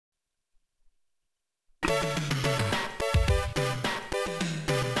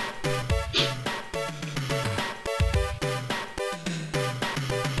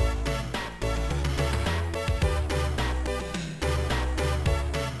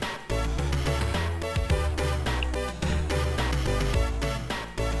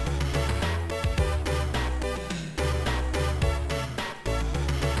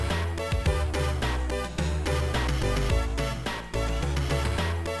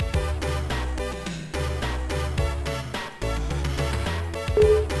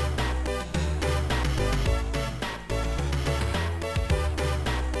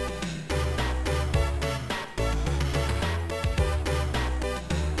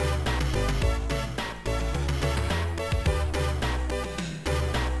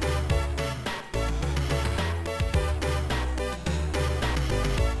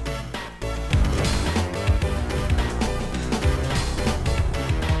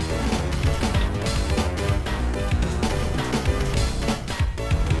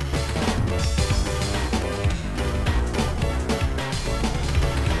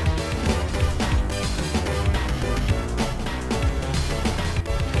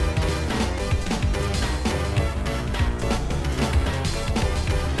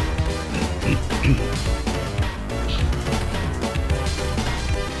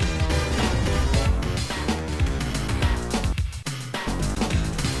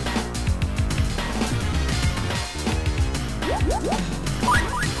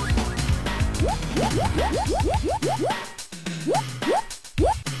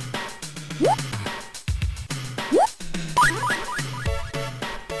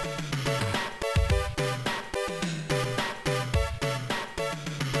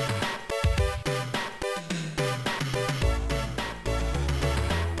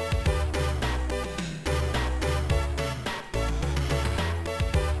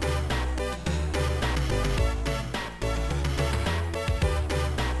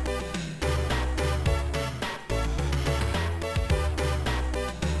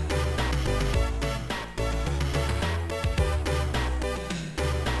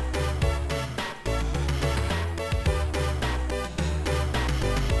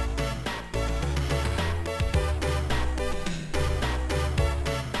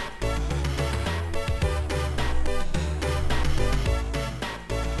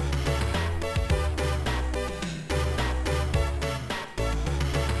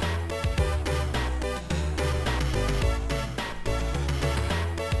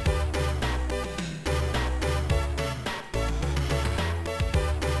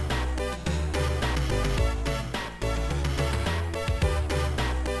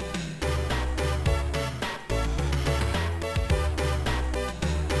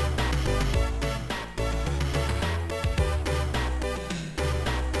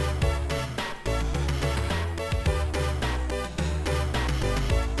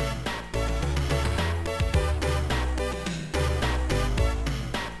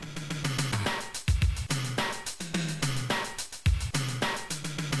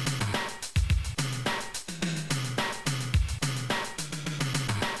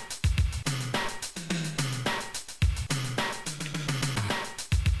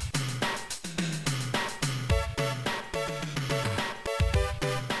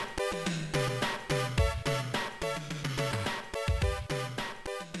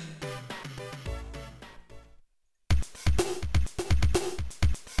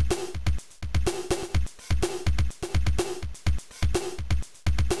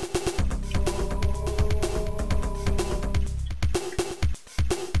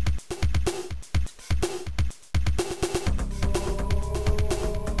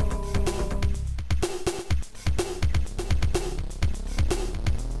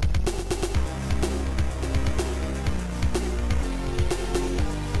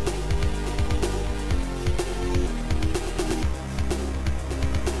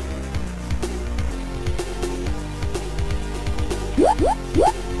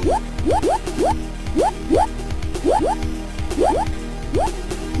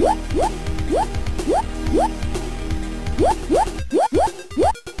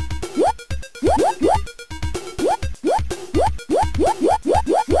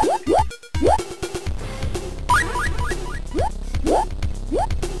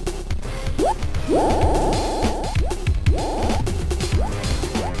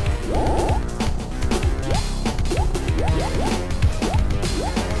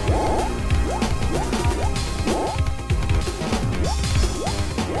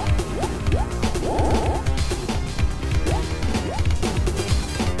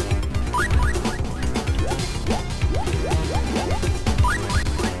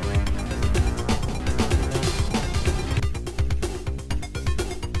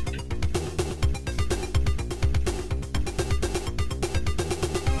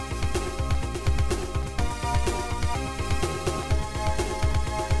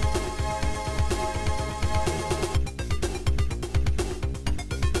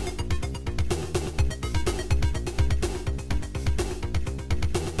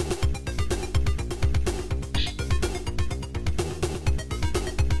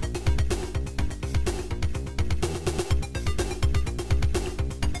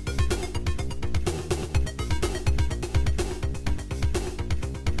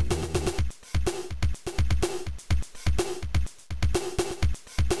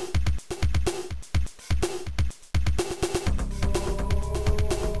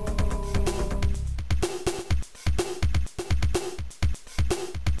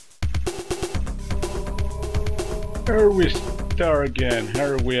Here we start again.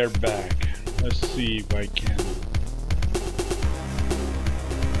 Here we are back. Let's see if I can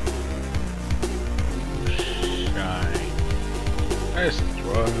shine. Let's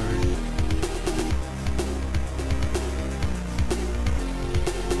try.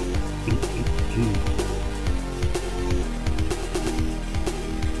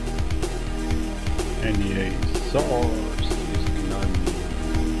 NEA source is none.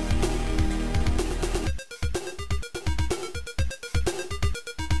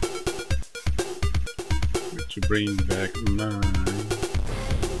 To bring back mine.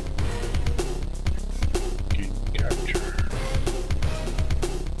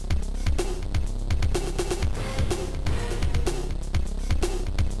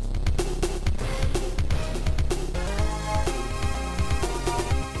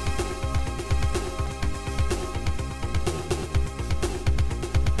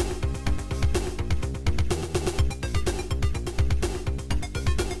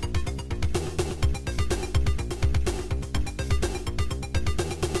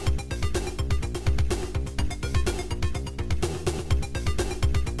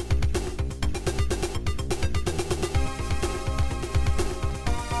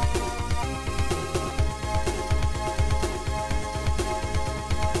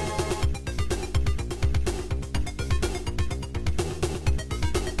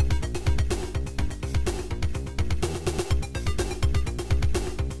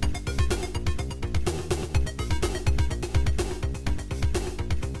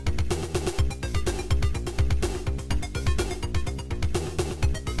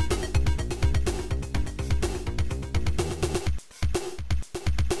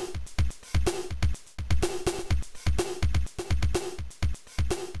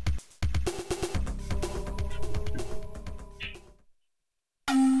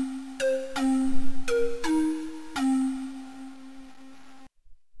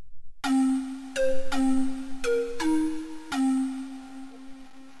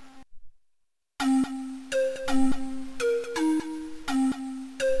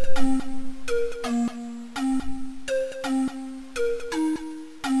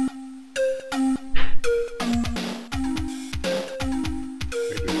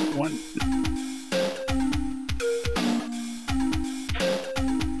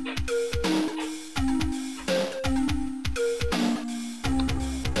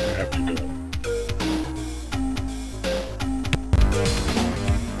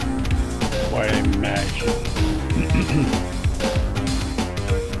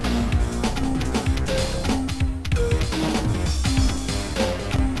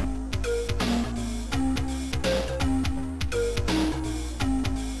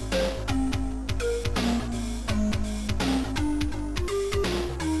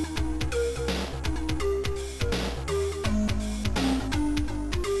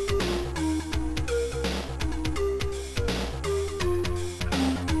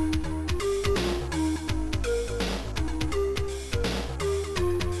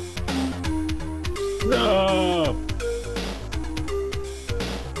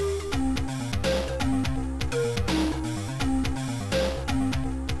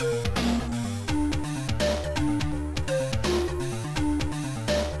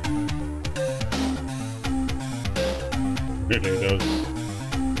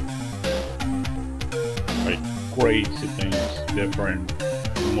 crazy things, different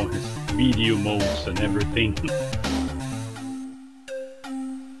video modes and everything.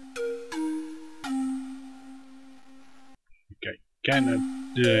 Okay, cannot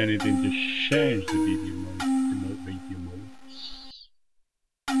do anything to change the video mode, the video modes.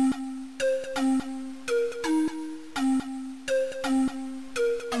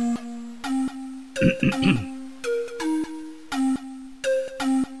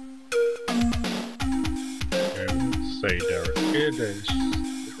 Say there it is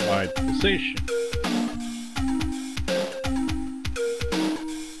the right position.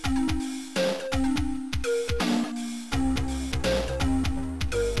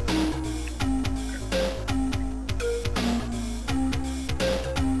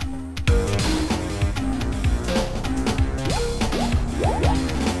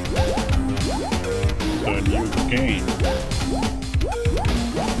 So new game.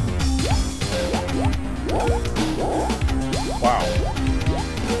 Wow.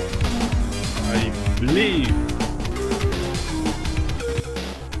 I believe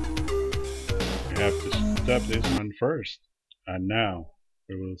we have to stop this one first. And now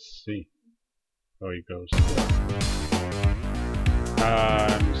we will see how it goes.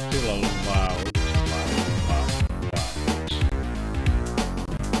 I'm still allowed.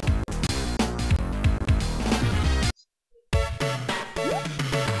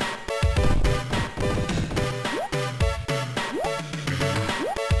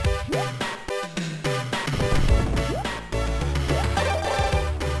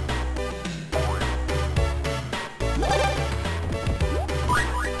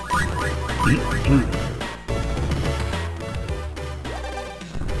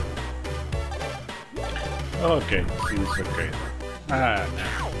 Okay, seems okay. Now.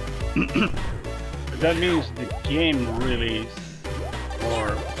 That means the game really is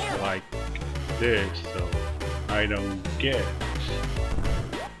more like this, so I don't get it.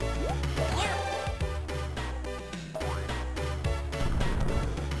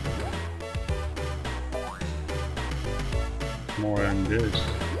 More than this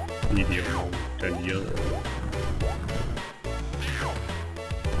video mode than the other.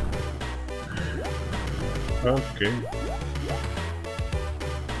 Okay.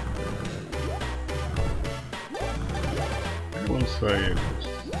 I will say it.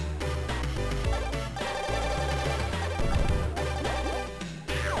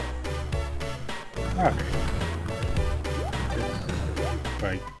 Okay. If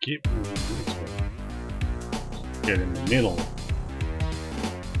I keep moving this way, get in the middle.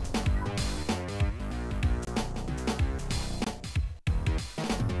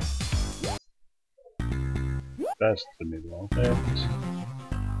 That's the middle of it.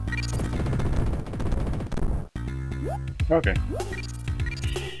 Okay.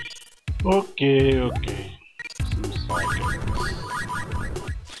 Okay. Seems like it.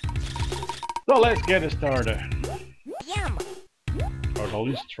 So let's get it started. Yum. Or at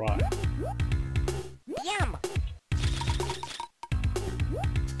least try. Yum.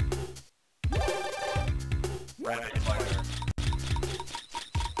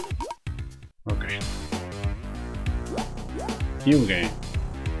 Okay. New game.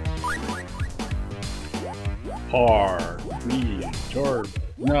 Hard, medium, turbo.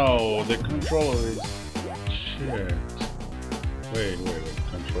 No, the controller is shit. Wait,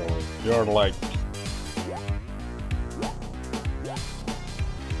 controller. You're like.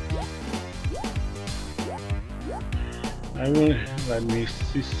 Let me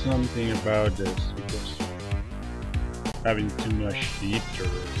see something about this because having too much heat or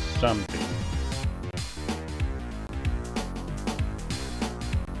something.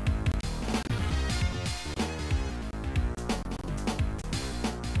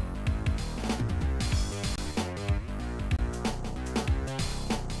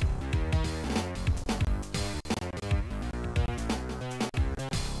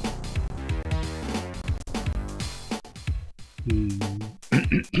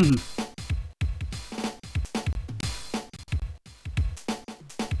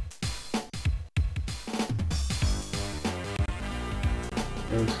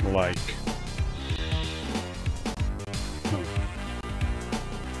 It's like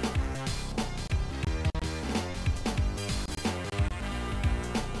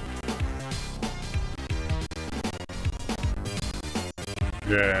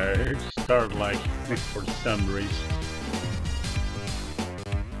yeah, it started like for some reason.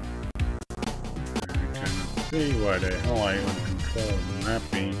 I cannot see why the hell I even control the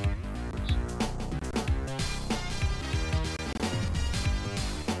mapping.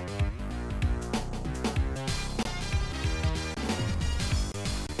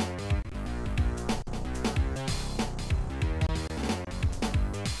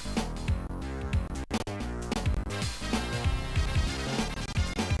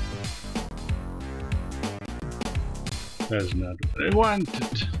 That's not what I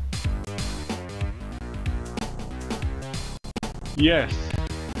wanted. Yes.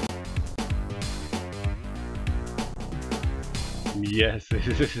 Yes,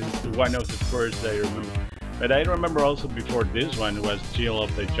 this is one of the first I remember. But I remember also before this one was Jill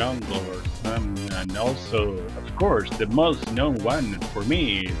of the Jungle or some, and also, of course, the most known one for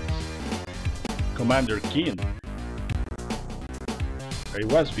me is Commander Keen.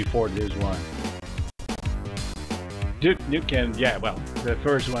 It was before this one. Duke Nukem, yeah, well, the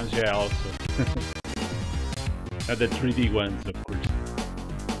first ones, yeah, also. Not the 3D ones, of course.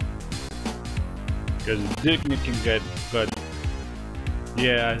 Because Duke Nukem got,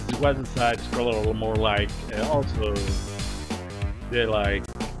 yeah, it was a side scroller, a little more like, also, they're like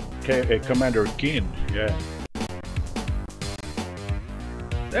Commander Keen, yeah.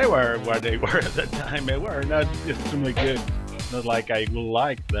 They were what they were at the time. They were not extremely good, not like I would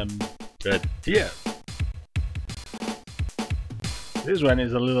like them, but yeah. This one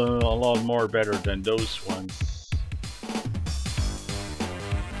is a lot more better than those ones.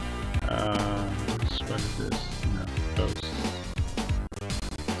 What is this? No, those.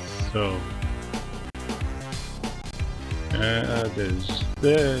 So, there's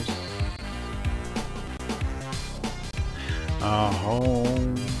this.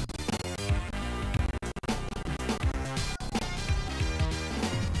 Home.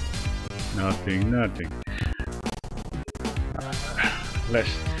 Nothing. Less,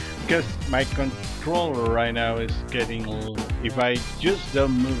 because my controller right now is getting. If I just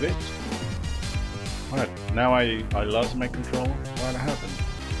don't move it, what? Now I lost my controller. What happened?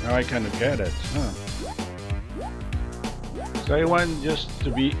 Now I cannot get it. Huh. So I want just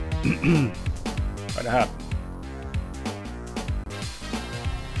to be. What happened?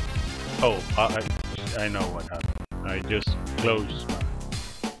 Oh, I know what happened. I just closed my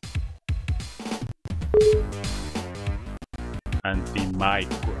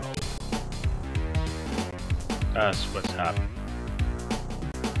anti-micro. That's what's happened.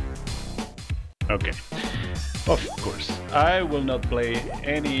 Okay. Of course, I will not play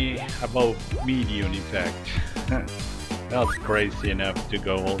any above medium, in fact. Not crazy enough to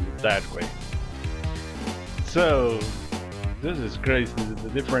go all that way. So, this is crazy. The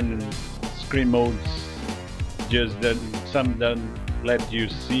different screen modes just some don't let you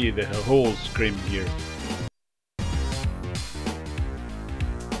see the whole screen here.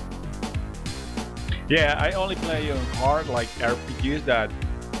 Yeah, I only play on hard, like RPGs that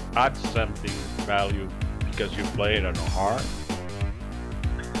add something value because you play it on hard.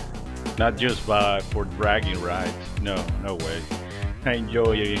 Not just for bragging rights. No way. I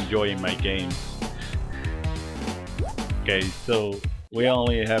enjoying my games. Okay, so we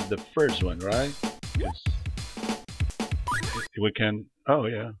only have the first one, right? Yes. We can. Oh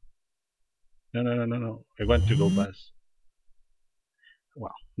yeah. No. I want to go past.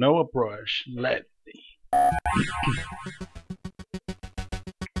 Well, no approach. Let me.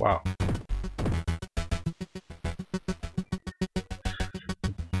 Wow.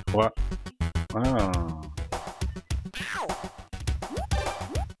 What? Oh.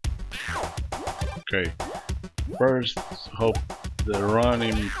 Okay. First, hope the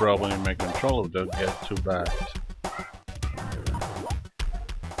running problem in my controller don't get too bad.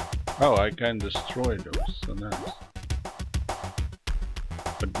 Oh, I can destroy those. So nice.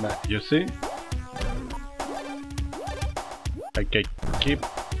 But now, you see? I can keep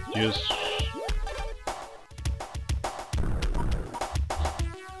just.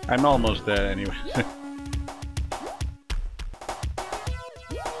 I'm almost there anyway.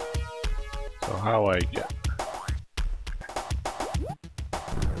 So how I get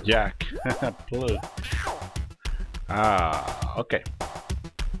Jack Blue. Ah, okay.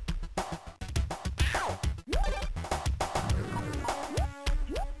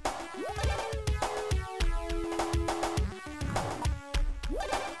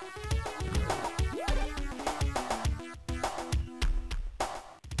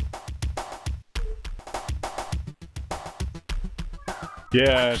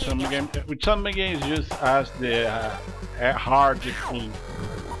 Yeah, some games just ask the hard difficulty,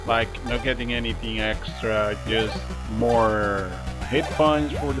 like not getting anything extra, just more hit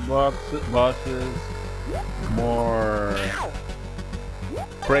points for the bosses, more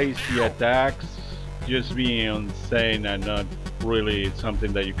crazy attacks, just being insane and not really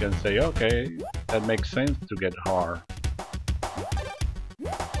something that you can say, okay, that makes sense to get hard.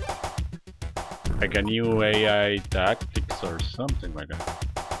 Like a new AI tactics or something like that.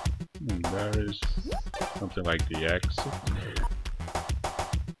 There is something like the exit.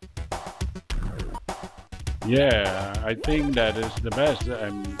 Yeah, I think that is the best.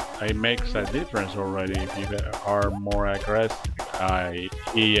 It makes a difference already if you are more aggressive.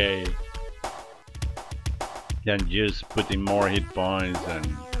 EA than just putting more hit points and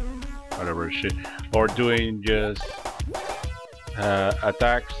whatever shit, or doing just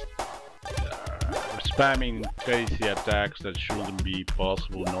attacks, spamming crazy attacks that shouldn't be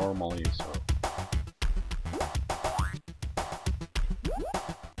possible normally. So.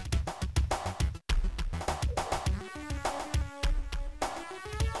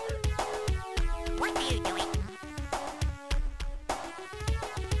 What are you doing?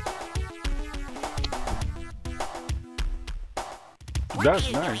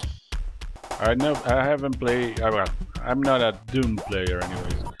 That's nice. I haven't played. Well, I'm not a Doom player,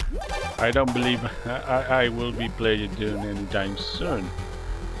 anyways. I don't believe I will be playing Doom anytime soon.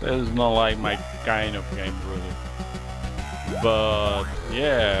 It's not like my kind of game, really. But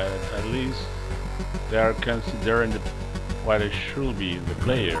yeah, at least they are considering what it should be the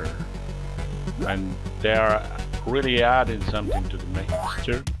player, and they are really adding something to the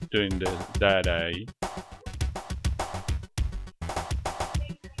mixture, doing that.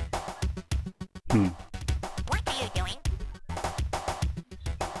 What are you doing?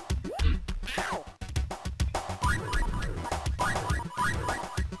 Ow!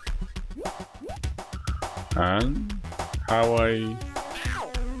 And how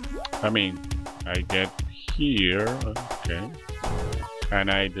Ow! I mean, I get here, okay. Can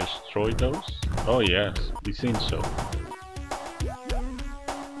I destroy those? Oh yes, it seems so.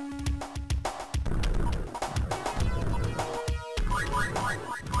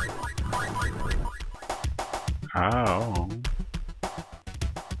 Ow.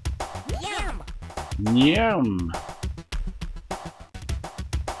 Yum! Yum!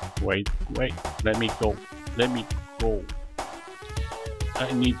 Wait, let me go. Let me go.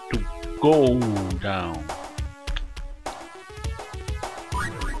 I need to go down.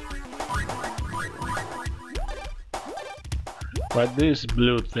 What these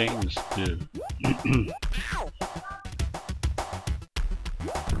blue things do? Ow!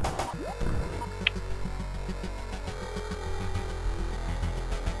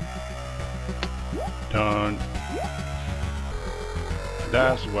 Don't.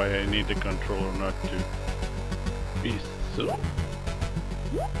 That's why I need the controller not to be so.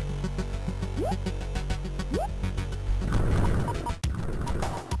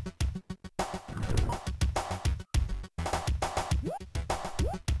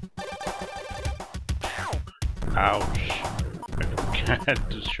 Ouch. I forgot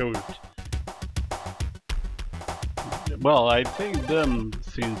to show it. Well, I think them,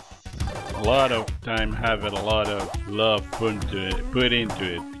 since a lot of time have a lot of love put into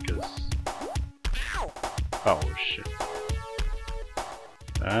it, because oh shit.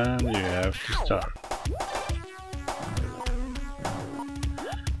 And you have to start.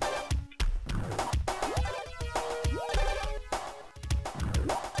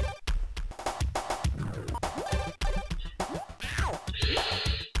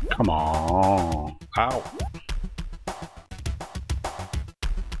 Come on. Ow.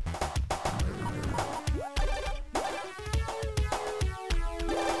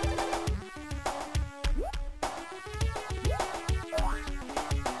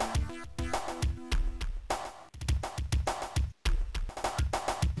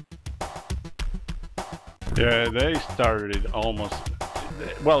 Yeah, they started almost.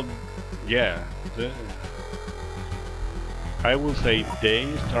 Well, yeah. I will say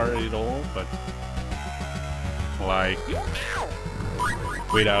they started it all, but like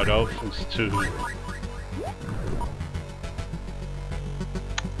without offense to.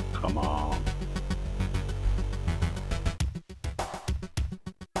 Come on.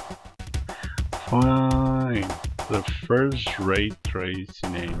 Fine. The first ray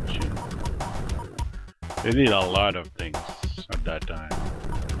tracing engine. They did a lot of things at that time.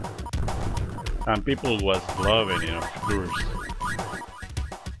 And people was loving it, of course.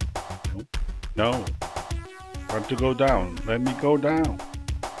 No. Want to go down. Let me go down.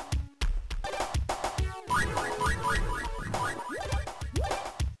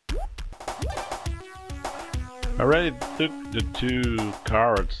 I already took the 2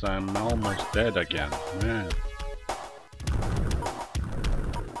 cards. I'm almost dead again. Man.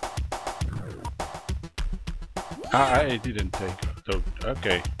 I didn't take it. So,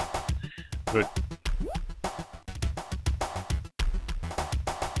 okay. Good.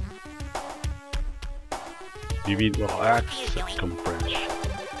 Individual access compression.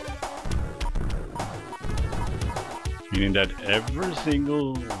 Meaning that every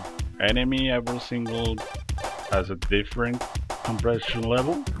single enemy, every single has a different compression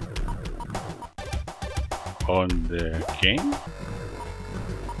level. On the game?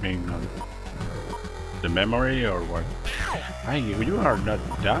 I mean, on the memory or what? You are not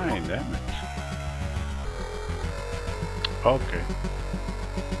dying, damn it. Okay.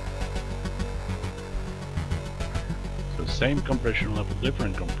 So same compression level,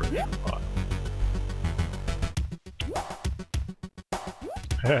 different compression file.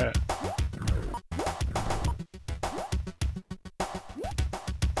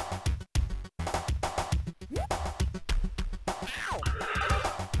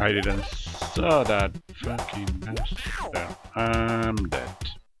 I didn't saw that fucking mess there. I'm dead.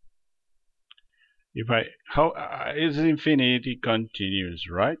 If I is infinity continuous,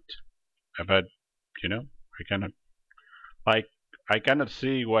 right? But you know, I cannot like I cannot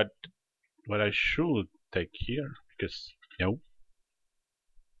see what I should take here because no.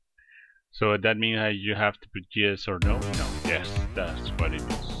 So that means you have to put yes or no? No, yes, that's what it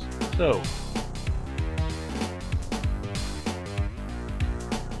is. So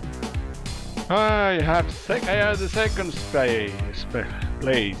I have the second place.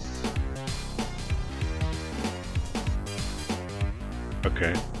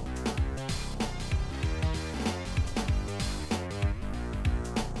 Okay.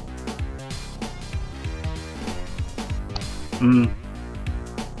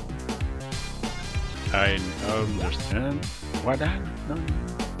 I understand. What I don't know.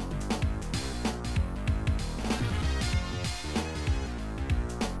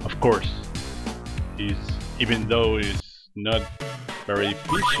 Of course, even though it's not very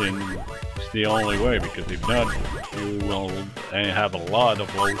efficient, it's the only way, because if not, you will have a lot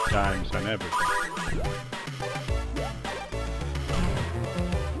of load times and everything.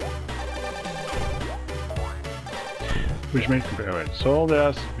 Which makes it alright. So all the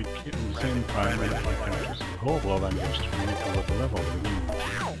assets we keep in the same time and we can choose the whole blob and goes to make a local level of the game,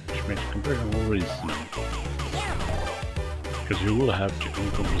 which makes comparison reasonable. Because you will have to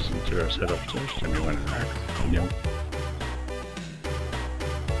encompass into a set of tests and you want to act. Yeah.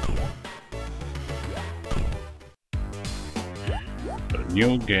 A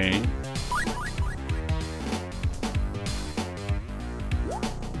new game.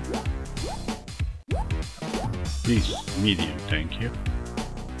 Please, medium, thank you.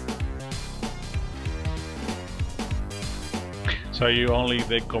 So you only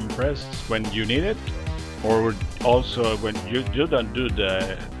decompress when you need it, or also when you don't do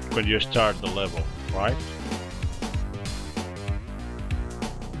the when you start the level, right?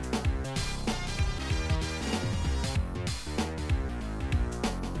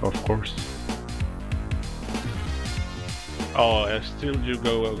 Of course. Oh, still you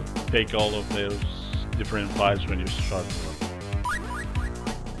go take all of those different files when you start the level.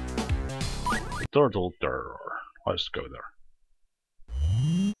 Turtle terror. Let's go there.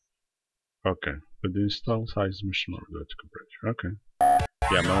 Okay, but the install size much more good compression. Okay.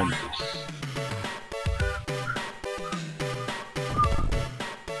 Yeah, moments.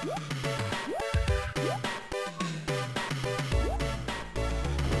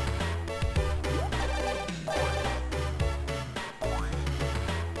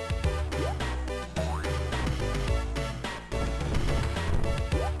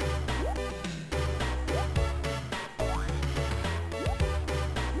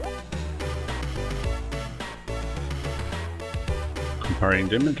 Comparing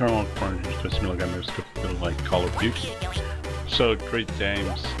the internal quantities to similar gamers could feel like Call of Duty. So three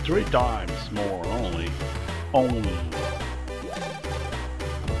times more only.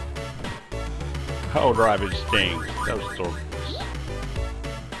 How drivers stings, those turtles.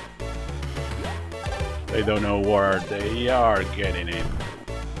 They don't know where they are getting in.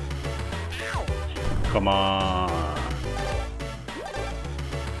 Come on.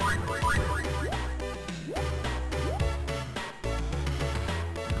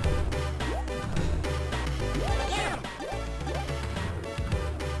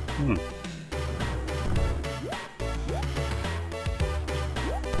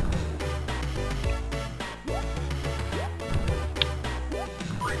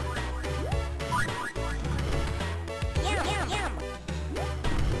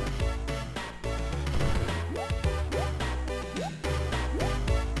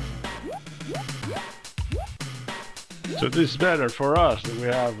 So this is better for us, that we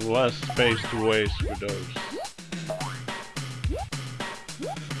have less space to waste with those.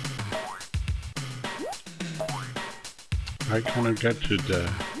 I cannot get to the...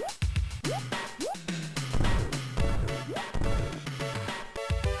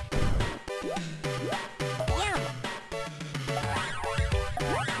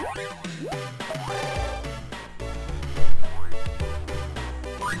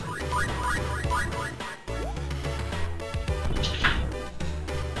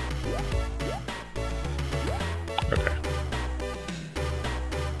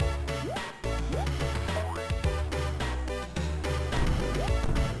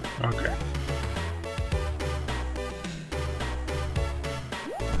 Okay.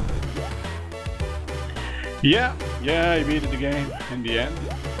 Yeah, I beat the game in the end.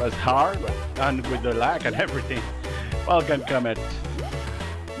 It was hard, but and with the lag and everything. Welcome, Comet.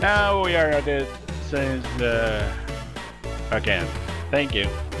 Now we are at it since again. Thank you.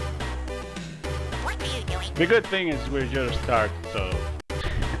 What are you doing? The good thing is we just started, so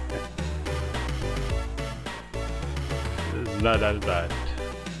it's not that bad.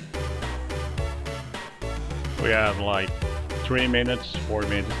 We have like 3 minutes, 4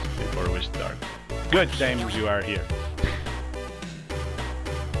 minutes before we start. Good thing you are here.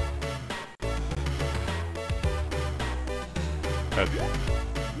 Okay.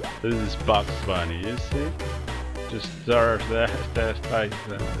 This is Bugs Bunny, you see? Just start that.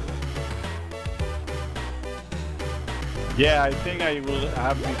 Yeah, I think I will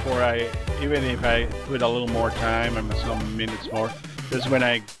have before even if I put a little more time and some minutes more, just when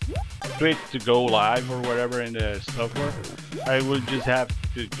I click to go live or whatever in the software, I will just have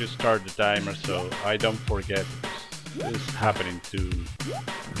to just start the timer so I don't forget. This is happening too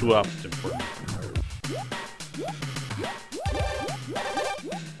often for me.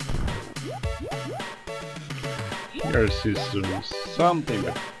 Here's something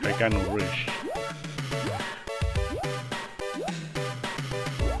that I cannot reach.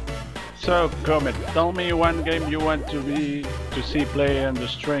 So, Comet, tell me one game you want to see play on the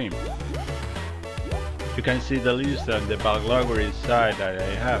stream. You can see the list on the library side that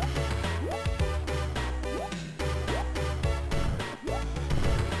I have.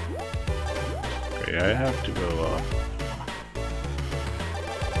 Okay, I have to go up.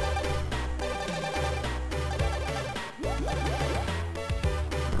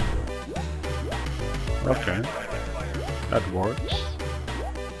 Okay, that works.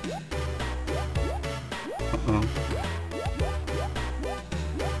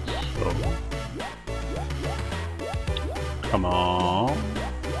 So, come on.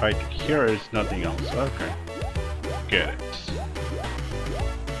 Right here is nothing else. Okay, get it.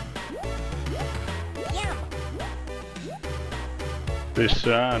 Yum. The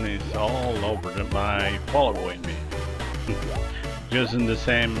sun is all over my following me. Just in the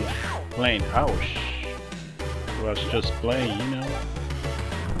same plane. Ouch. It was just playing, you know.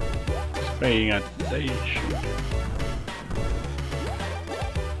 Paying attention.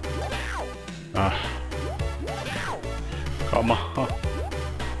 Come on.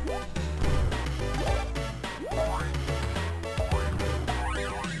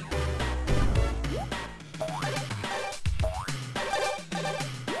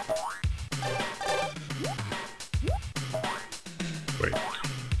 Wait.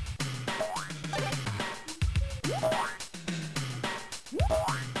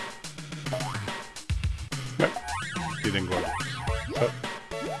 Nope. Didn't go. So.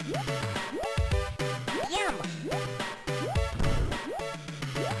 Yum.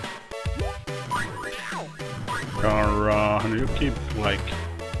 Can't run. You keep like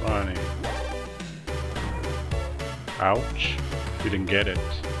running. Ouch. Didn't get it.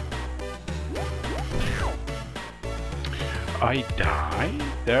 I died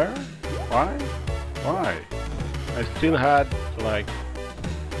there? Why? Why? I still had like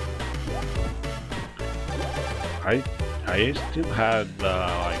I still had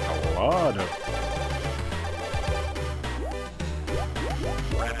like a lot of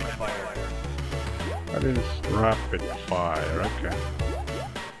Rapid fire. That is rapid fire, okay.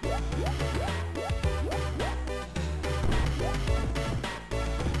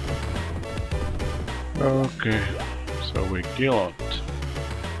 Okay, so we kill it.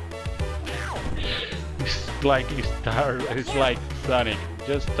 It's like Sonic.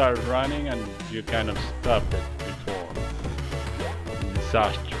 Just start running and you kind of stop it before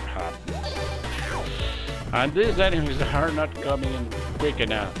disaster happens. And these enemies are not coming in quick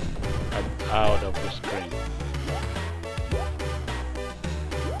enough out of the screen.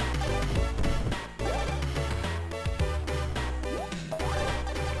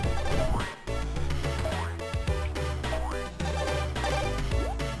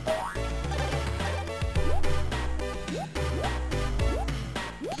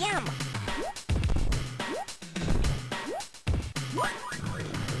 Yum.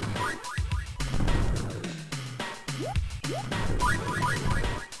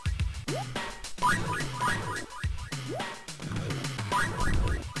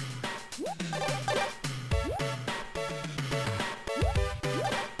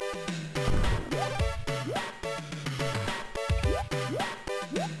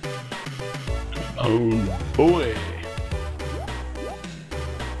 Oh boy.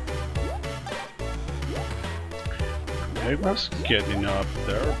 I was getting up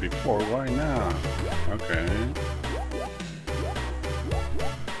there before, why now? Okay.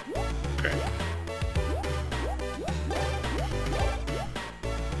 Okay.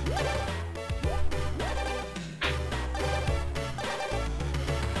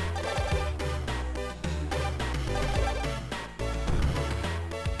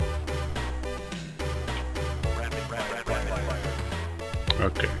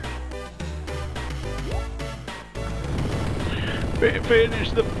 Okay.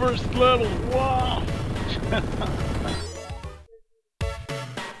 Finish the first level! Wow!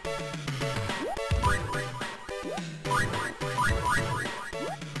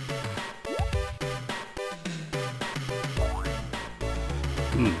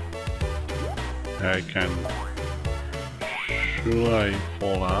 I can... Should I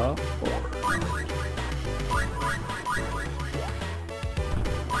fall out or...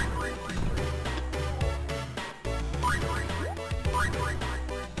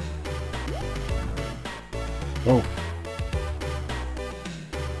 Oh.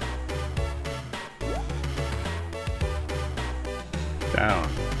 Down.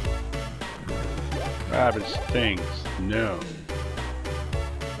 Rabbit stinks. No.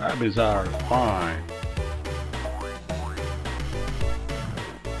 Rabbits are fine.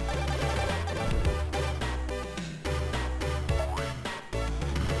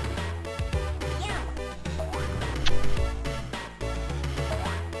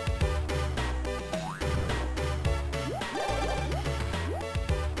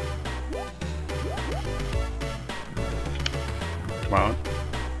 Come on.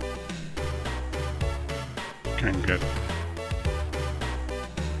 Can't get.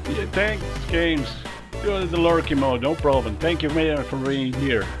 Yeah, thanks, games. Go to the lurking mode, no problem. Thank you, Mayor, for being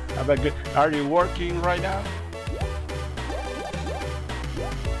here. Have a good. Are you working right now?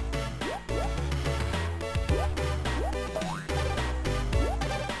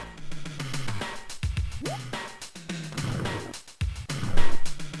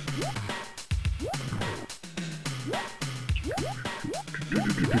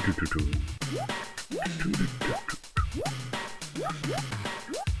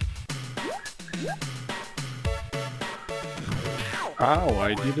 Oh,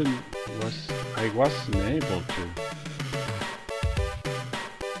 I wasn't able to.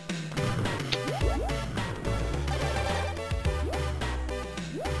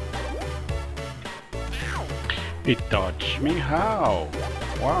 It touched me? How?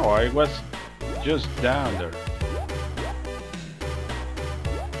 Wow, I was just down there.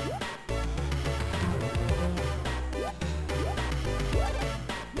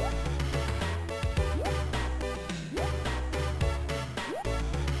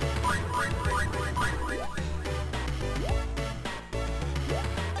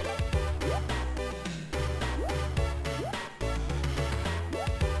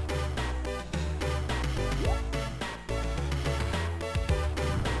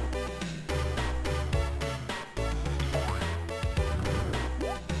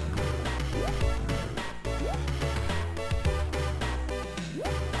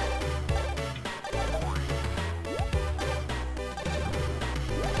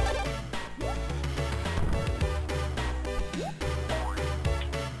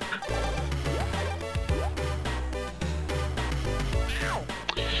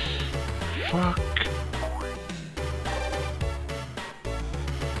 Fuck.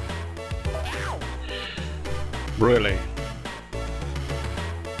 Really?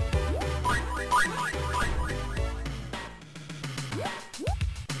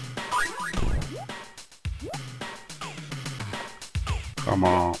 Come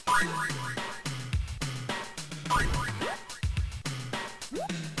on.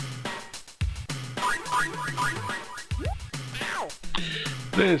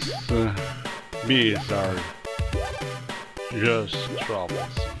 These bees are just troublesome.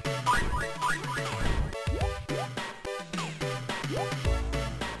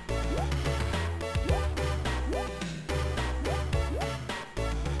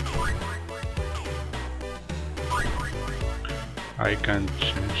 I can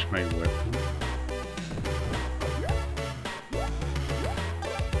change my weapon.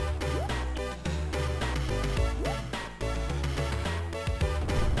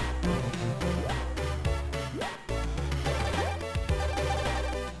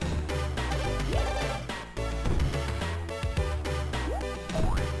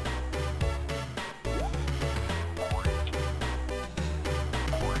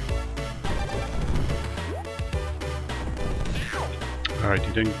 I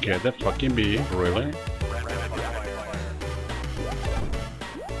didn't get the fucking bee, really?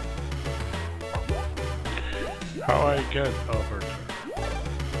 how I get over there.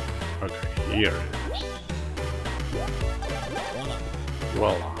 Okay, here it is.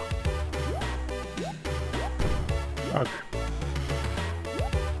 Voila. Okay.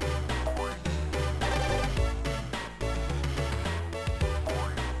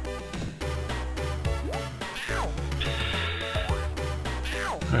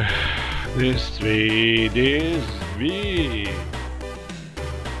 This V.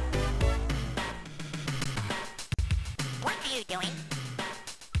 What are you doing?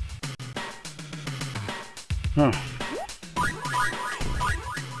 Huh.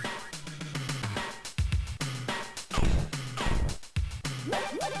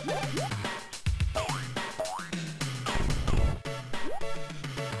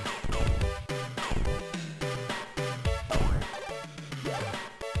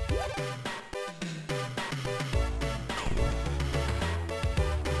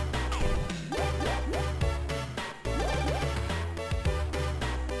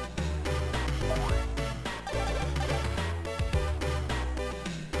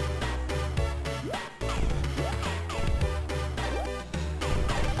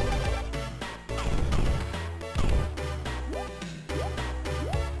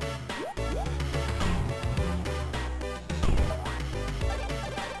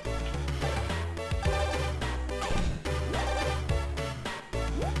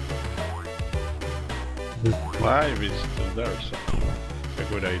 Live is still there, so it's a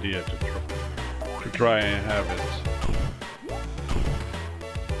good idea to try and have it.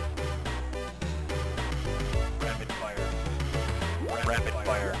 Rapid fire. Rapid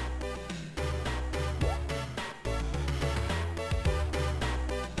fire.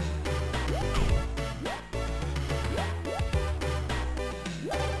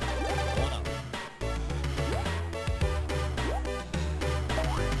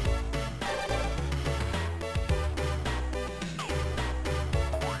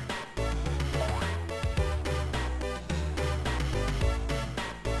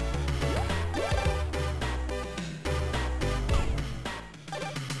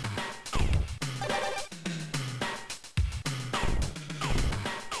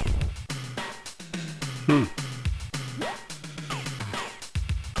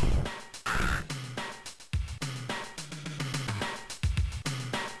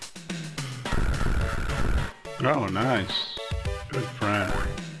 Oh, nice. Good friend.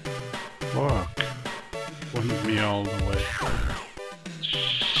 Look. Wanted me all the way.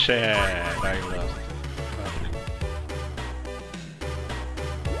 Shit, I lost it.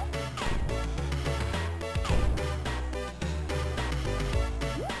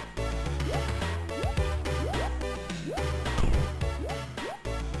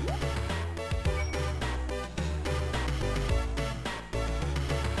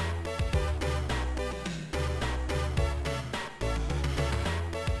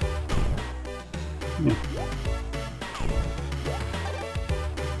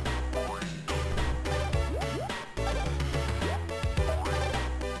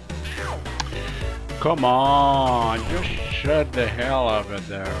 Come on, just shut the hell up of it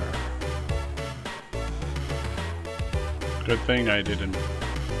there. Good thing I didn't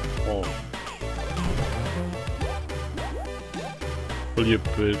fall. Will you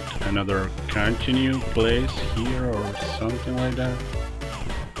put another continue place here or something like that?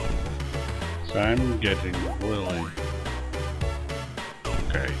 So I'm getting really...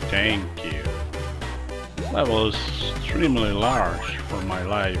 Okay, thank you. Level is extremely large for my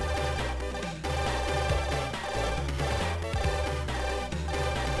life.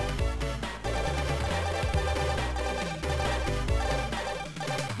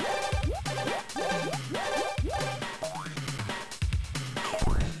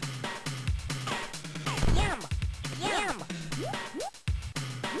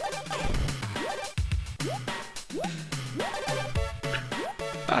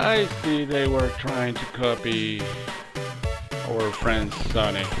 I see they were trying to copy our friend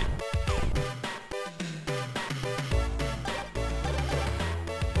Sonic.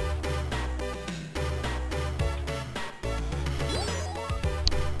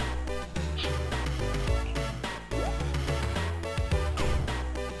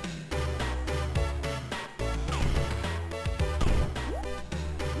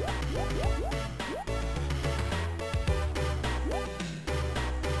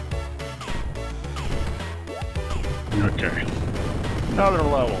 Okay. Another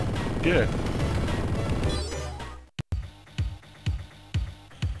level. Good.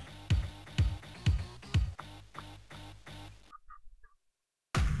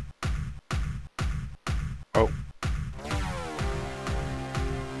 Oh.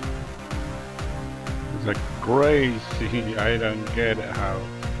 It's like crazy. I don't get how.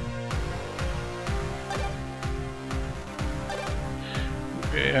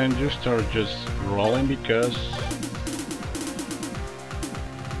 Okay, and you start just rolling because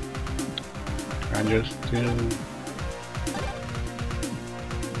I'm just still.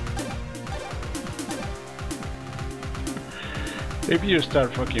 If you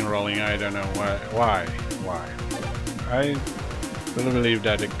start fucking rolling, I don't know why. I really believe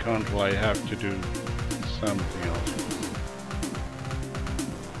that the control I have to do something else.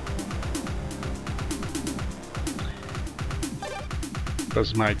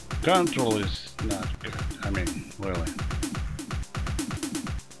 Because my control is not good. I mean, really.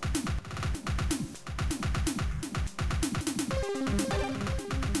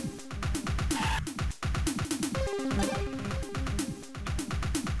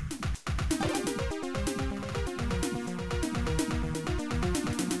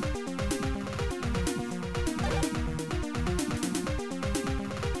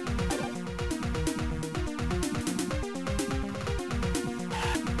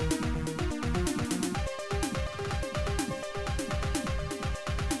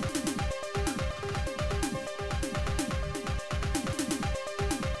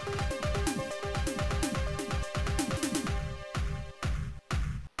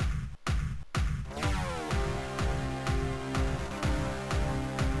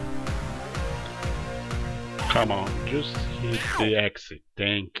 Come on, just hit the exit,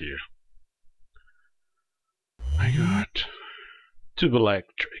 thank you. My god. Tube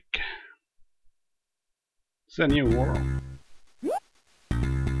electric. It's a new world.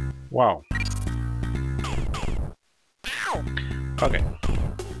 Wow. Okay.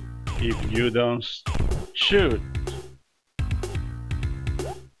 If you don't shoot.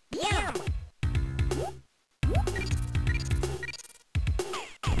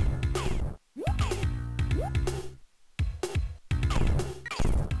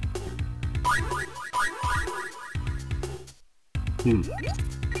 Yum.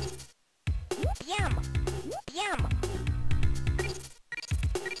 Yum.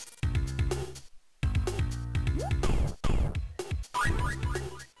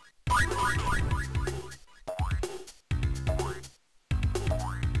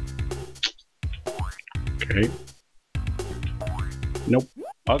 Okay. Nope.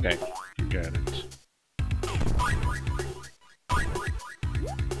 Okay. Got it.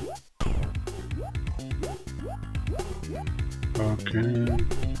 Okay.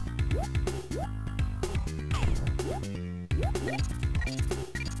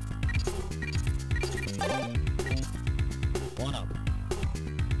 One up.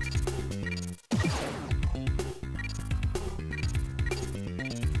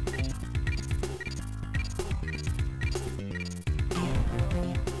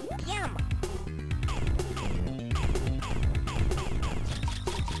 Yum.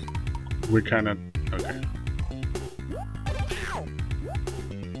 We kinda okay.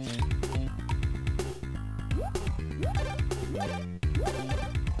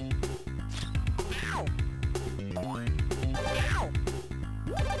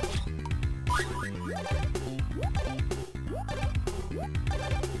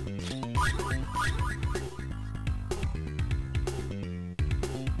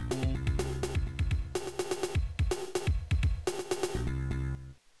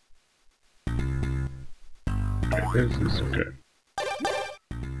 Okay, this is good.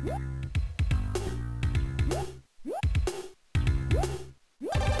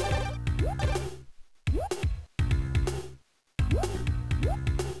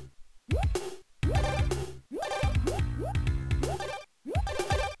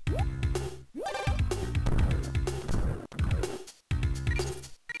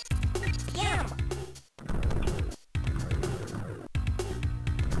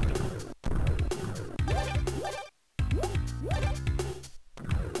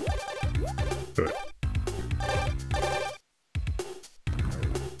 Good.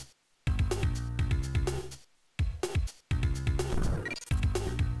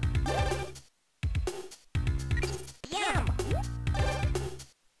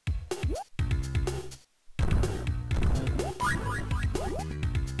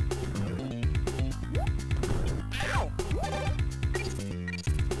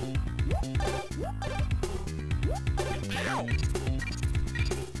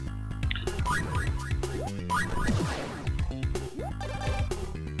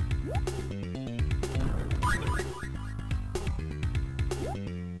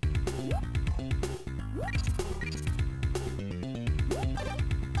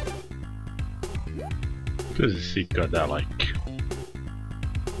 This is psychedelic.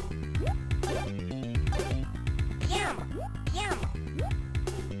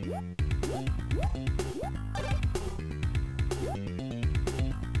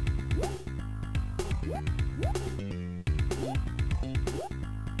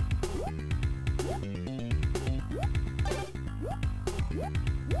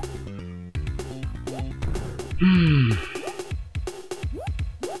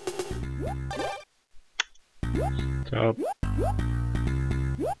 Stop.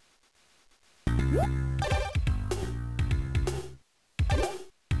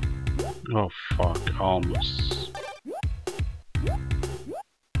 Oh fuck, almost.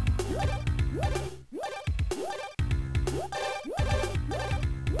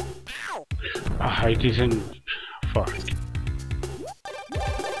 I didn't... Fuck.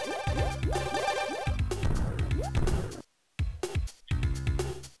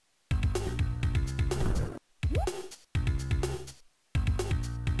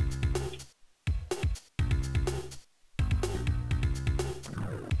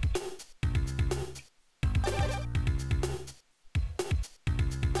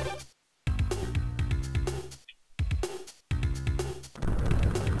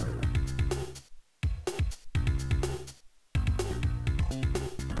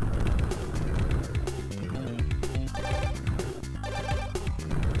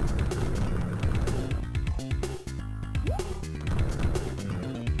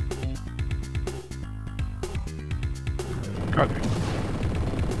 Okay.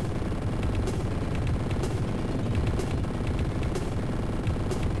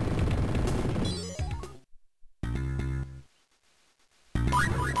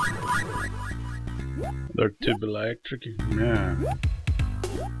 They're tube electric, yeah.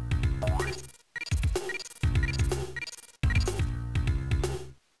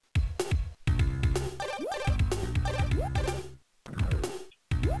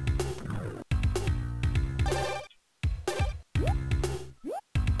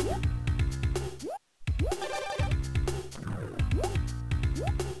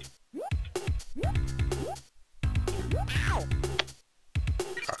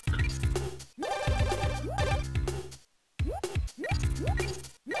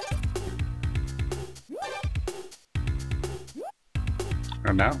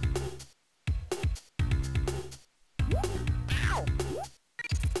 And now?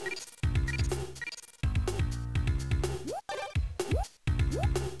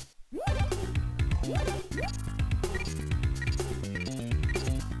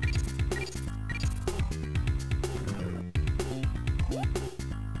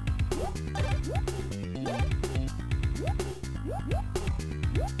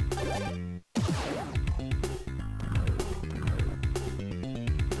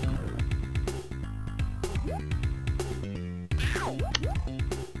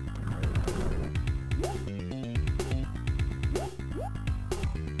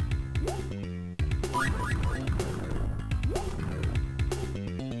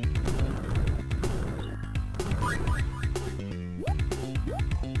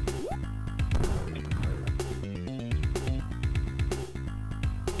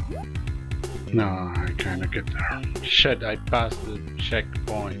 No, I kinda get there. Shit, I passed the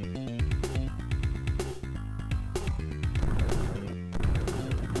checkpoint.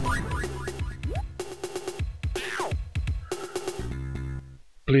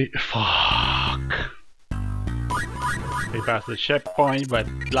 Please, fuck. I passed the checkpoint, but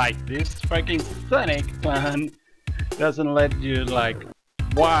like this fucking Sonic man doesn't let you like.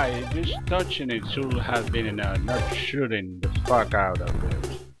 Why? Just touching it should have been enough, not shooting the fuck out of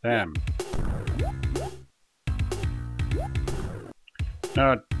it. Damn.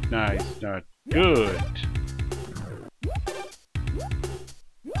 Not nice, not good.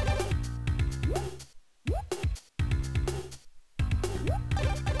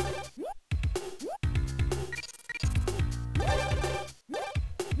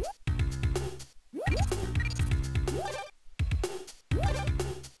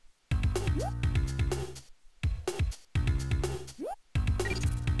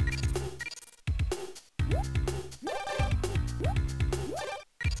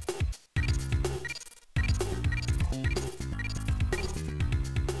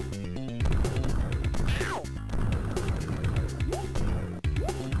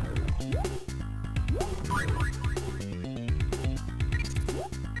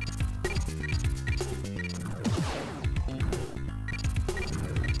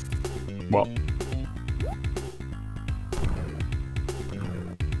 Well,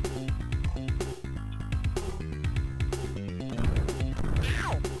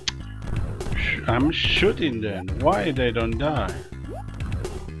 I'm shooting them. Why they don't die?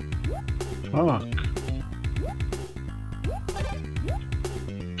 Fuck.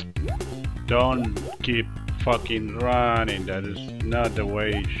 Don't keep fucking running. That is not the way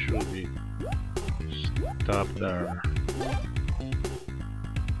it should be. Stop there.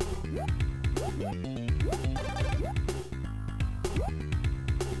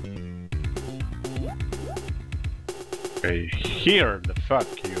 Okay, here the fuck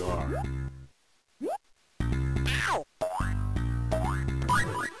you are. Ow.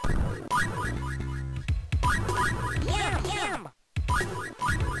 Yum, yum.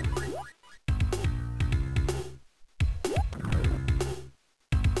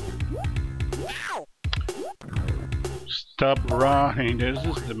 Ow. Stop running, this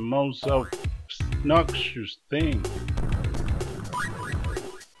is the most obnoxious thing.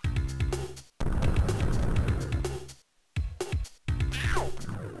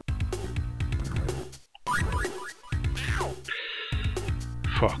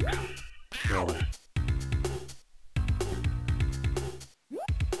 Fuck. Really.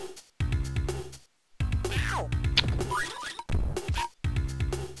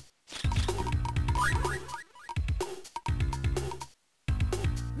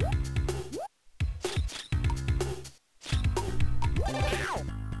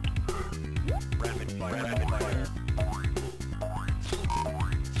 Rapid fire. Rapid fire.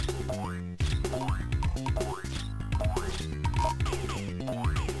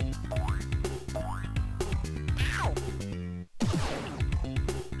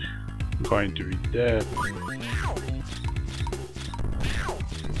 I'm going to be dead.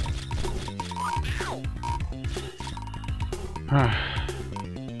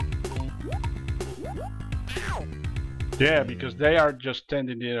 Yeah, because they are just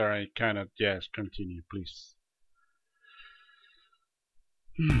standing there. I cannot. Yes, continue, please.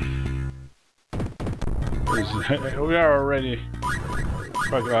 We are already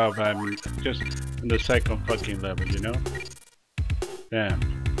fucked up. I'm just in the second fucking level, you know? Damn.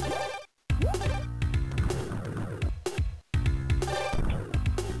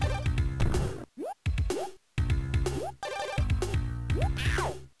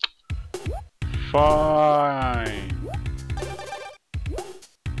 Fine.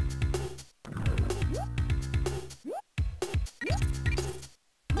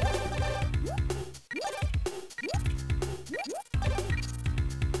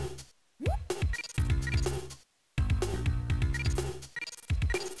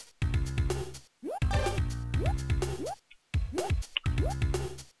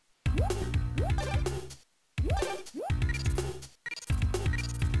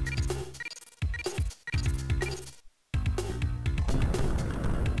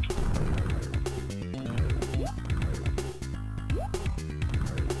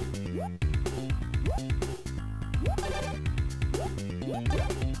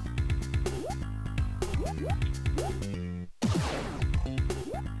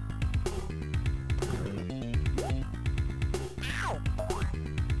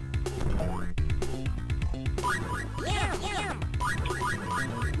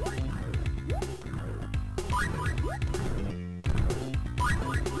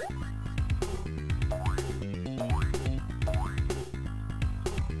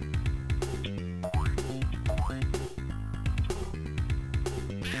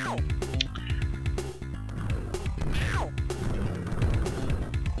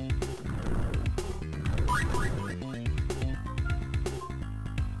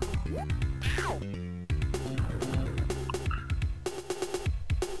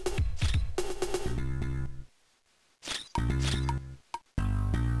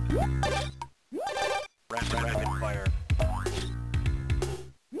 Rapid fire.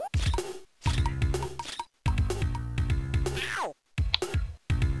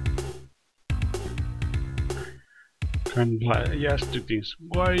 Can play. Yes, two things.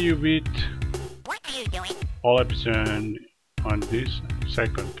 Why you beat What are you doing? all episode on this?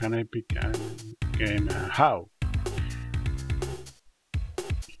 Second, can I pick a game? How?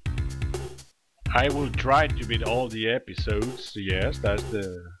 I will try to beat all the episodes. Yes, that's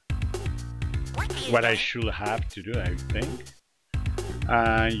the what I should have to do, I think.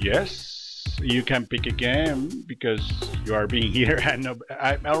 Yes, you can pick a game because you are being here, and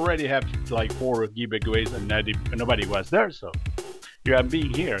I already have like 4 giveaways, and nobody was there, so you have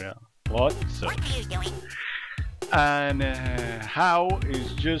been here a lot. So. What are you doing? And how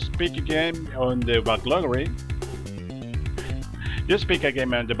is just pick a game on the backloggery. Just pick a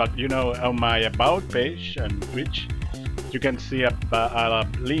game on the back, you know, on my about page on Twitch. You can see a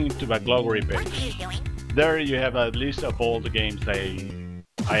link to backloggery What page. are you doing? There you have a list of all the games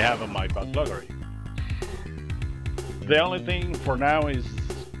I have on my backloggery. The only thing for now is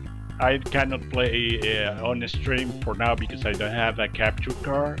I cannot play on the stream for now because I don't have a capture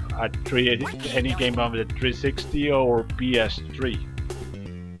card at any game on the 360 or PS3.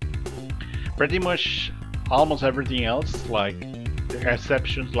 Pretty much almost everything else, like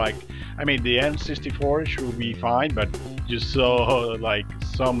exceptions like, I mean, the N64 should be fine, but you saw like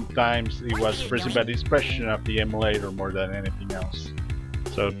sometimes it was first by the expression of the emulator more than anything else.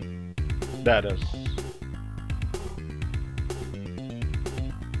 So that is.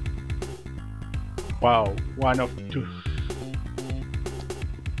 Wow, one of two.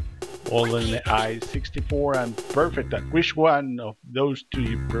 Golden Eye 64 and Perfect. Which one of those two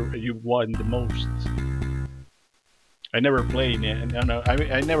you won the most? I never play. No,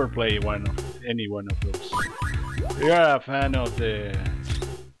 I never play any one of those. You're a fan of the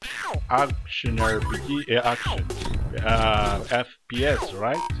action RPG, action FPS,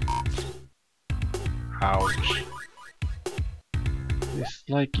 right? Ouch! It's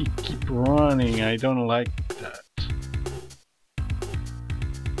like it keep running. I don't like that.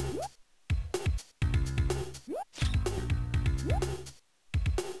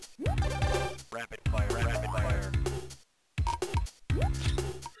 Rapid fire, rapid fire.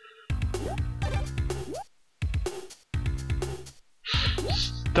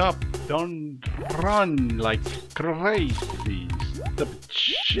 Stop! Don't run like crazy! Stop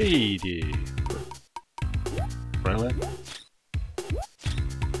shady! Really?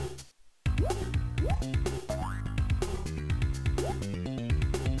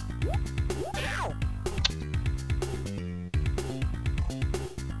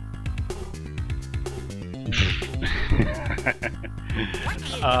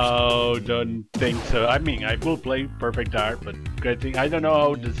 Oh, don't think so. I mean, I will play Perfect Art, but I don't know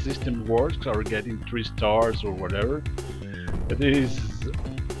how the system works, or getting 3 stars or whatever. It is.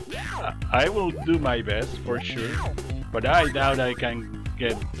 I will do my best for sure, but I doubt I can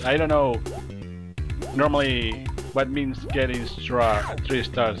get. I don't know. Normally, what means getting 3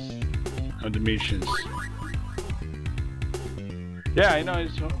 stars on the missions? Yeah, I know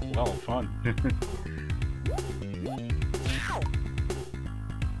it's well fun.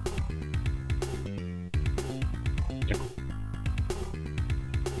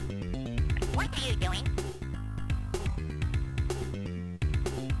 What are you doing?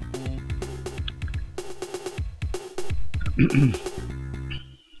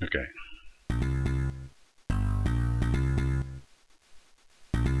 Okay.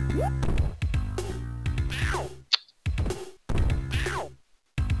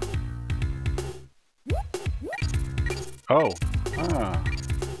 Oh,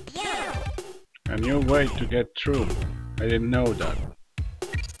 Yeah. a new way to get through. I didn't know that.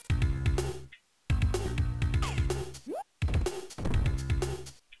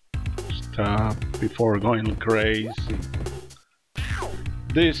 Stop before going crazy.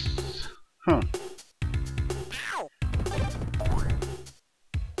 This, huh?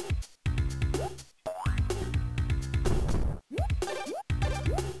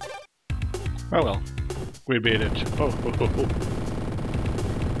 Oh well, we beat it.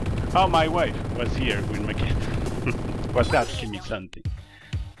 Oh, my wife was here with my kid. Was asking me something.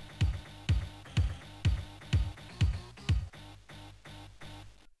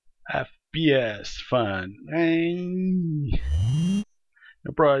 FPS fun.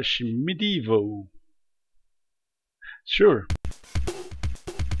 Approach medieval. Sure.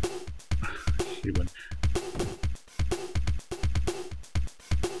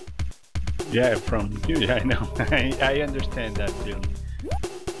 Yeah, from you. Yeah, I know. I understand that feeling.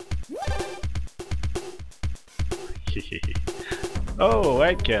 Oh,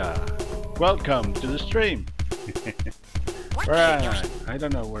 Edka, welcome to the stream. Where am I? I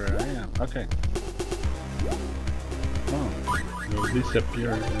don't know where I am. Okay. Oh, will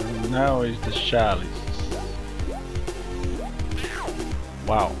disappear. Now is the chalice.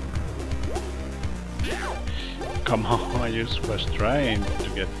 Wow. Come on, I just was trying to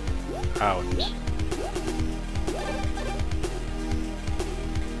get out.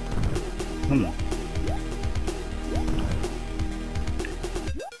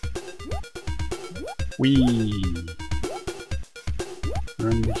 Wee.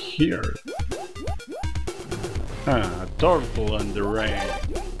 And here. Ah, a turtle on the rain.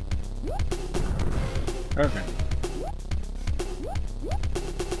 Okay.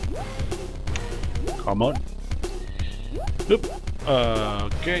 Come on. Oop.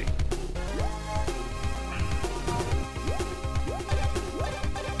 Okay.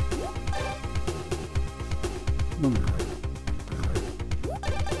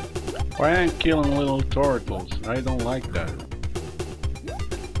 Why am I killing little turtles? I don't like that.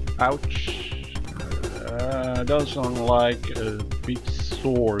 Ouch. Doesn't like big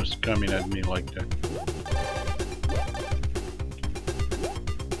swords coming at me like that.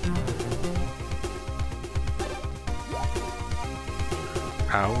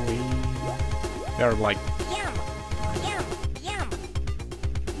 Owie. They're like... Yum. Yum. Yum.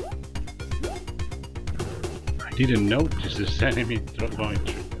 didn't notice this enemy going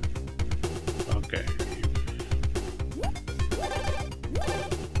through. Okay.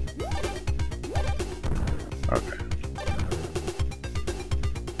 Okay.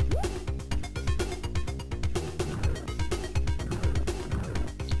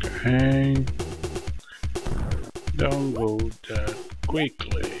 Okay. Don't go that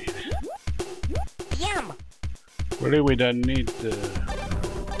quickly. Yum. Really, we don't need the...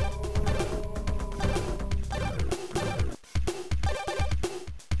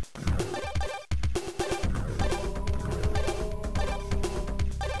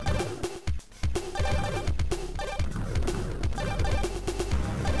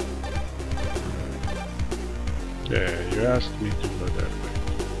 Yeah, you asked me to go that way.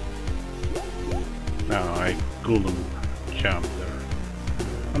 No, I couldn't jump there.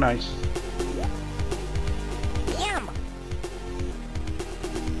 Oh, nice. Yum.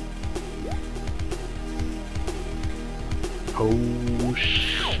 Oh,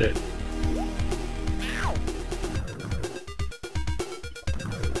 shit.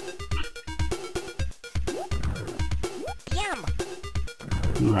 Yum.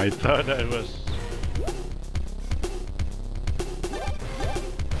 I thought I was...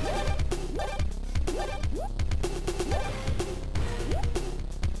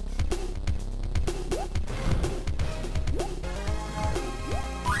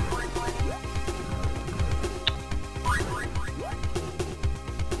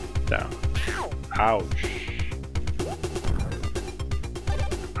 down. Ouch.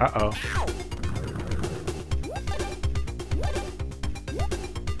 Uh-oh.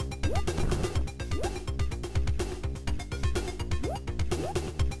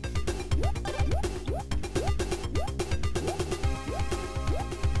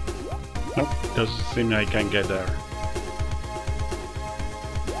 Nope, doesn't seem I can get there.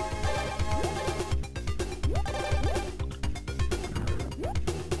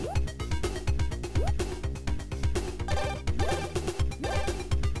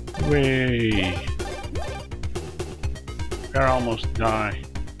 Way. We're almost die.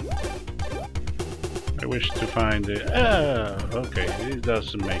 I wish to find it. Oh, okay, it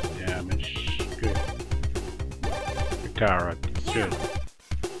doesn't make damage. Good. The carrot. Good.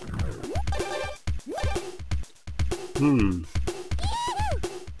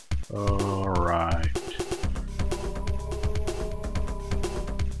 Alright.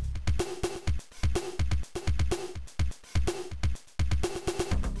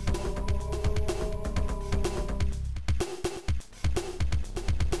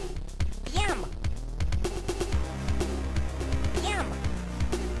 Yum. Yum.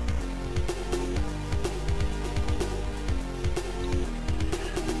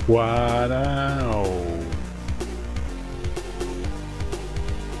 Wow.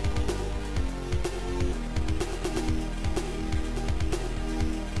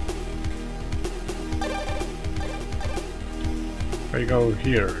 I go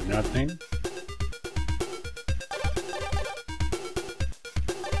here, nothing.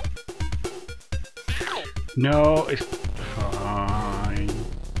 No, it's fine.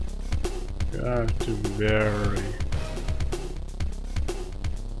 You have to vary.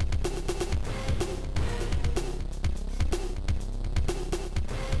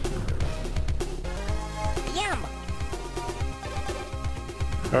 Yum.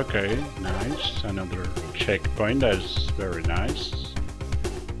 Okay, nice. Another checkpoint. That's very nice.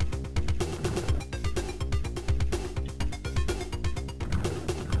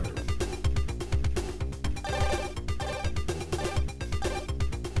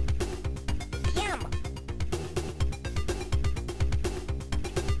 Yum.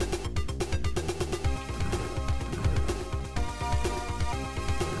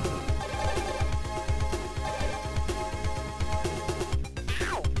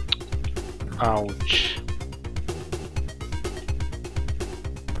 Ouch.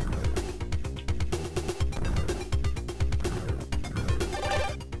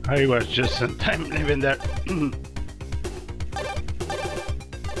 I was just in time leaving that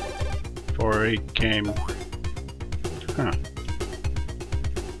before it came. Huh.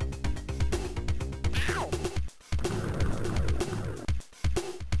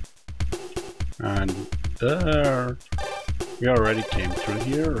 And there, we already came through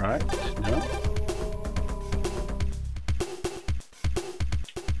here, right? No?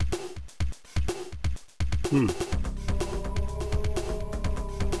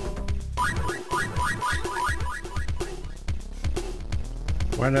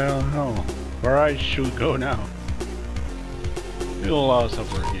 Where the hell? Where I should go now? You lost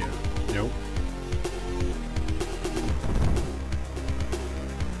over here. Nope.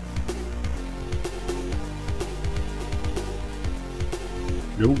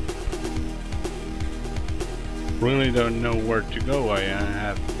 Nope. Really don't know where to go. I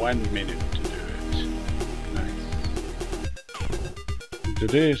have 1 minute to do it. Nice. Into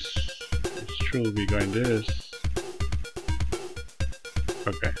this. It's true, we going this.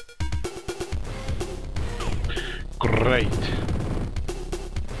 Okay. Great.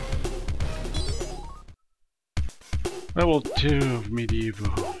 Level 2 of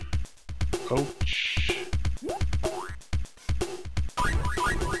medieval. Ouch.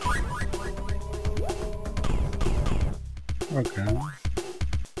 Okay.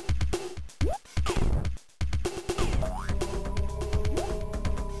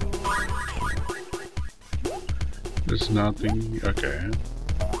 There's nothing. Okay.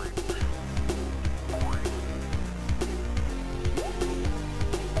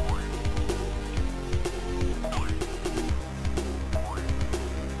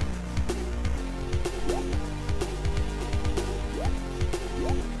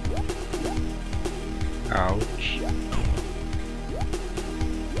 Ouch.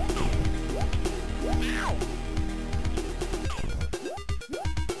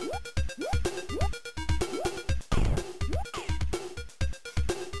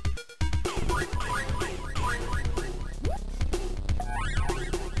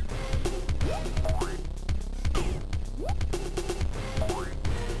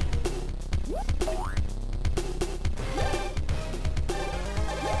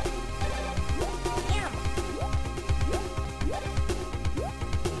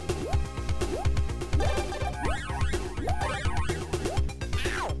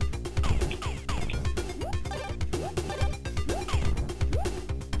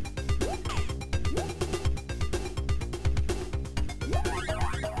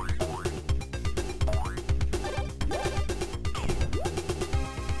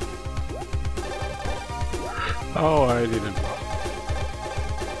 Oh, I didn't.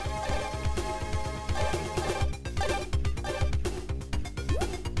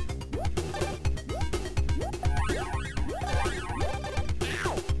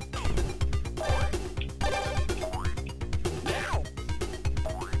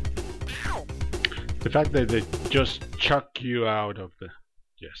 The fact that they just chuck you out of the...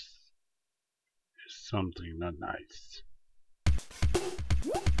 Yes. Is something not nice.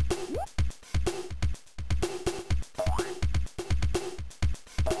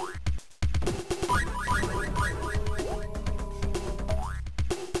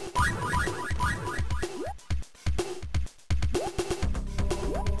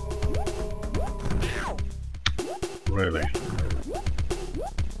 Really?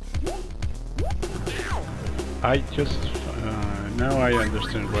 I just now I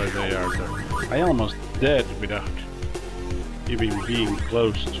understand where they are there. I almost dead without even being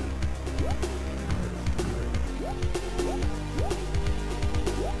close to.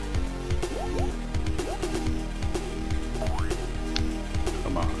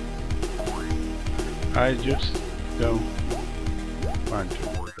 Come on. I just don't want to do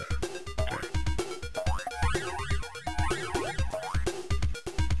that.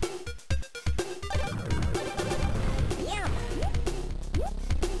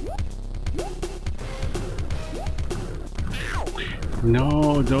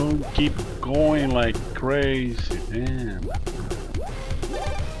 No, don't keep going like crazy, damn.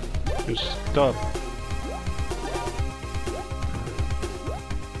 Just stop.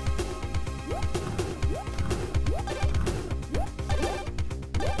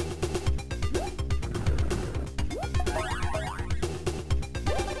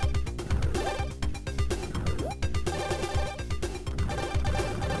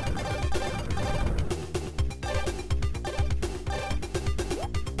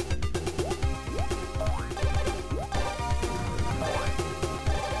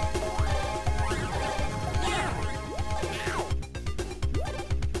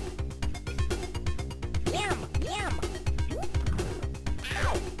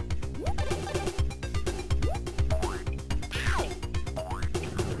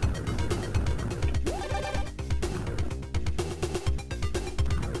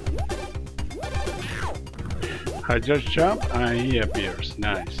 I just jump and he appears.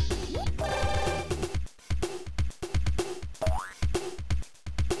 Nice.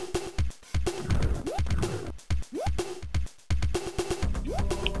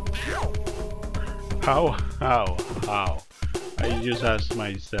 How? I just asked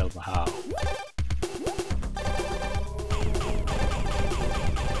myself how.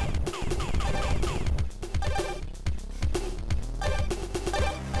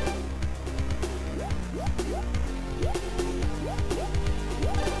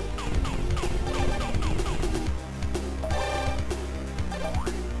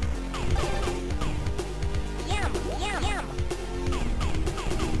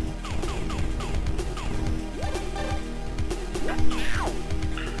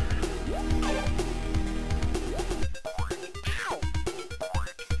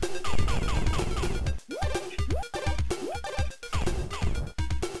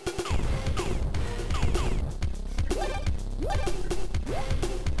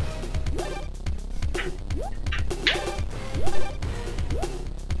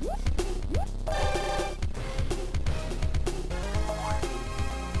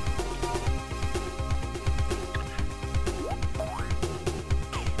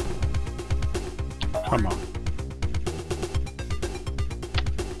 Come on.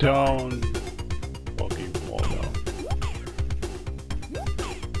 Don't fucking fall down.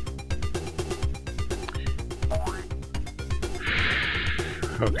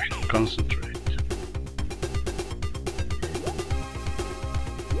 Okay, concentrate.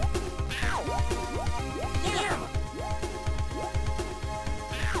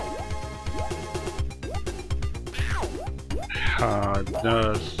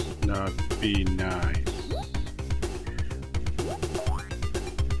 Does not be nice.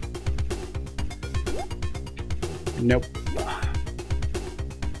 Nope.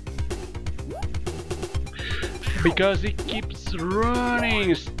 Because it keeps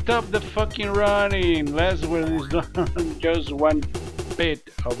running. Stop the fucking running. Last one is done. Just one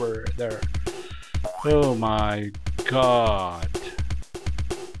bit over there. Oh my god.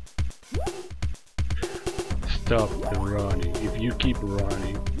 Stop the running. If you keep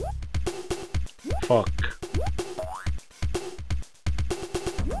running. Fuck.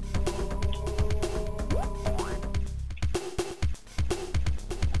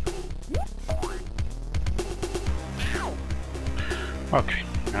 Okay,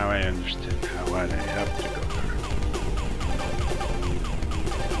 now I understand how I have to go there.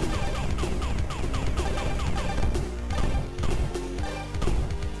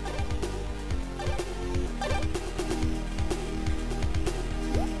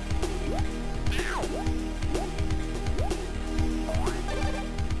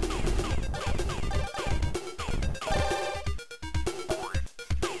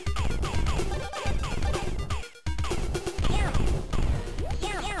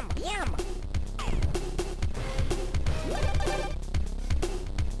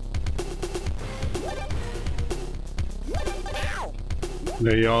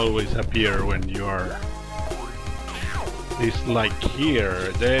 They always appear when you are. It's like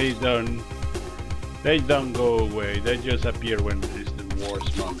here. They don't go away. They just appear when it's the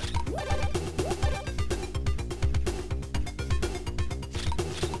worst moment.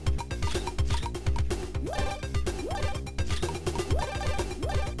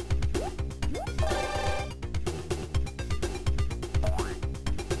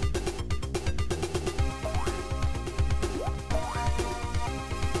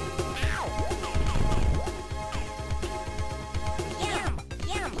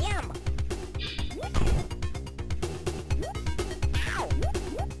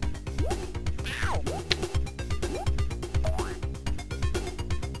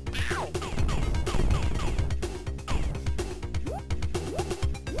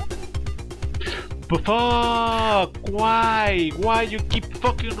 But fuck! Why? Why you keep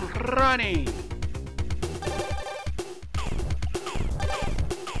fucking running?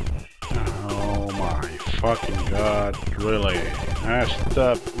 Oh my fucking god, really?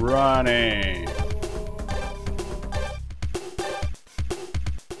 Stop running!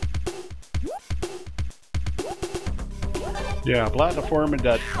 Yeah, a platform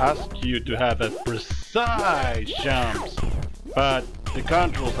that asks you to have a precise jumps, but the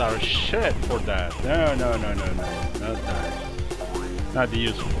controls are shit for that. No, not nice. Not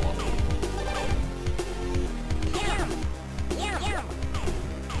useful.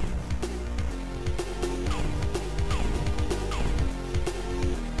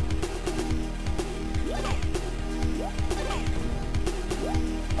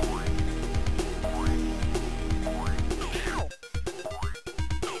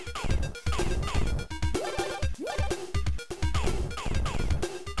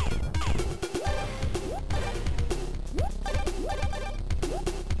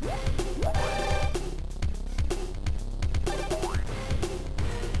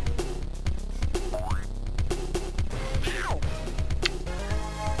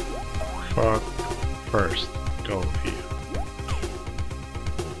 Fuck first. Go here.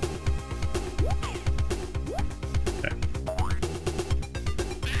 Then.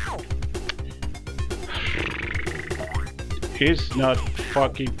 It's not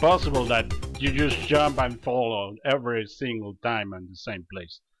fucking possible that you just jump and fall every single time in the same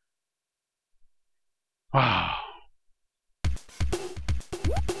place. Wow.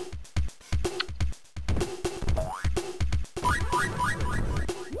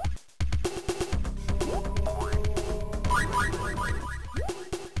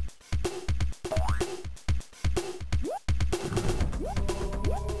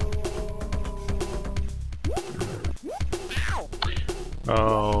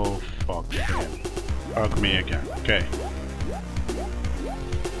 Oh, fuck again. Fuck me again. Okay.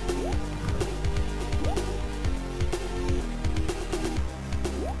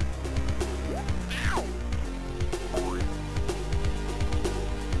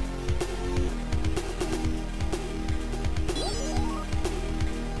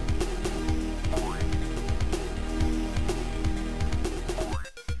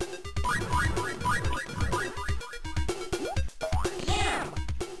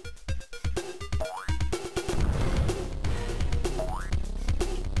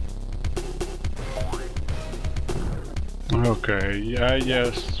 Okay, I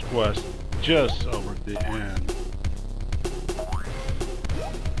just was just over the end.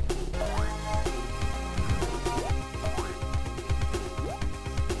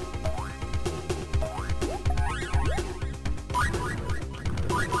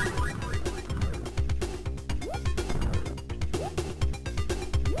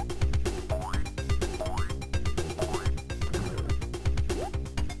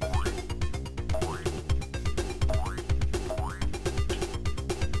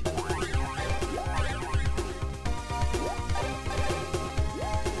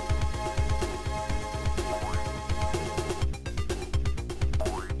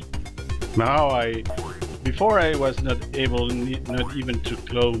 Now before I was not able, not even to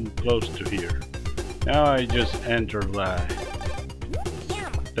close to here. Now I just enter live.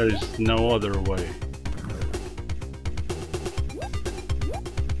 There is no other way.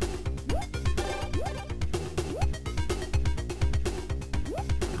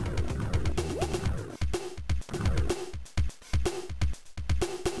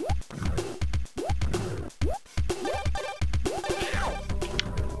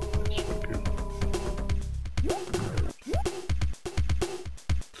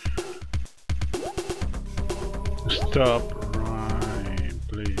 Stop right,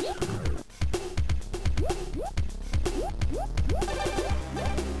 please.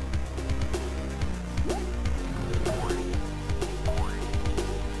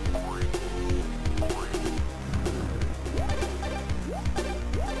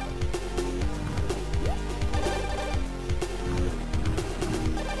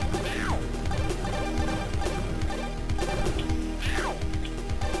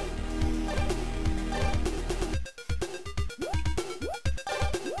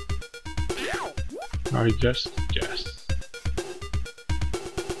 I just.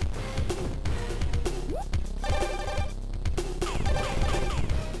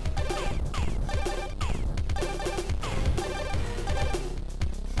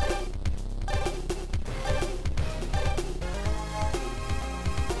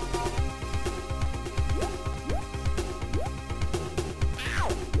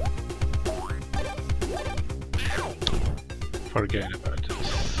 Forget about it.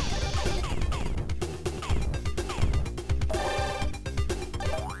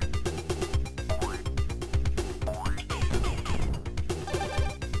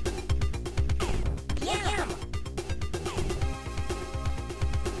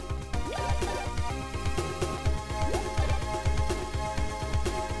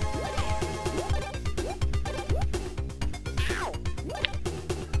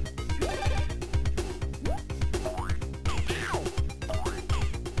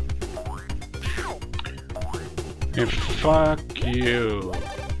 And fuck you.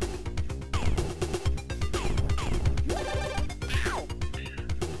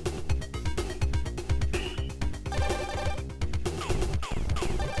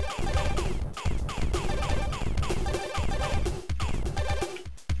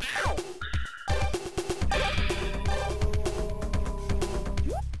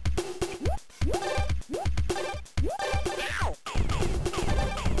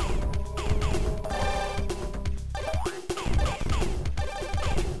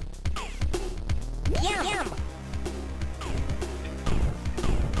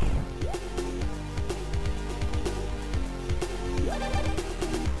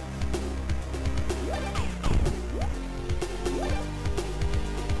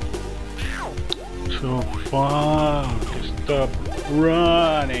 So fuck, stop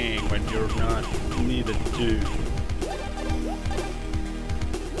running when you're not needed to.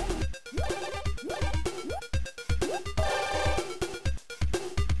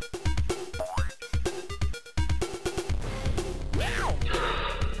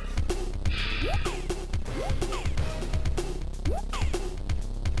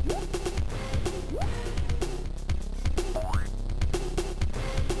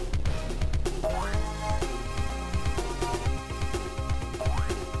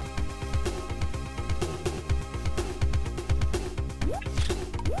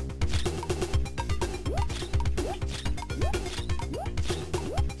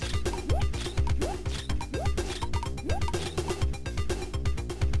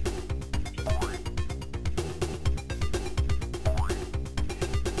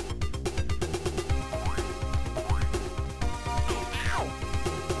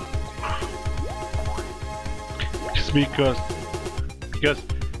 Because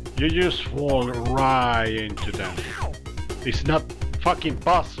you just fall right into them. It's not fucking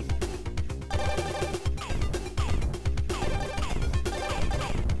possible.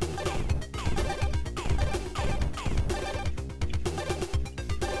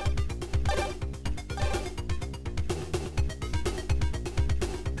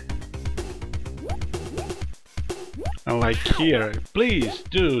 And like here, please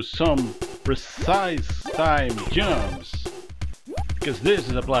do some precise time jumps. Because this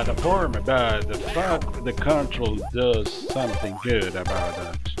is a platform, but the fact the control does something good about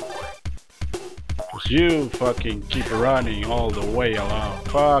that. Because you fucking keep running all the way along.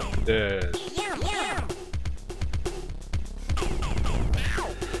 Fuck this. Yum, yum.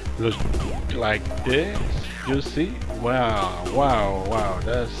 Just like this, you see? Wow, wow, wow,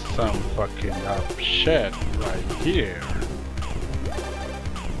 that's some fucking up shit right here.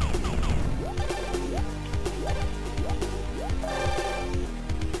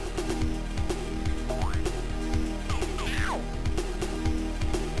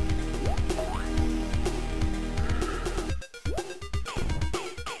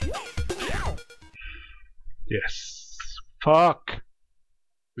 Yes. Fuck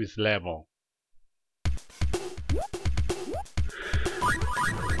this level.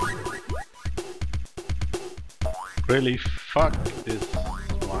 Really fuck this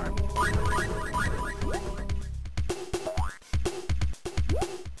one.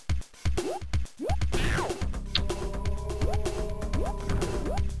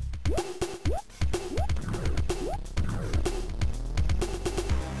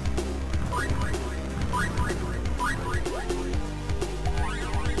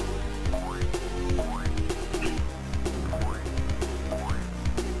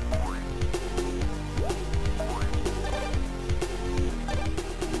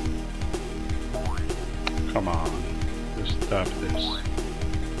 Come on, just stop this.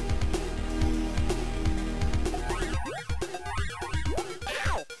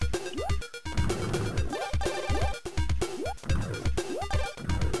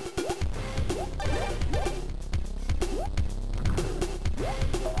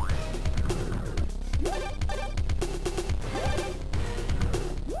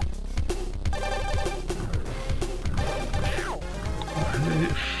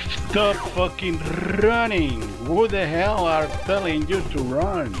 Stop fucking running! Who the hell are telling you to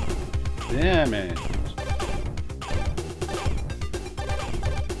run? Damn it.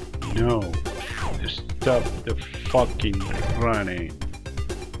 No. Stop the fucking running.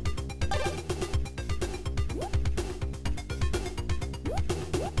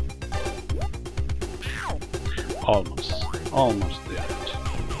 Almost there.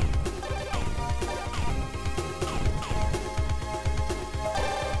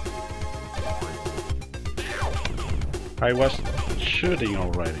 I was shooting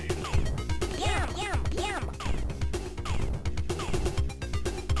already. Yum, yum, yum.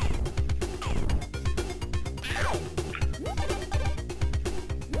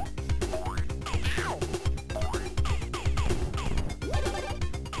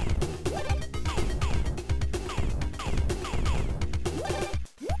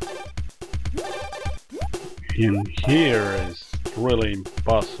 In here is really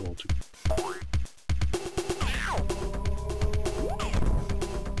impossible to.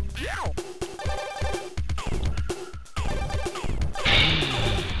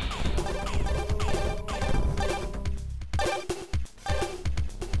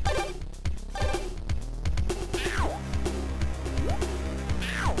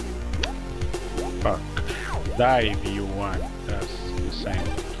 Fuck. Dive you want. That's the same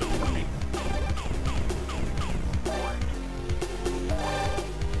for me.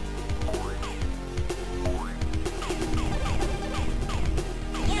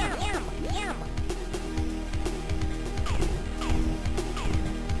 Yum, yum, yum.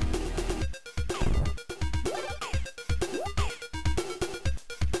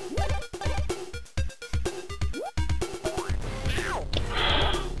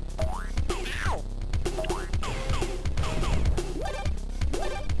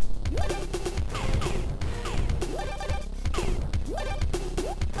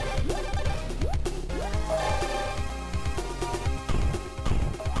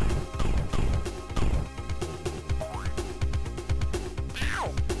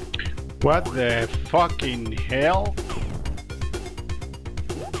 What the fucking hell?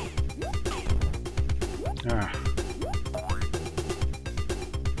 Ah.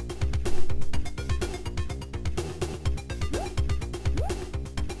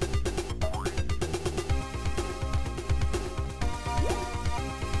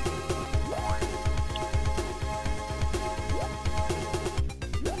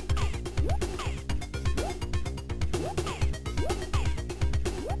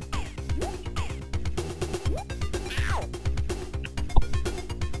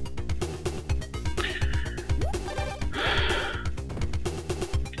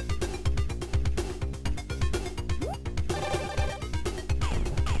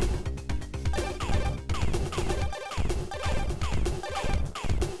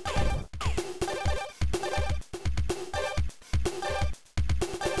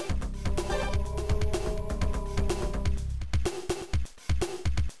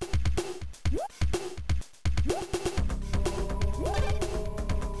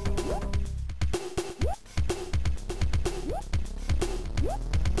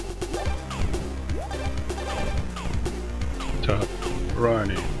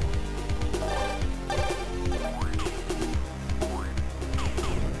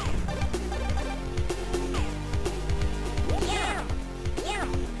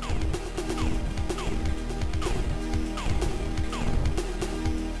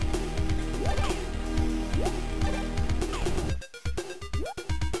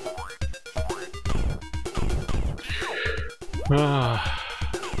 Ah.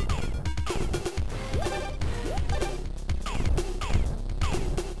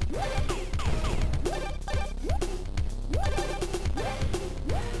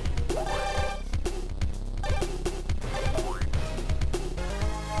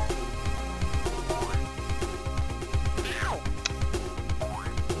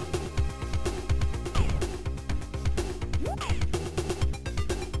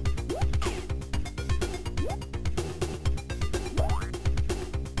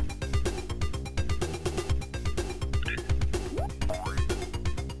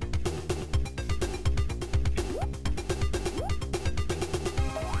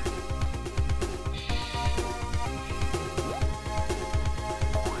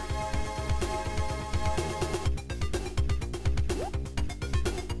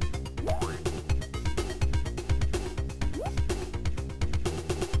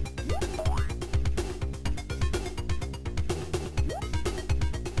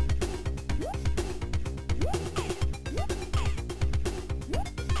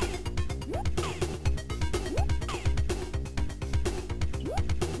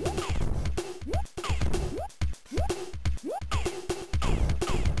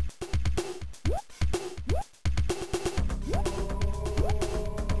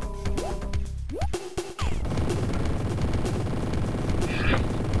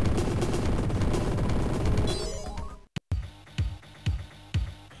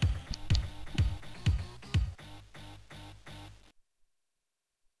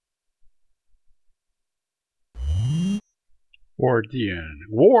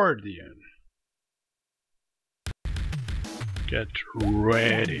 Wardian. Get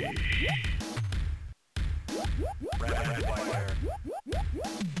ready. Rapid fire.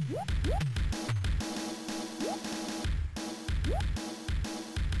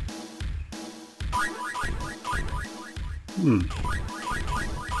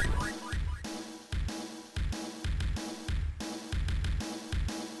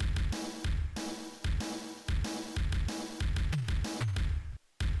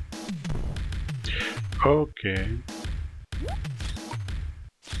 Okay.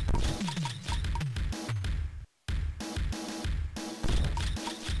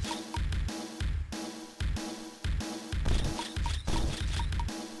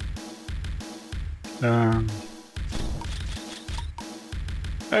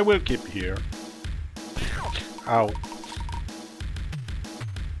 I will keep here. Ow.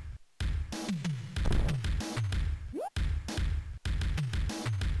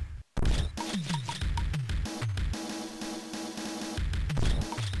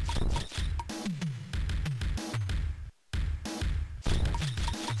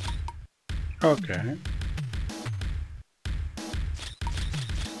 Okay.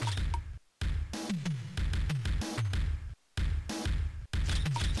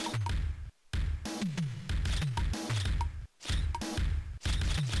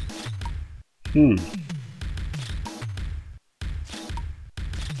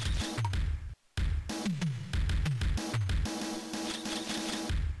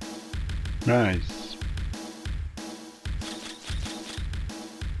 Nice.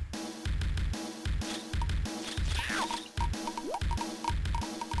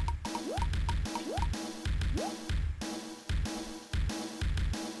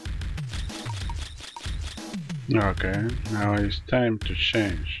 Okay, now it's time to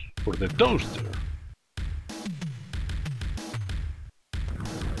change for the toaster.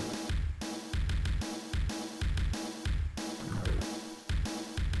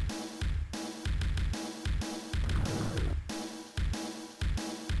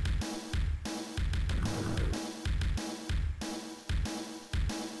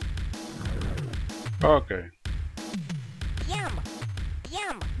 Okay. Yum.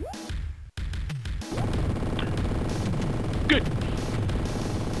 Yum. Good.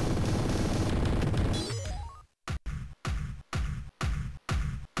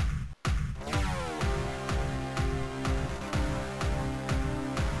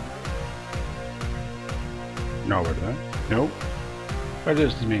 No, ¿verdad? No. What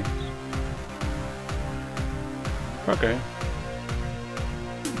does this mean? Okay.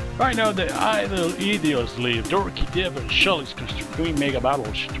 I know the idle idiots leave. Dorky Devan Shelley's constructing mega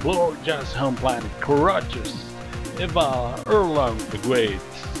battles to blow just home planet Carrotus, Eva Erlang the Great.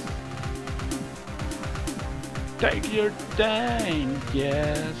 Take your time,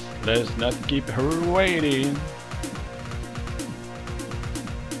 yes. Let's not keep her waiting.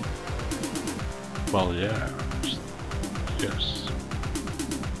 Well, yeah. Yes.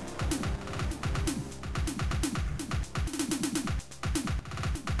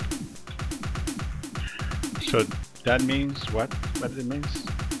 So That means what? What it means?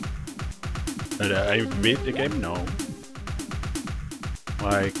 That I beat the game? No.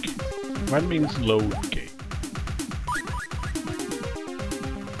 Like, what means load game?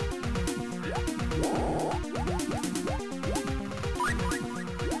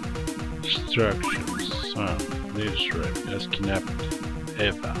 Instructions. This rabbit has kidnapped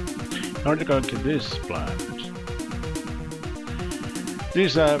Eva. In order to go to this planet.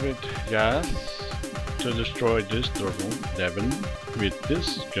 This rabbit just to destroy this turtle, Devan, with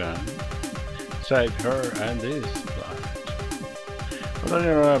this gun, save her and this planet. But on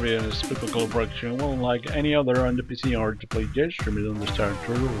your rabbit is typical production, well, like any other on the PC in order to play Jackrabbit, understand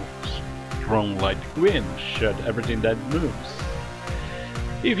the rules. Run like the wind, shoot everything that moves.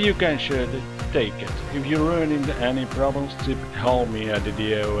 If you can shoot it, take it. If you run into any problems, call me at the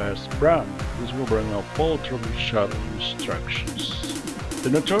DOS Brown. This will bring up full troubleshooting instructions. The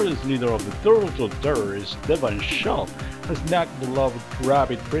notorious leader of the turtle terrorists, Devan the Turtle, has knocked the beloved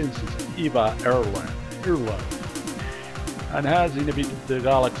rabbit princess Eva Erland, and has inhabited the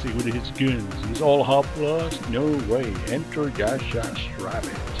galaxy with his guns. Is all hopeless? No way. Enter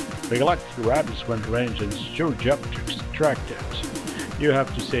Jackrabbit. The galactic rabbits went range and it's your job to extract it. You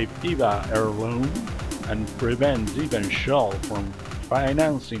have to save Eva Erland and prevent Devan the Turtle from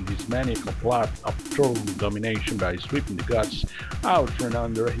financing his maniacal plot of turtle domination by sweeping the guts out from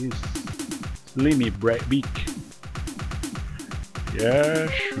under his slimy beak. Yeah,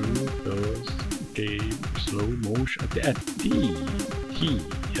 shoot those game slow motion at T.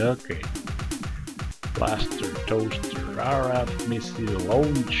 Okay. Blaster, toaster, RF missile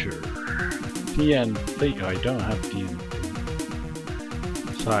launcher, TNT. I don't have TNT.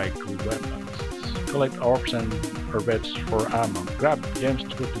 Cycle weapons. Collect orbs and orbits for ammo. Grab gems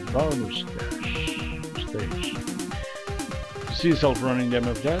to go to the bonus stage. To see self-running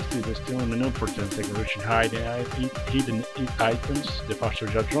demo of justice, there's still a menu for 10 seconds hidden items. The faster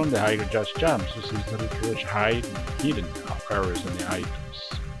judge run, the higher judge jumps. This is the hide hidden areas in the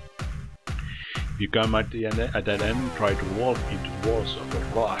items. If you come at that end, try to walk into walls of the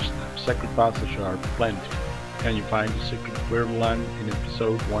lost. Secret passages are plenty. Can you find the secret weird land in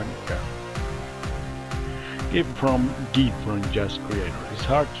episode 1? Go. Gift from Just Creator. It's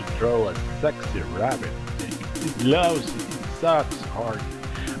hard to draw a sexy rabbit thing. It's lousy, it sucks hard.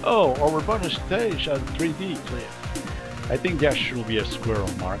 Oh, our bonus stage has a 3D clip. I think that should be a squirrel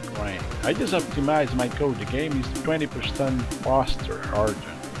mark rank. I just optimized my code. The game is 20% faster harder.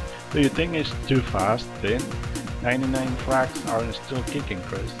 Do you think it's too fast then? 99 frags are still kicking,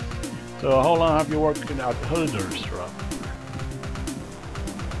 Chris. So how long have you worked at Holders, Rob?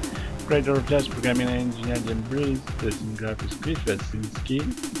 Creator of Jazz Programming Engine and Bruce, Design Graphics Cliff Vesinski,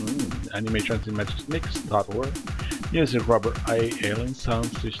 Animations in Mix.org, Music Robert I. Allen,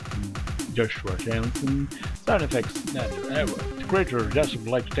 Sound System Joshua Jensen, Sound Effects Nader Edward. The creator of Jazz would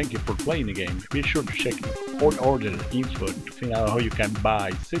like to thank you for playing the game. Be sure to check the order info to find out how you can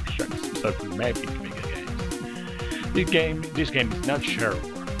buy 6 tracks from Epic Megagames. This game is not shareable.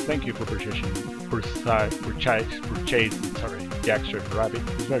 Thank you for purchasing Jackrabbit.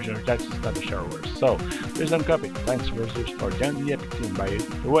 This version of Jax is not a shareware, so please don't copy. Thanks for your support. Join the Epic team by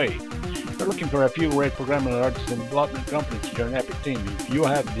the way. If you're looking for a few great programming artists and development companies to join Epic team, if you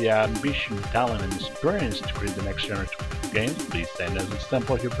have the ambition, talent, and experience to create the next generation of games, please send us a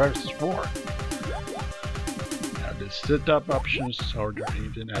sample of your best work. Now the setup options are there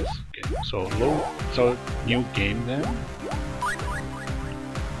even as game. So new game then.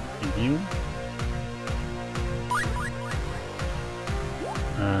 New.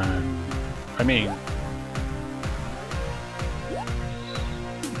 I mean,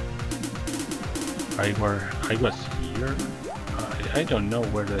 I was here. I don't know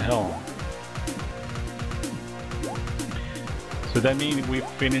where the hell. So that means we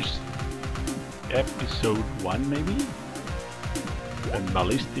finished episode 1 maybe? And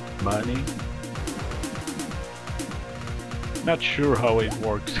Ballistic Bunny. Not sure how it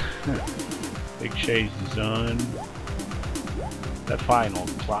works. Big Chase Zone. The final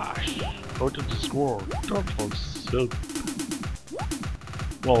clash. Go to the score. Turtle Soup.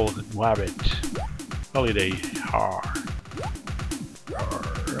 Well, Rabbit. Holiday Har.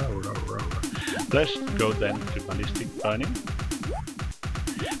 Let's go then to Ballistic Bunny.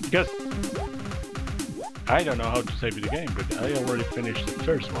 Because I don't know how to save the game, but I already finished the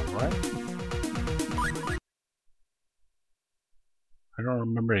first one, right? I don't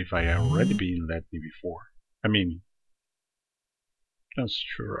remember if I already been let me before. I mean, not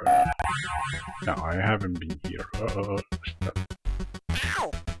sure. No, I haven't been here. Stop.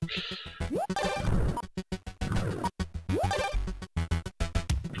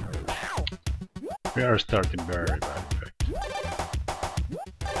 We are starting very bad, in fact.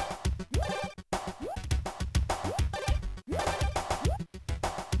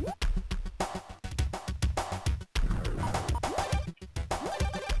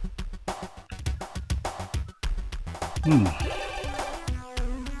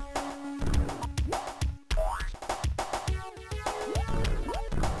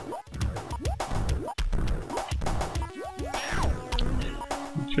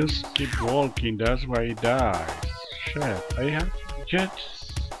 Just keep walking, that's why he dies. Shit, I have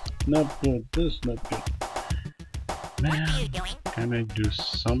jets. Not good, this not good. Man, can I do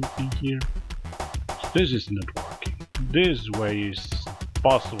something here? This is not working. This way is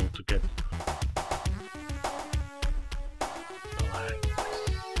possible to get.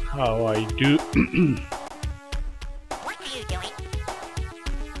 How I do. What are you doing?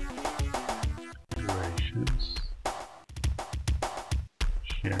 Durations.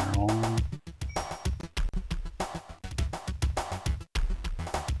 Share on.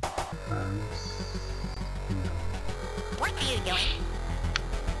 What are you doing?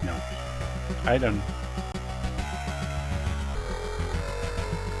 No. I don't.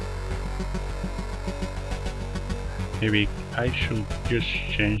 Maybe I should just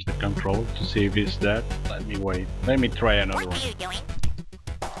change the control to see if it's that. Let me wait. Let me try another What one. are you doing?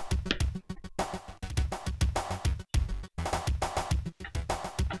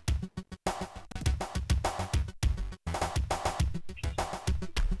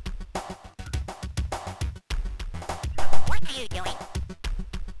 What are you doing?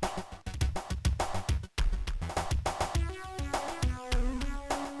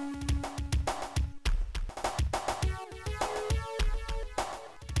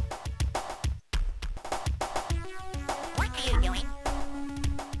 What are you doing?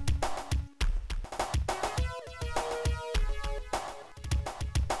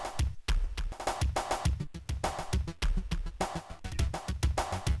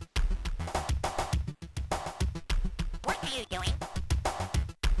 What are you doing?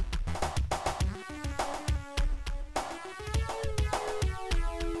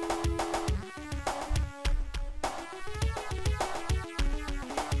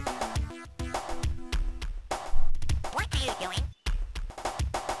 What are you doing?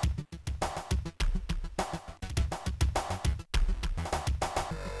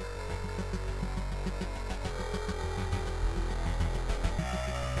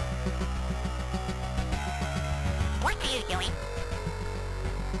 What are you doing?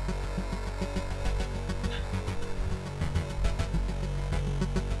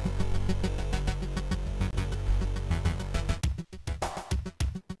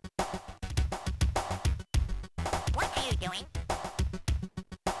 What are you doing?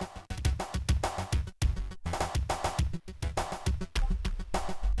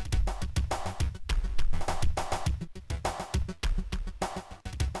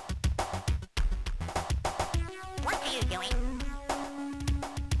 What are you doing?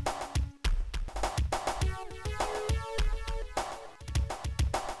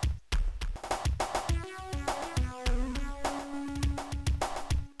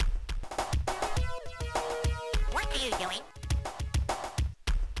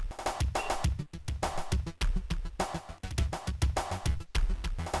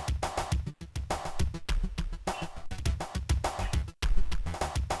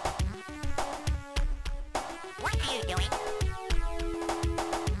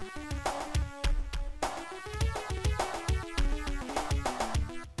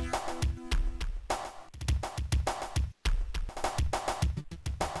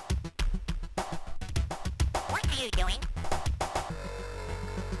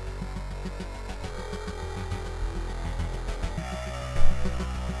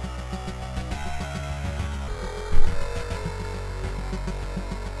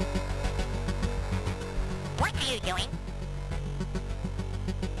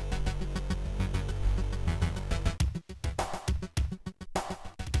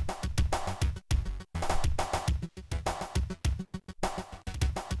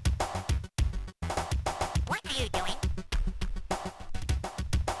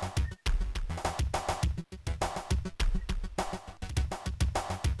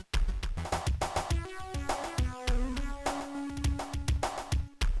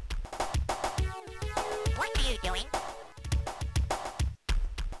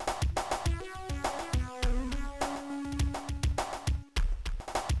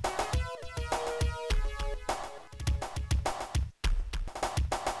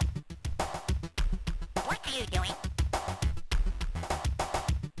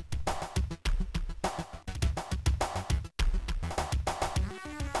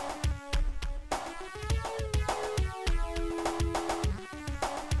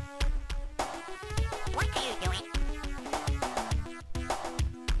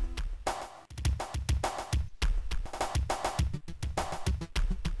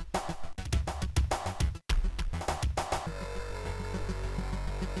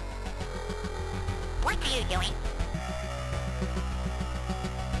 are you doing?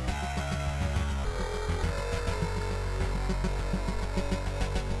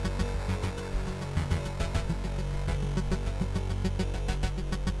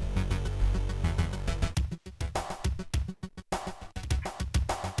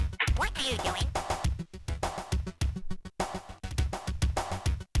 What are you doing?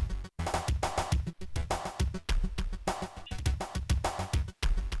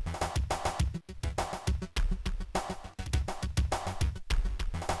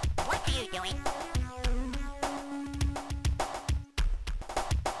 What are you doing?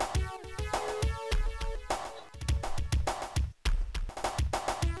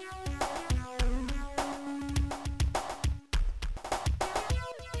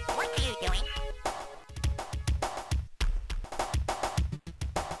 What are you doing?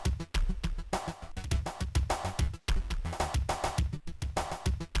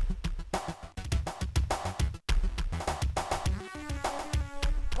 What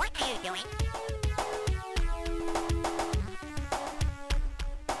are you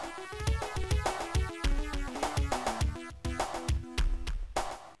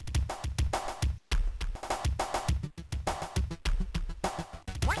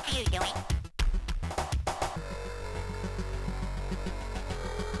What are you doing?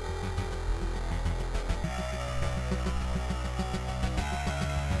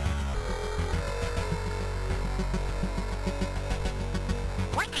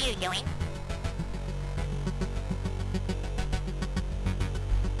 What are you doing?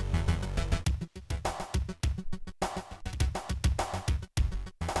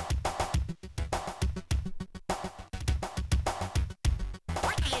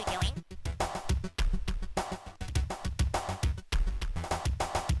 What are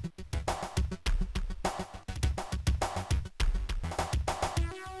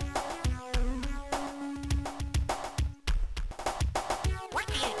you doing?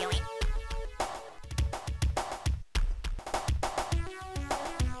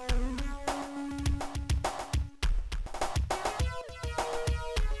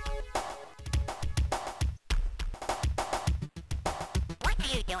 What are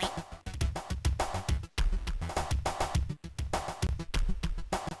you doing? What are you doing?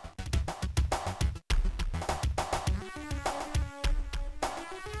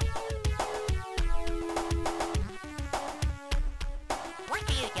 What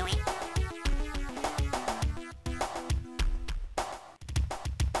are you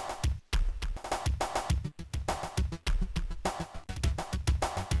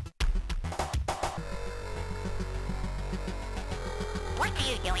What are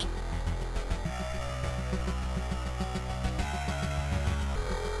you doing?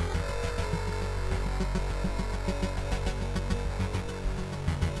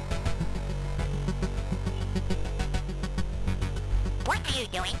 What are you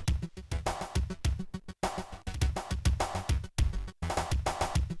doing?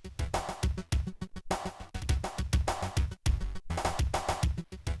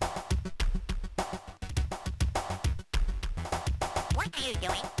 What are you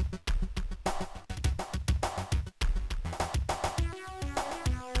doing?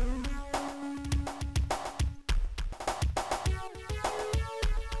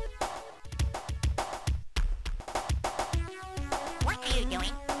 What are you doing?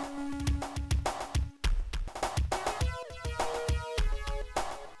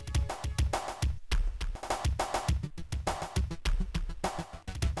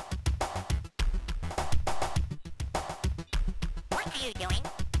 What are you doing?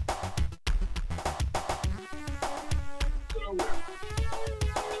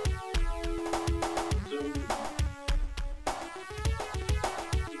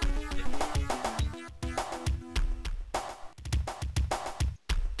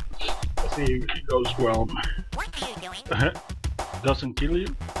 See if it goes well. What are you doing? Doesn't kill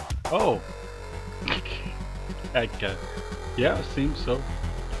you? Oh. Heck, yeah, seems so.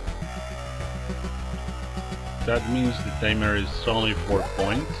 That means the timer is only 4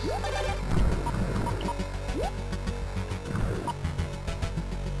 points.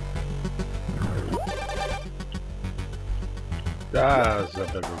 That's a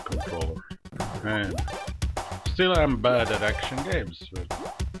better controller. Man. Still I'm bad at action games, but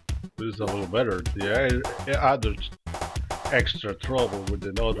this is a little better. The other extra trouble with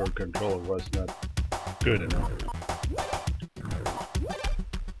the other controller was not good enough.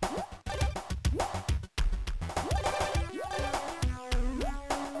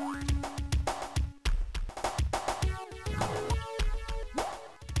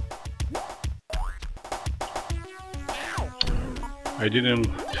 I didn't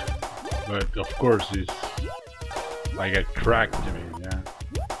But of course it's like a crack to me, yeah.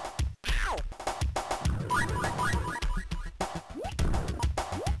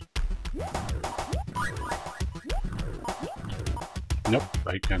 Nope,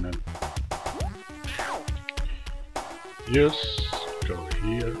 I cannot. Just go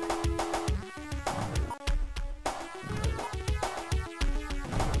here.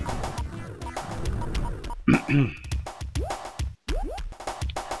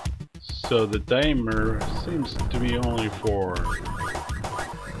 So the timer seems to be only for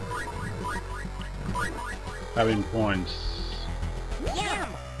having points. Yum!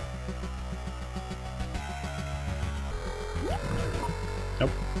 Nope,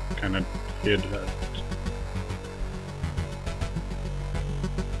 cannot hit that.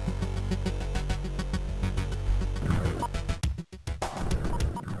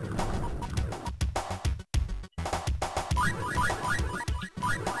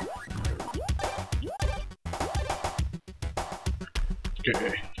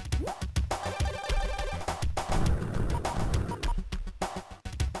 Okay.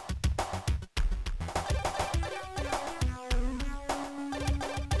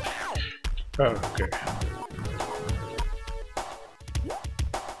 Okay.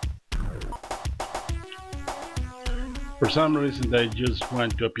 For some reason they just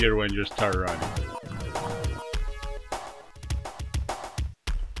want to appear when you start running.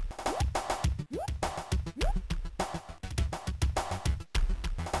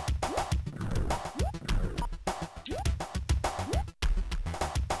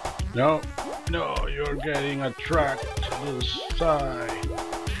 No, no, you're getting attracted to the side.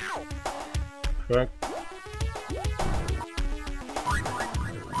 Fuck.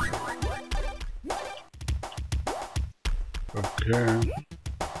 Okay.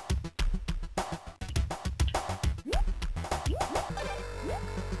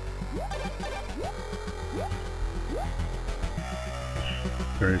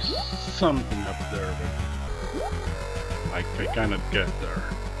 There is something up there, but like I cannot get there.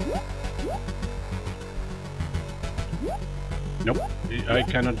 Nope, I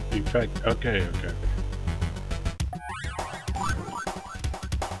cannot, in fact, okay.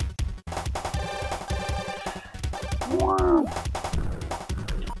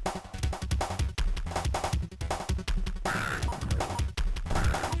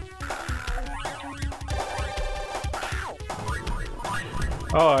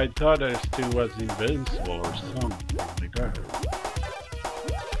 Oh, I thought I still was invincible or something like that.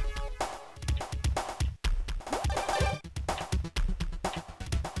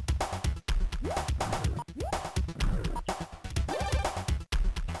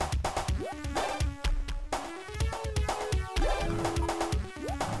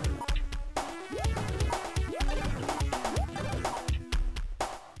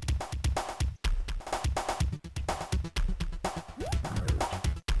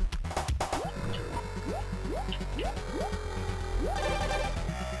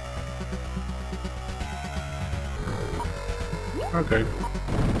 Okay,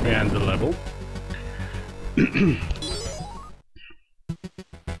 we end the level.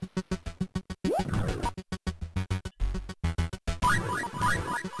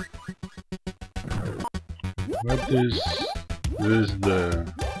 What is this?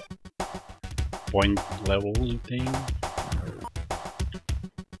 The point level thing?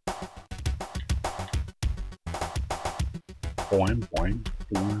 Point.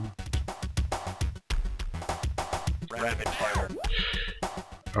 Rapid fire.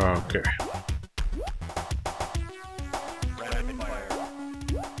 Okay. Rapid fire.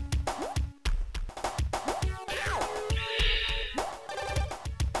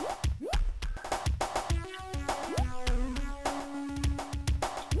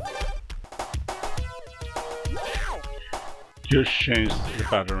 Just change the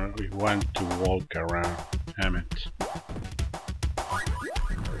pattern. We want to walk around. Damn it.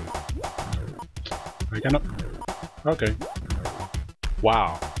 I cannot. Okay.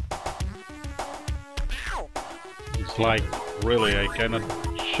 Wow. It's like, really, I cannot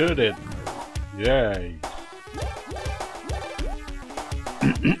shoot it. Yay.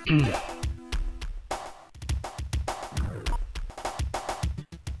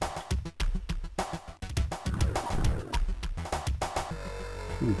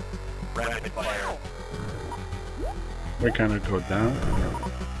 Rapid fire. We cannot go down.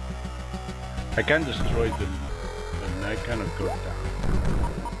 No. I can destroy them, but I cannot go down.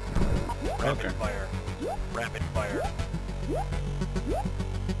 Rapid Okay. fire. Rapid fire.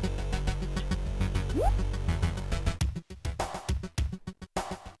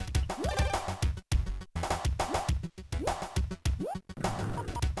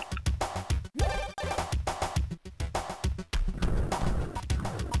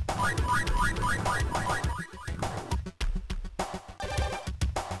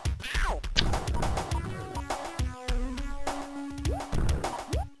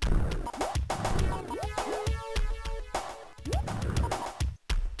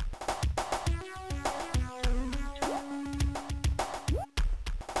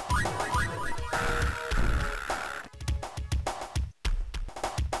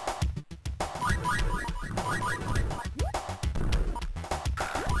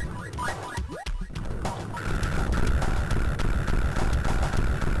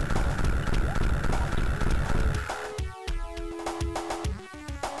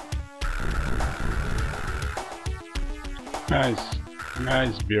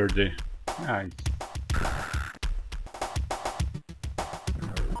 Nice, Beardy. Nice.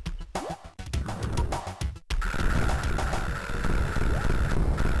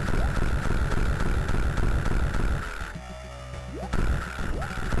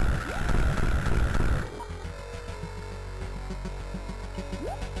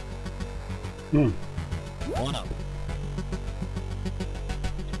 Hmm. 1 up.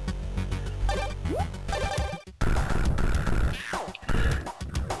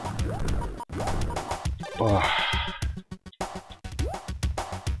 Oh.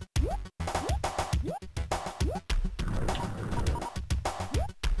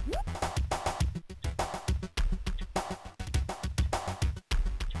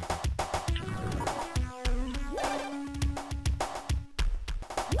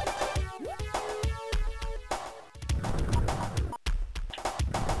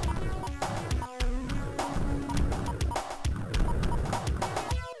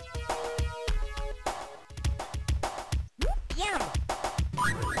 Yum.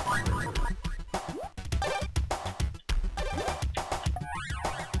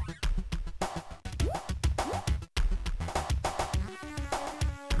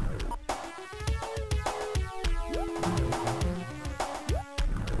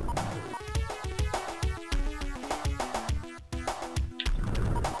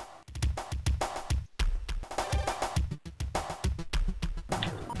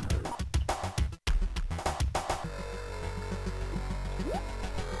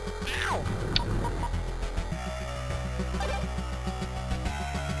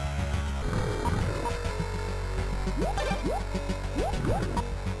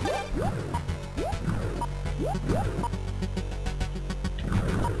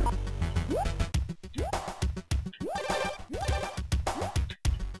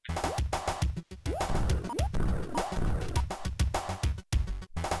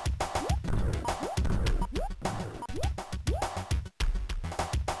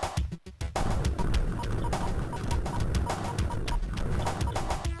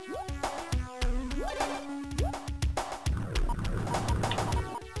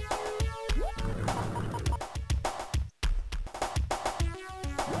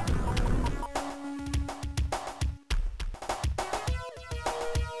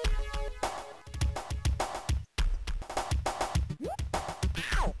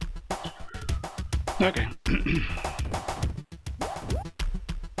 Okay.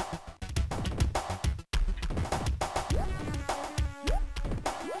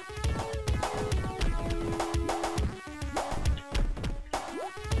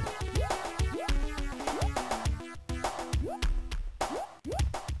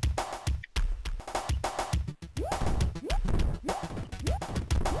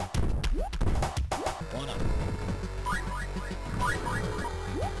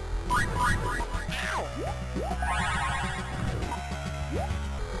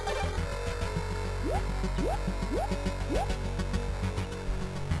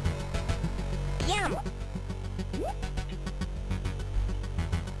 Yum.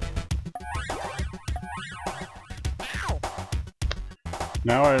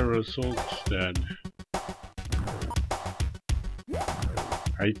 Now our results that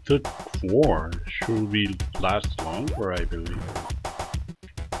I took 4. Should we last longer, I believe.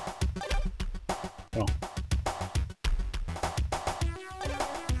 Oh.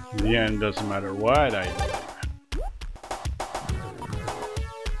 In the end, doesn't matter what I do.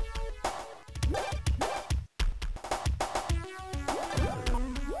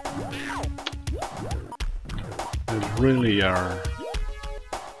 They really are.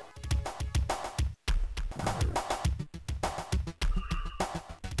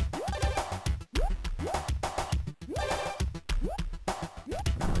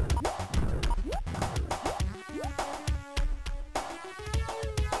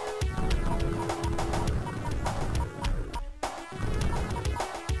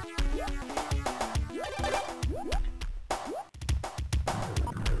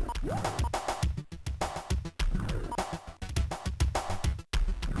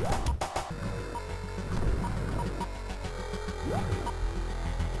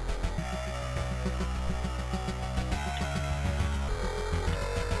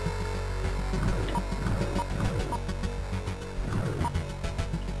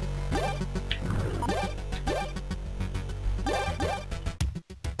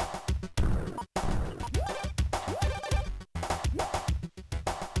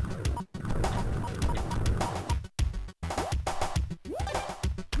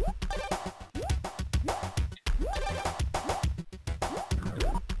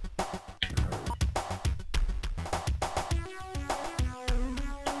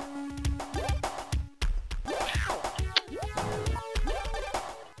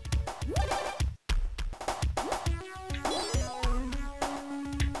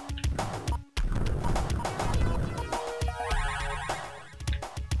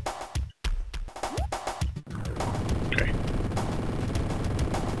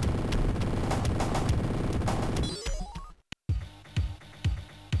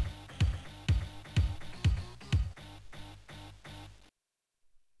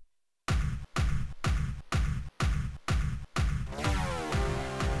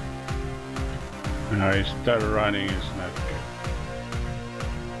 I start running is not good.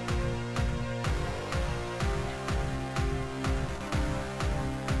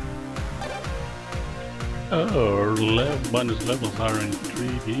 Oh, bonus levels are in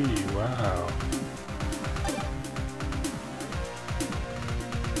 3D. Wow.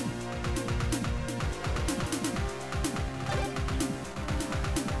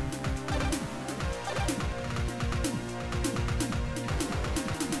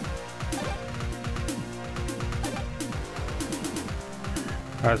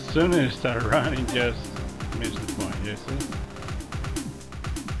 As soon as I start running, just miss the point, you see?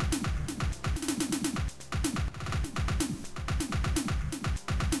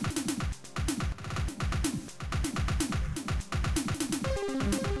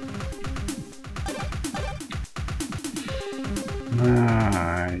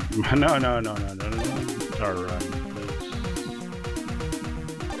 No, start running, please.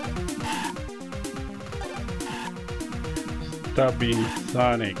 Stop being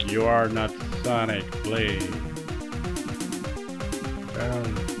Sonic, you are not Sonic, please.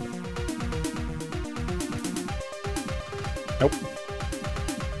 Nope.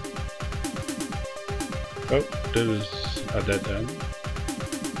 Oh, this is a dead end.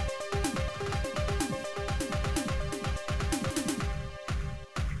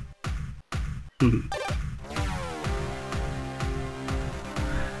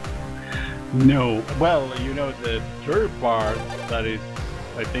 No, well, you know, the third part, that is,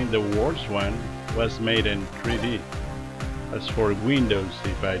 I think the worst one, was made in 3D. As for Windows,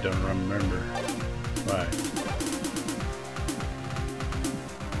 if I don't remember. Right.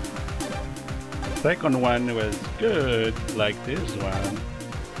 Second one was good, like this one.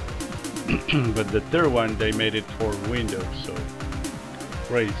 But the third one, they made it for Windows, so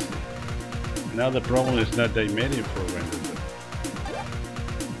crazy. Now the problem is not they made it for Windows.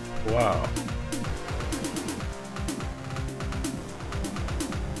 Wow.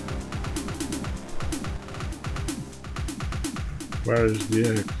 Where is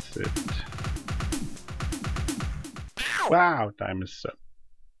the exit? Wow, time is up.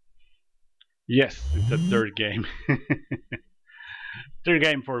 Yes, it's a third game. Third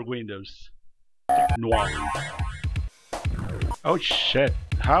game for Windows. Noir. Oh shit.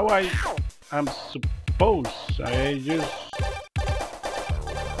 How I'm supposed I just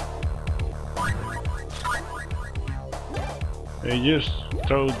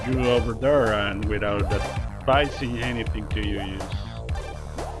throwed you over there and without advising anything to you use.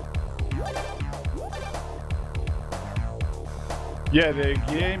 Yeah, the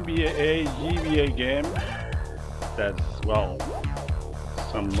GBA game, that's, well,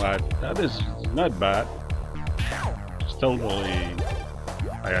 somewhat, that is not bad. It's totally,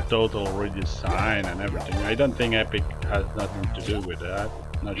 like a total redesign and everything. I don't think Epic has nothing to do with that,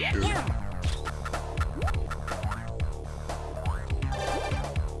 not sure.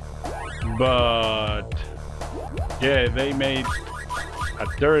 But yeah, they made a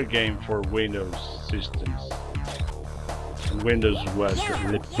third game for Windows systems, and Windows was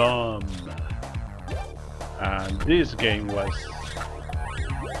the bomb, and this game was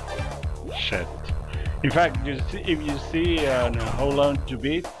shit. In fact, if you see on How Long to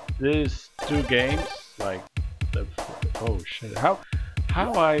Beat, these two games, like oh shit, how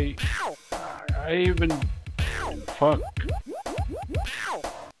I even fuck.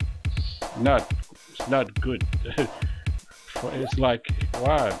 It's not good. It's like,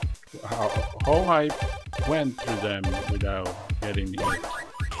 what? How I went through them without getting hit.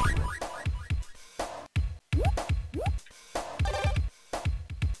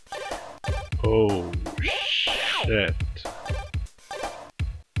 Oh shit.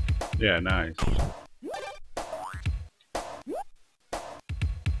 Yeah, nice.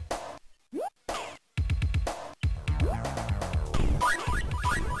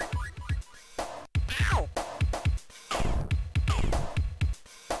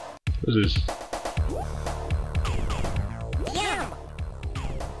 This is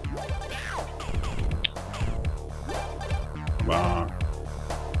wow.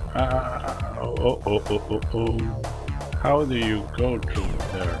 Oh. How do you go through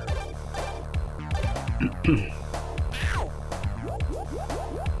there?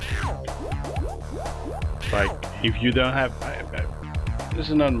 Like, if you don't have, this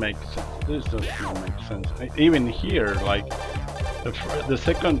does not make sense. This does not make sense. Even here, like the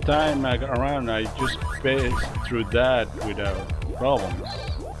second time around, I just passed through that without problems.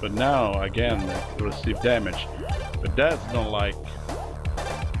 But now again, I receive damage. But that's not like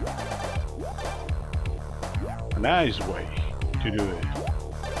a nice way to do it.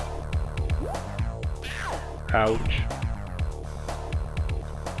 Ouch.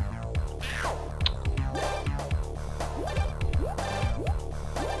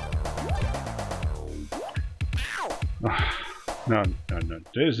 No, no, no.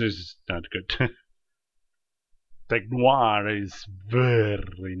 This is not good. Tech Noir is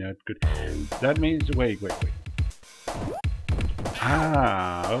very not good. That means wait.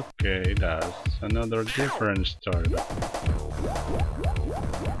 Ah, okay, that's another different story.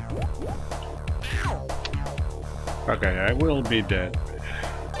 Okay, I will be dead.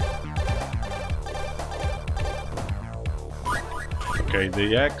 Okay,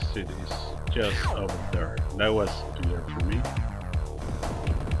 the exit is just over there. That was clear for me.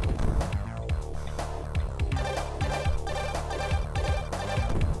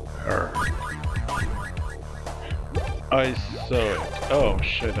 I saw it. Oh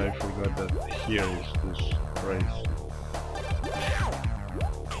shit, I forgot that here is this race.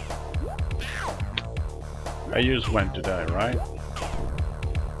 I just went to die, right?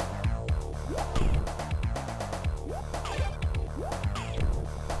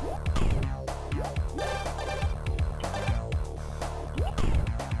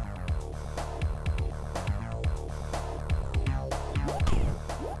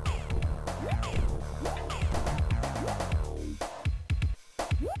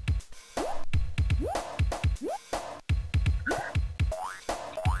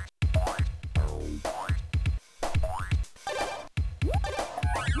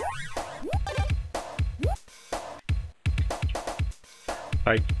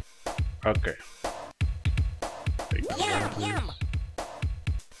 Like, okay. Yum.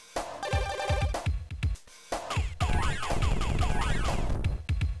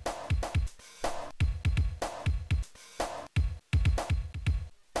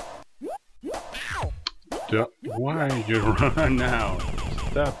 Why did you run now?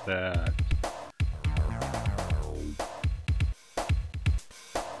 Stop that.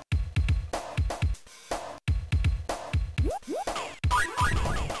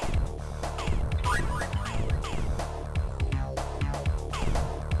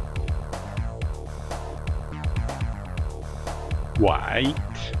 White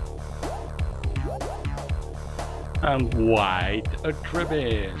and white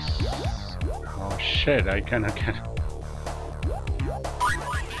attributes. Oh shit, I cannot get.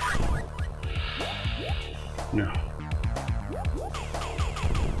 No.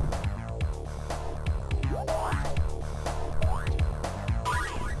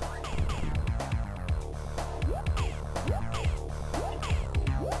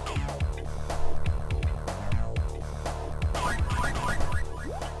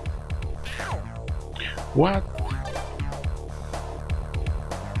 What?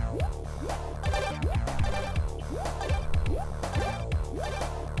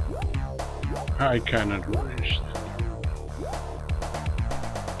 I cannot reach.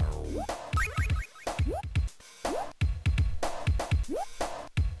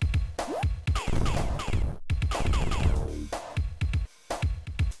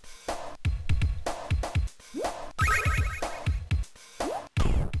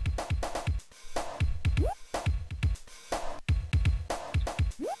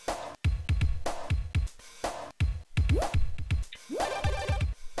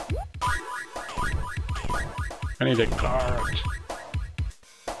 I need a card.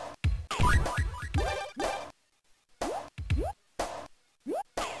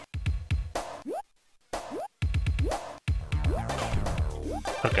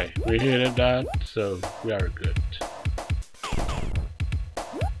 Okay, we hit that, so we are good.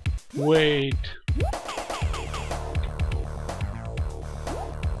 Wait.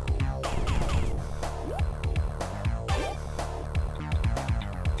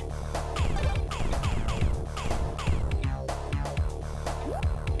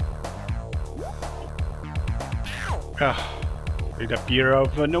 It appeared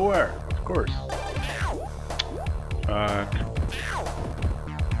out of nowhere, of course.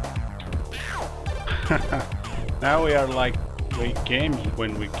 Now we are like we came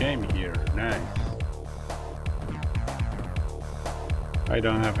when we came here. Nice. I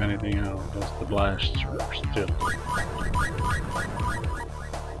don't have anything else. That's the blaster still.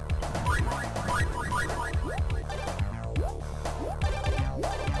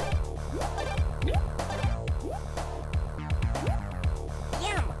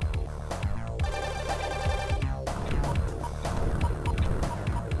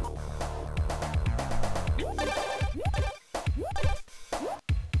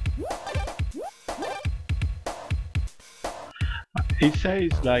 It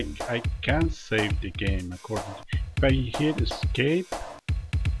says like I can't save the game according to, if I hit escape.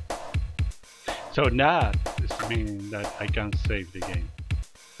 So that is meaning that I can't save the game.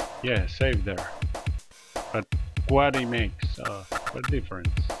 Yeah, save there. But what it makes, what difference?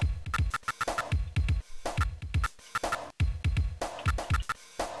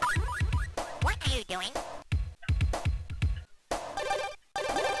 are you doing?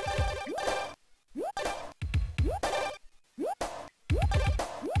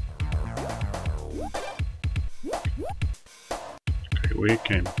 Okay, we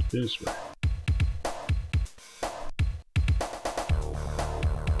came this way.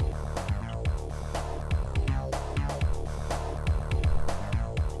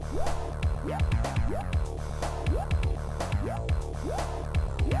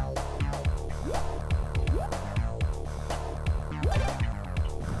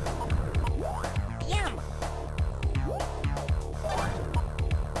 Yum.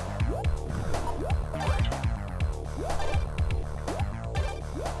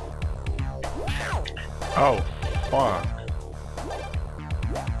 Oh, fuck.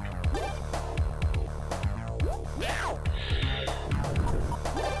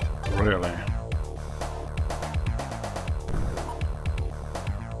 Really?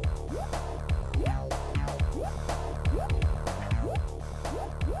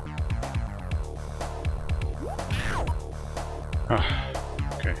 Ah,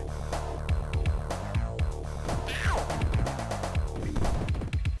 okay.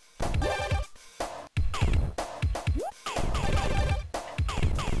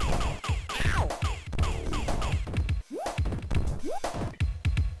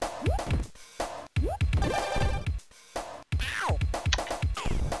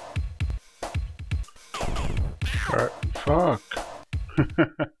 Fuck.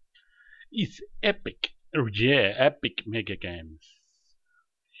 It's epic. Oh yeah, Epic Megagames.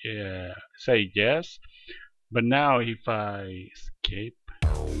 Yeah, say yes. But now if I escape,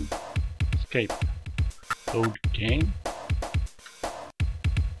 load game,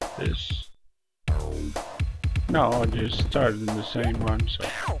 this, no, I just started in the same one, so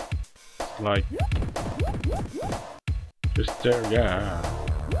it's like, just there, yeah.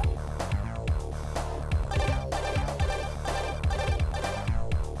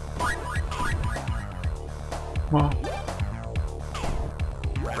 Well,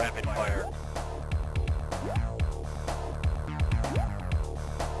 Rapid fire.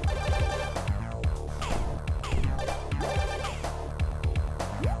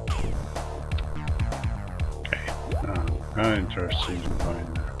 I'm interested in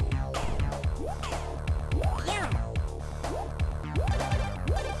going there. Yum.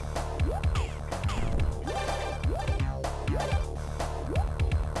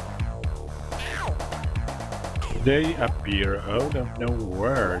 They appear out of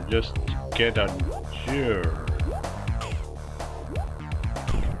nowhere just to get on sure.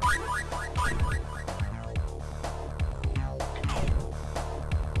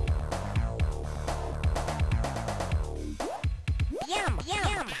 Yum.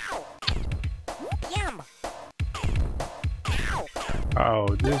 Yum. Yum. Oh,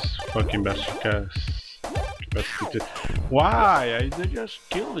 this fucking bastard. Why? I did just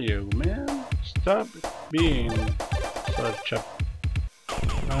kill you, man. Stop being such a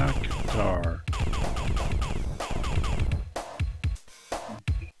bactar.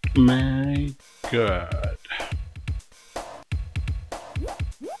 My god.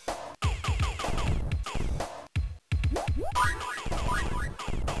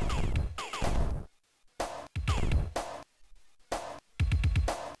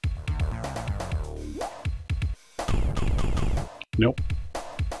 Nope.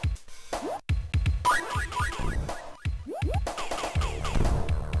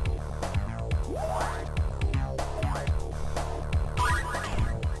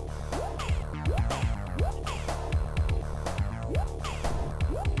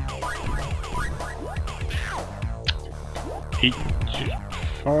 Eat you.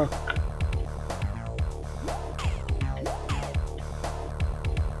 Fuck.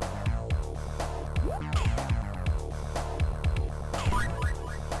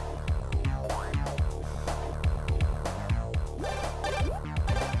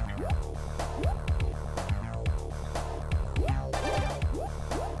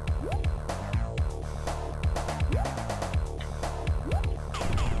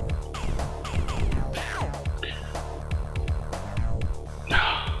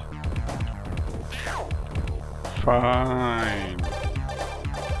 Fine.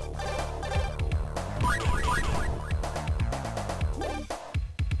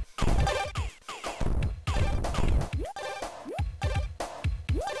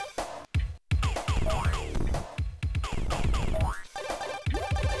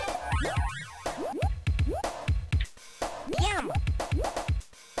 Yum.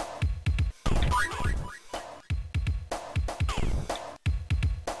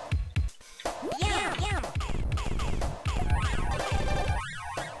 Yum. Yum.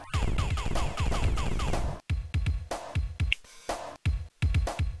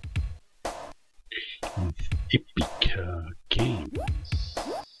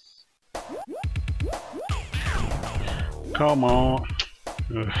 Come on.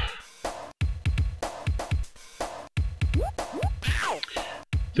 Ugh.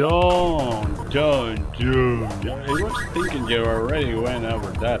 Don't. I was thinking you already went over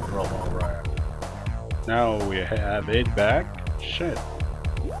that problem, right? Now we have it back? Shit.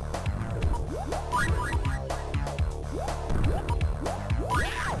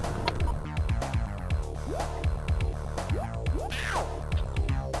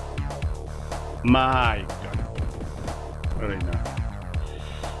 My god.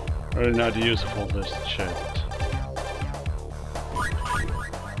 Really not useful, this shit.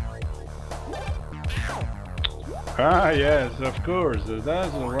 Ah, yes, of course.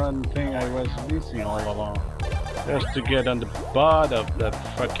 That's the one thing I was missing all along. Just to get on the butt of that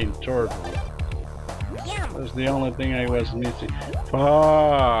fucking turtle. That's the only thing I was missing.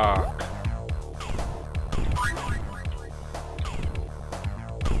 Fuck!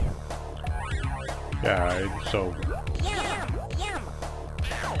 Yeah, it's over.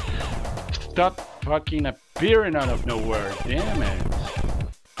 Stop fucking appearing out of nowhere, damn it!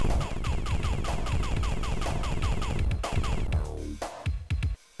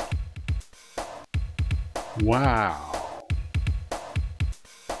 Wow.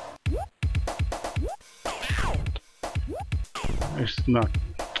 It's not.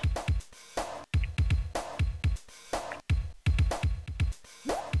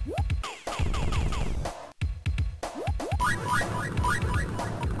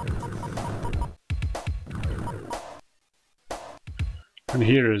 And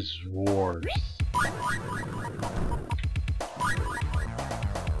here is worse.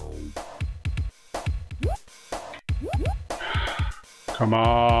 Come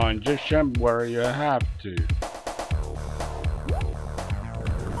on, just jump where you have to.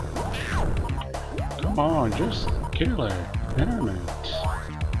 Come on, just kill it. Damn it.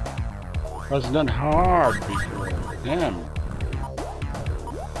 Was not hard before. Damn.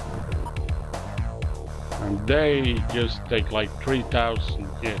 And they just take like 3,000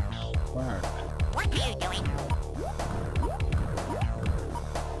 hits. Fuck. What are you doing?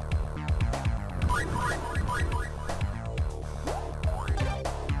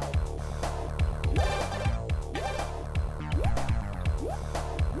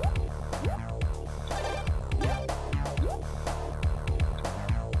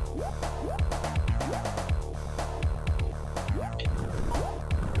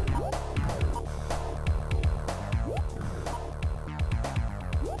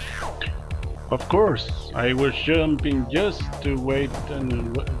 Of course, I was jumping just to wait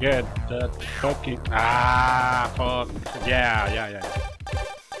and get that fucking... Ah, fuck. Yeah.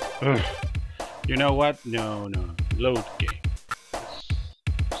 Ugh. You know what? No. Load game.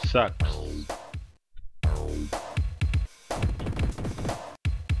 This sucks.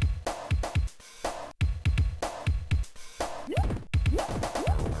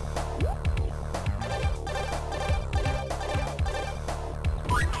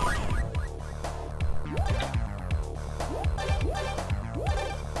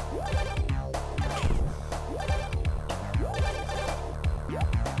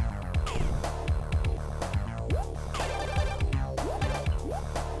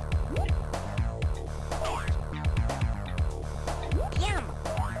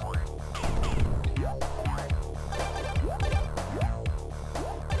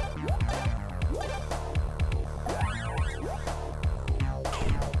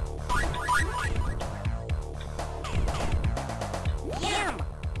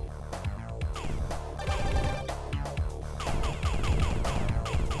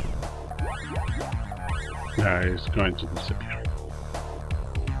 It's going to disappear.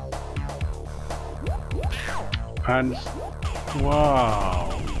 And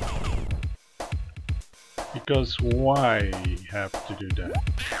wow, because why have to do that?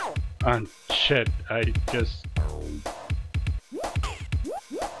 And shit, I just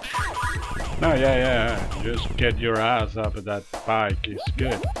no, yeah. Just get your ass up at that bike. It's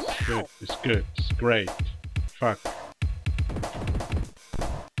good. It's great. Fuck.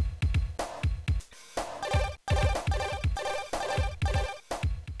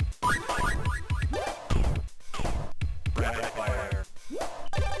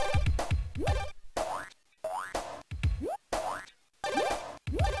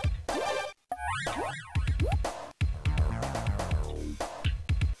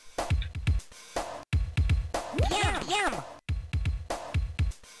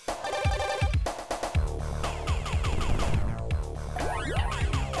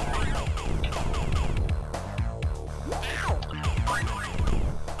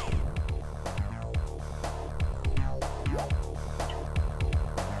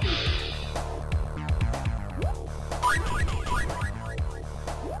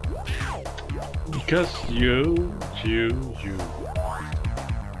 Because you.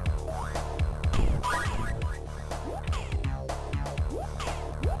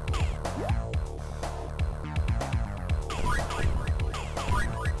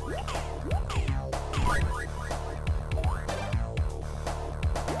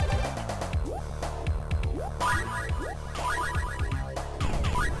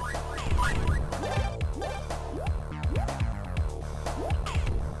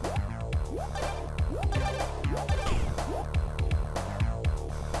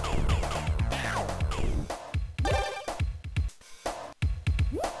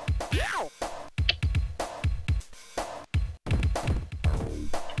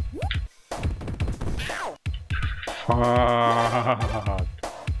 Fuck.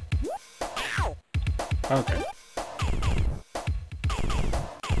 Okay.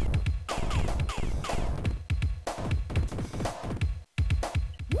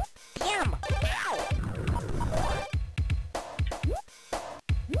 Yum.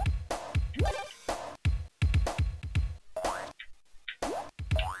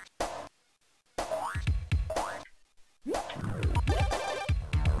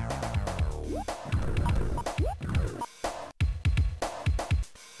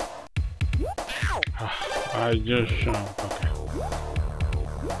 I just okay.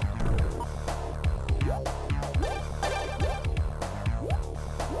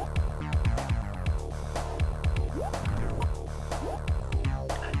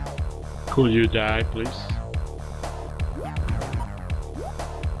 Could you die, please?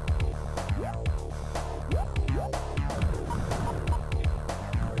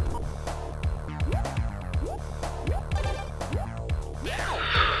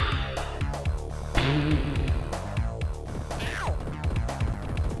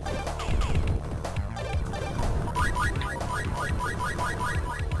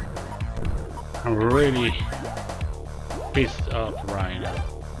 I'm really pissed off right now.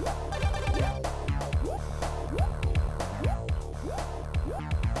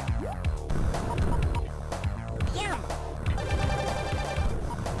 Yum.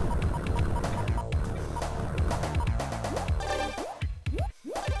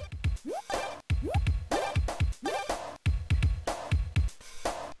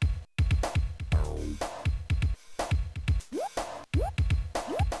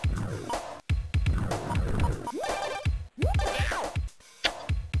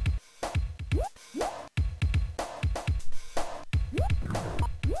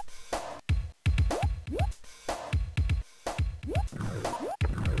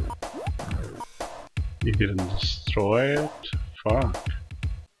 You didn't destroy it? Fuck.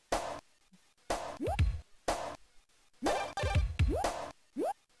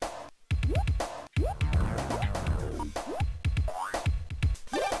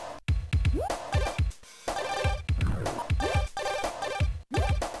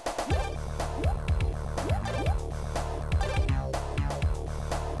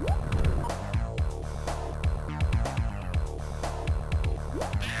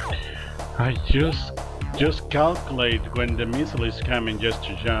 I just calculate when the missile is coming just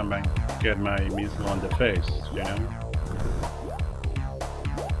to jump and get my missile on the face, you know?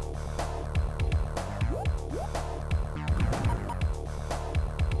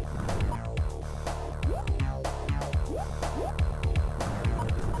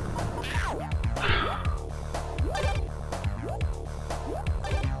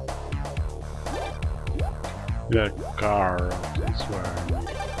 The car, I swear.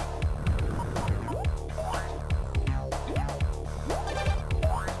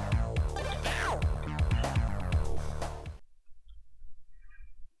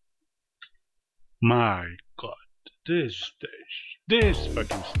 My god, this stage, this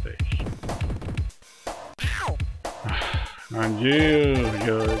fucking stage. And you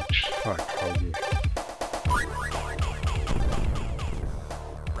fuck, how you.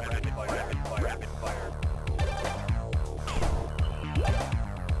 Rapid fire, rapid fire, rapid fire.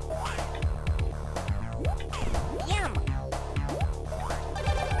 Yum.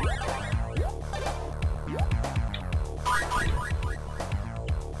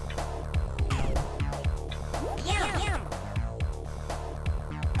 Yum.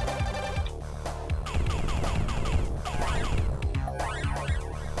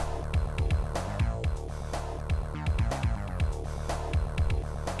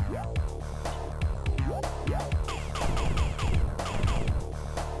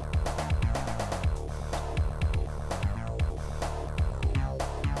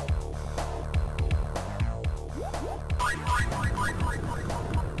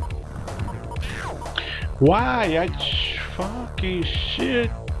 Why? I fucking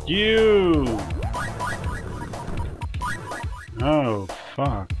shit. You! Oh,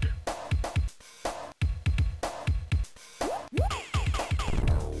 fuck.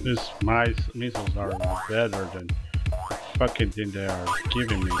 These missiles are better than the fucking thing they are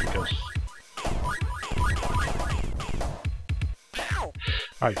giving me because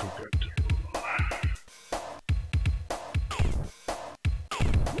I forgot.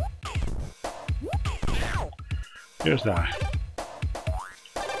 Here's that.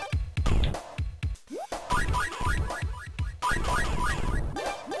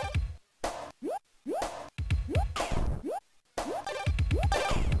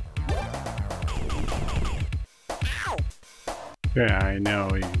 Yeah, I know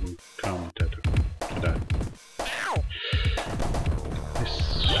he will come to that. This.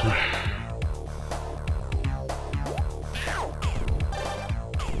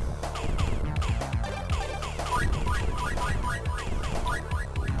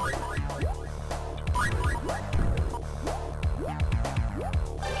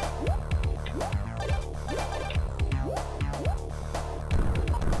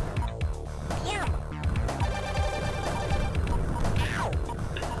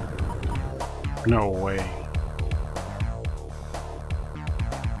 No way.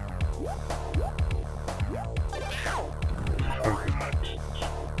 Oh God.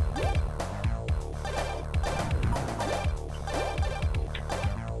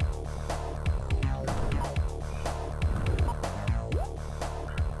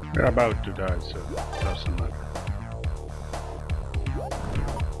 We're about to die, so it doesn't matter.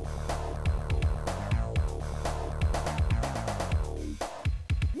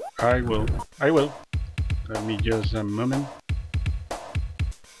 I will. Let me just a moment.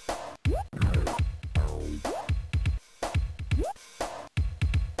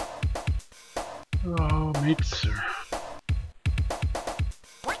 Oh, mixer.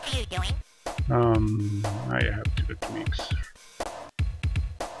 What are you doing? I have to go to mixer.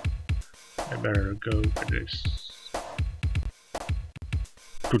 I better go for this.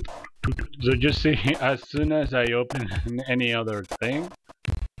 So just see, as soon as I open any other thing,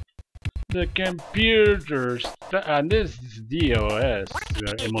 the computers, and this is DOS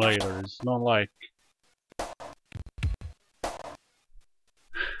emulator, it's not like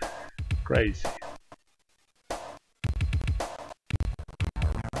crazy.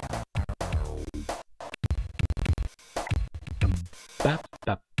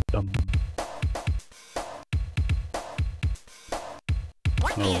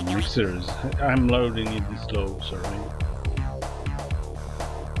 Oh, mixers. I'm loading it slow, sorry.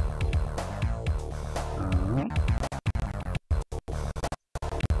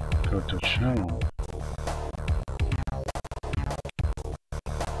 Go to channel.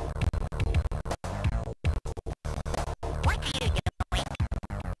 What are you doing?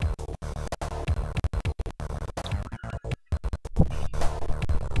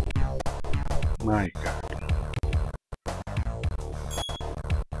 My God.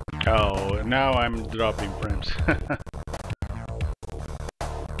 Oh, now I'm dropping frames.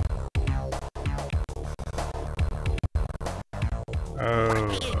 Oh,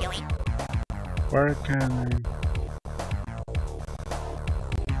 What are you doing? where can I?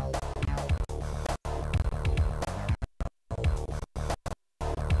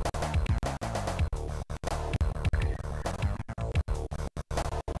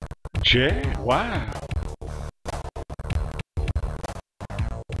 Wow.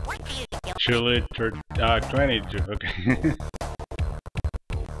 What are you doing? Chile 22, okay.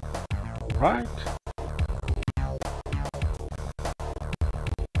 Right.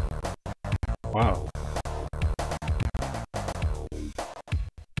 Wow.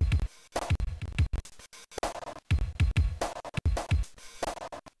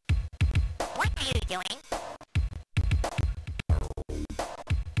 What are you doing?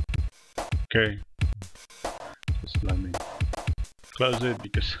 Okay. Just let me close it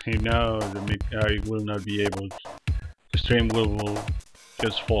because you know I will not be able to, the stream will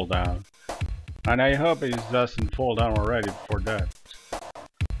just fall down. And I hope it doesn't fall down already before that.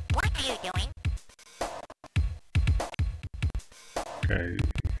 What are you doing? Okay.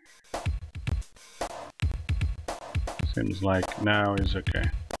 Seems like now is okay.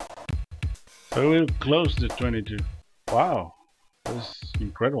 So we'll close the 22. Wow. This is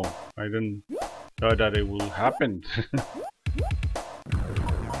incredible. I didn't know that it will happen.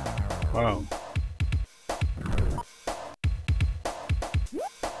 Wow.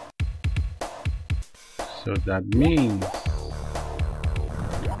 So that means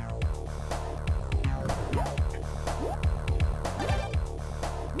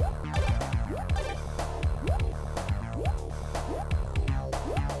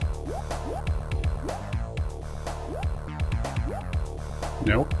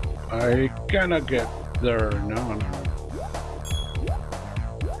Nope. I cannot get there. No.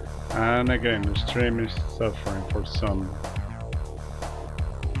 And again, the stream is suffering for some.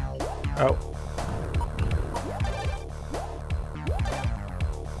 Oh.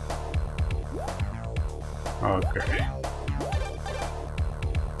 Okay.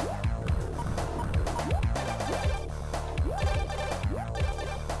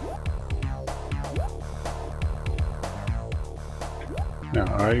 Now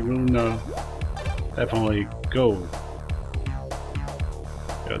I will now definitely go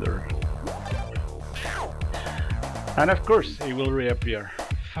the other. And of course it will reappear.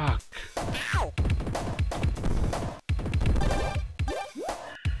 Fuck.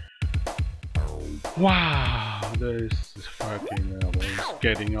 Wow, this is fucking level is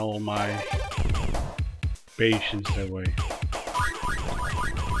getting all my patience away.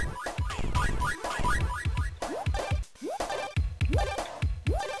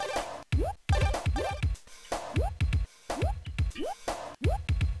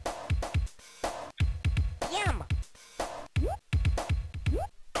 Yum.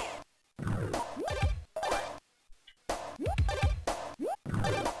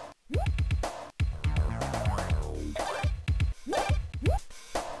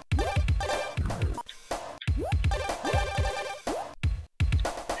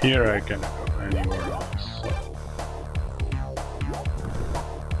 Here I cannot go anywhere else. So.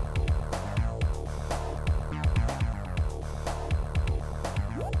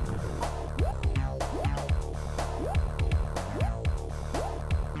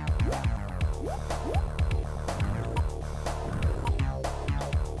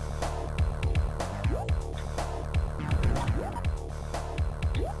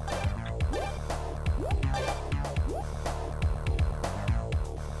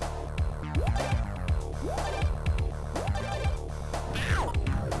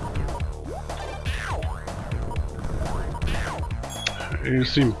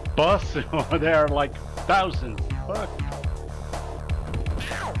 It's impossible. There are like thousands. Fuck.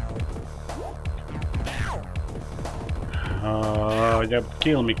 Yeah,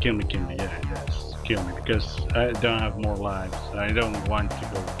 kill me. Yeah, yes, kill me because I don't have more lives. I don't want to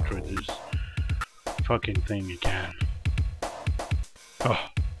go through this fucking thing again. Oh.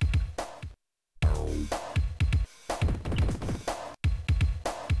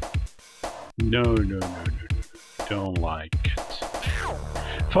 No. Don't like it.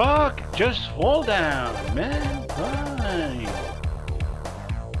 Fuck! Just fall down, man! Fine!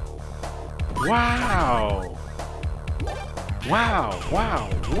 Wow!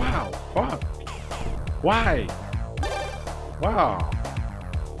 Fuck! Why? Wow!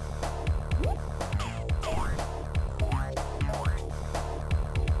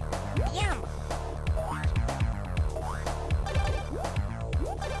 Yum.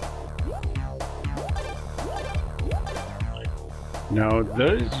 No,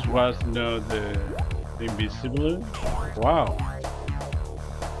 this was not the invisible. Wow.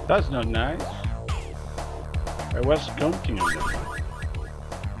 That's not nice. I was counting on that.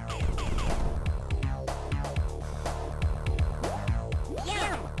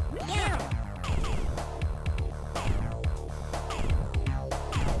 Yum. Yum.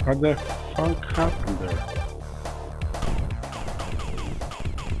 What the fuck happened there?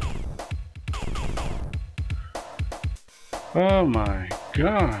 Oh my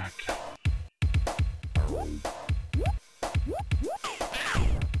god.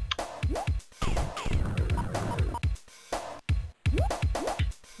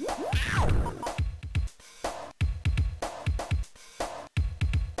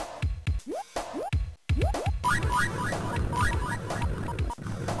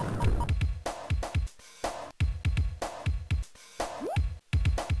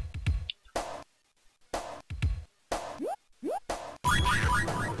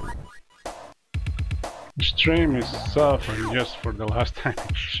 Stream is suffering just for the last time.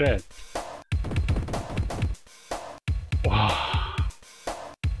 Shit. Wow.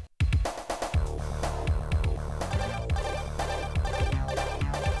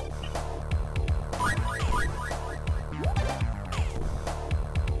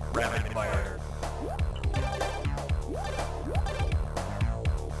 Rapid fire.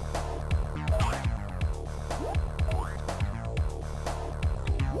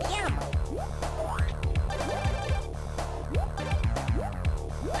 Yum.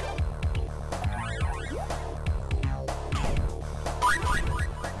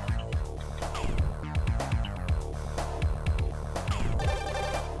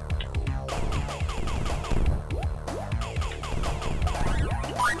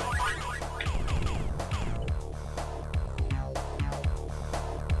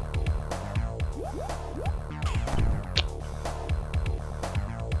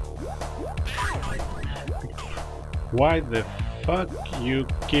 why the fuck you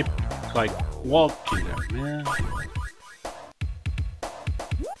keep like walking there, man?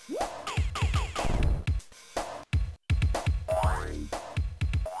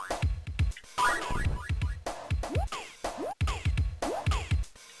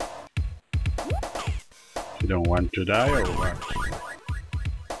 You don't want to die or what?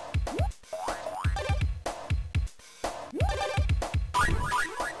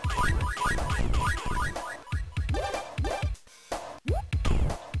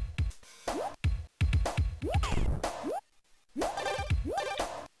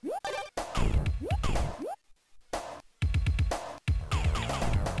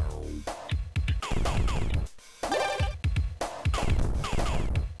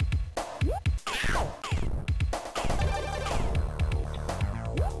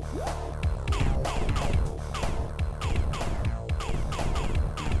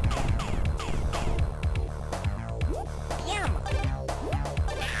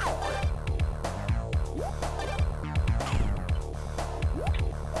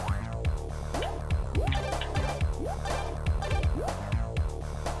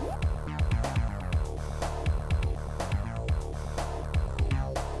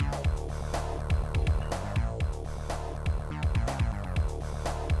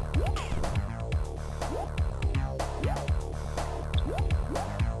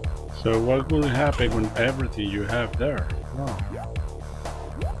 So what will happen when everything you have there? Oh.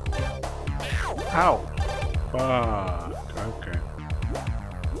 Ow! Fuck, okay.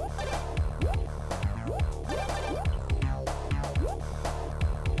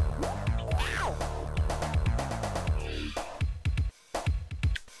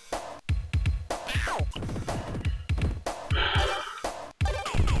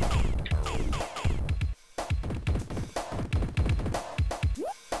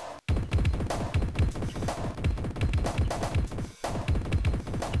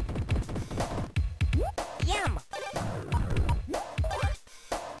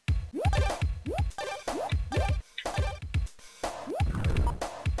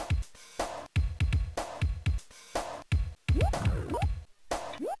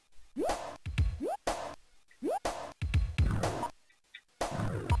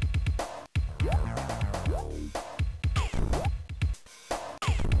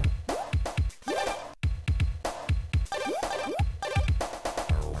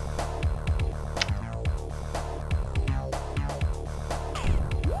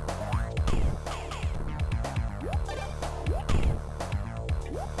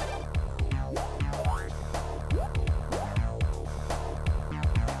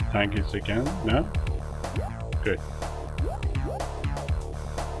 Tank is again? No? Good.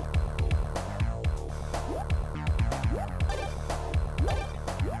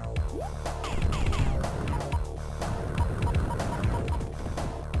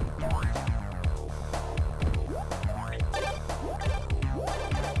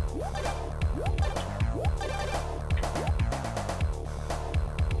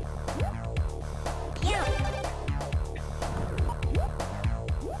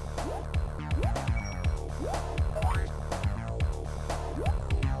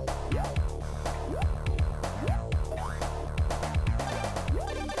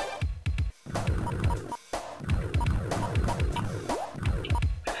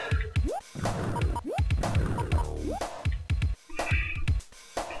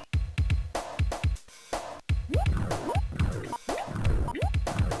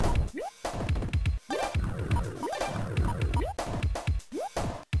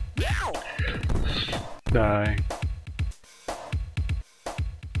 Die.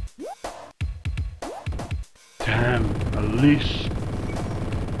 Damn, at least.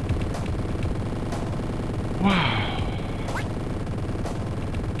 Wow.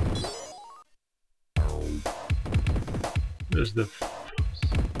 There's the.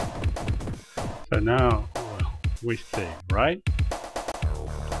 So now, well, we see, right?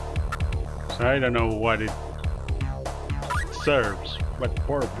 So I don't know what it serves, what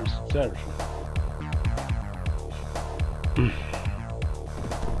purpose it serves.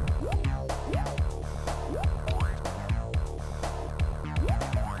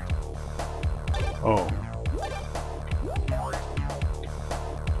 Oh.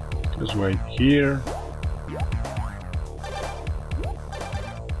 Just wait here.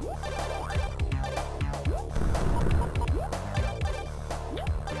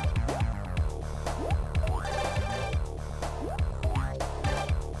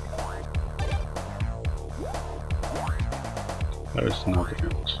 There's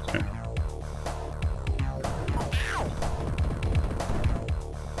nothing else. Okay.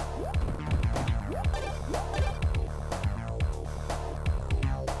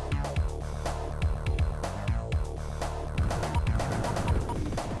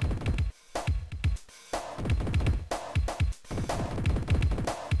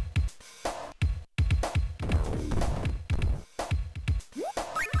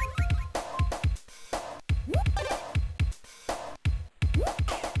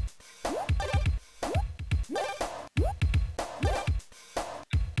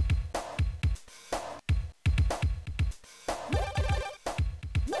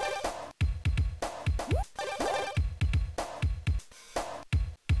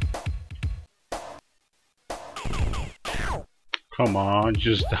 Come on,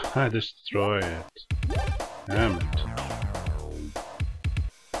 just destroy it. Damn it.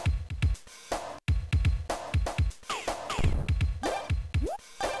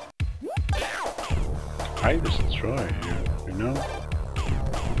 I destroy you know?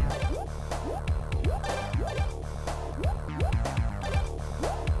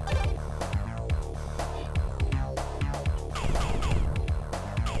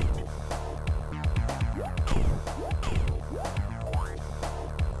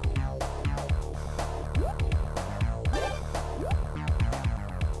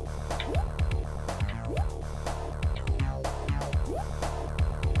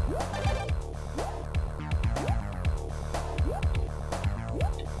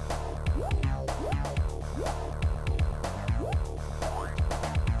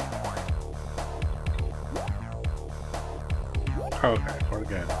 Okay,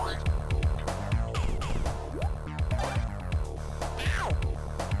 forget it.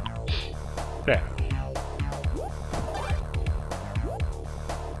 There.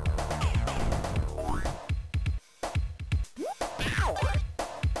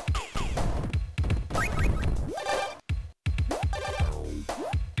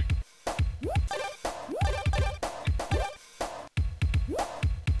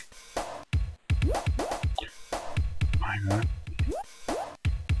 My God.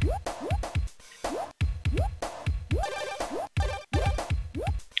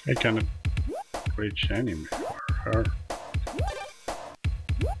 I cannot reach enemy or her.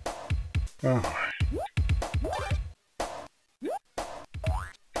 Oh.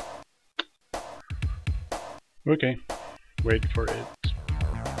 Okay, wait for it.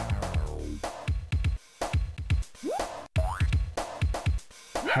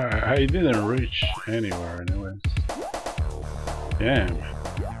 I didn't reach anywhere anyways. Damn.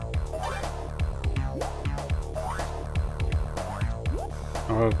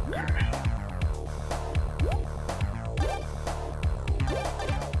 Okay.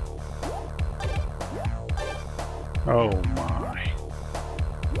 Oh my.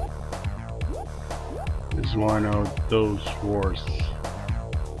 This is one of those wars.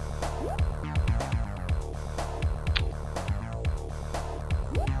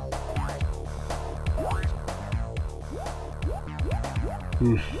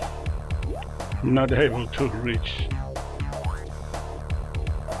 I'm not able to reach.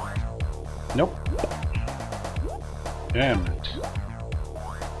 Nope. Damn it.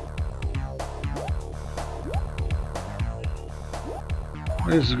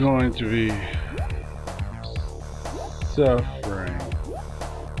 This is going to be suffering.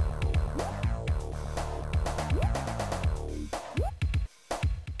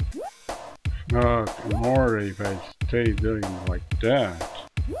 Okay, more if I stay doing like that.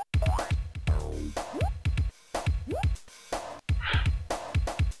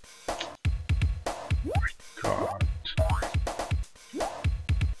 God.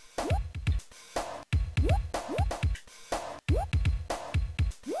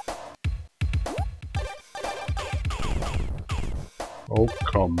 Oh,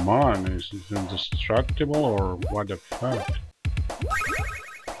 come on, is this indestructible or what the fuck?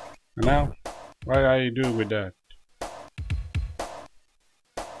 And now, what do I do with that?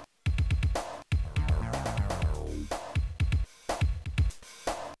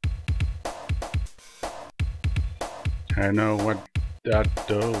 I know what that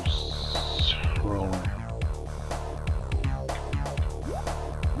does. Rolling.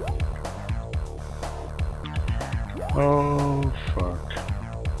 Oh fuck.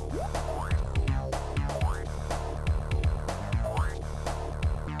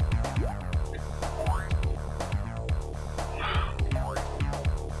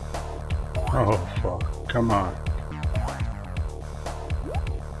 Oh fuck. Come on.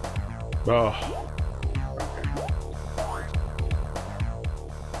 Oh.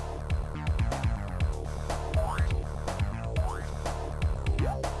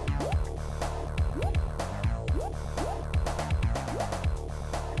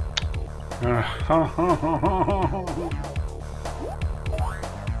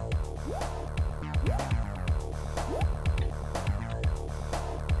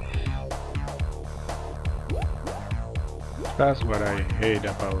 That's what I hate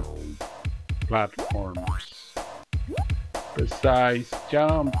about platformers. Besides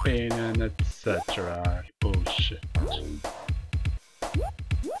jumping and etc. Bullshit.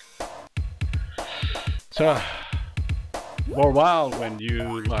 So, for a while when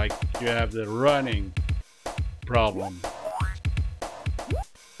you have the running problem.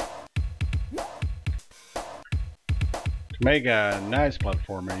 To make a nice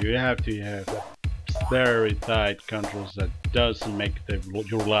platformer, you have to have very tight controls that doesn't make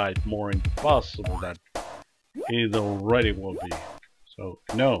your life more impossible than it already will be. So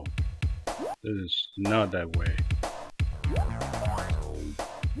no, this is not that way.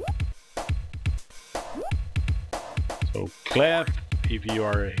 So Clef, if you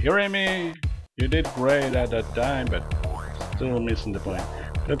are hearing me, you did great at that time, but still missing the point.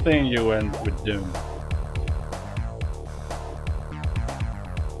 Good thing you went with Doom.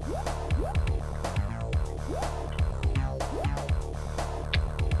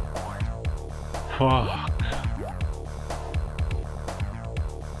 Fuck.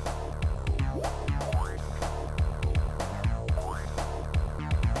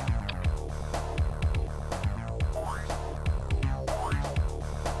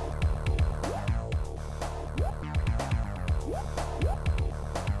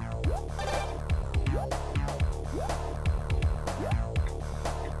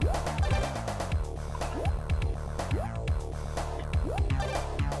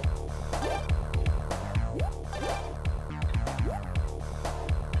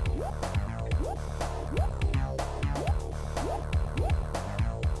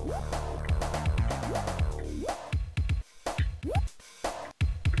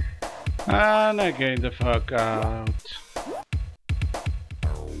 And I get the fuck out.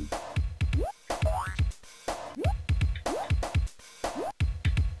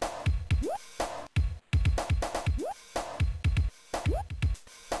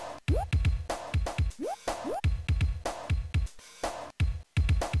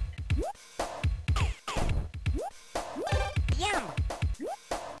 Yum.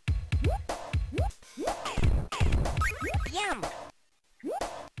 Yum.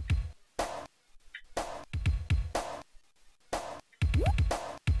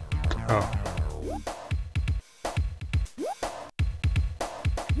 Oh.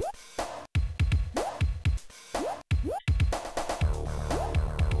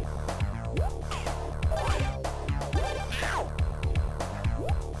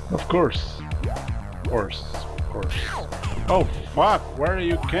 Of course. Of course. Of course. Oh fuck, where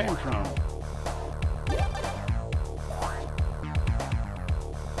you came from?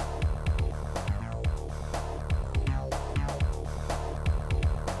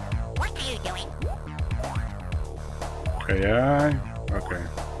 What are you doing? Okay, yeah. Okay.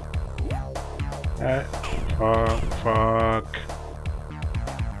 Fuck.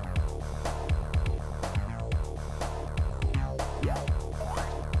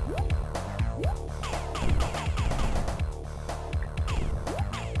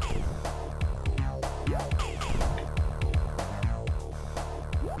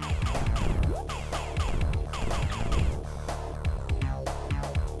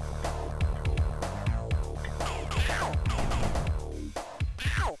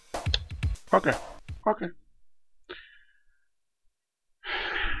 Okay. Okay.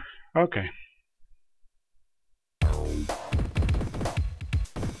 Okay.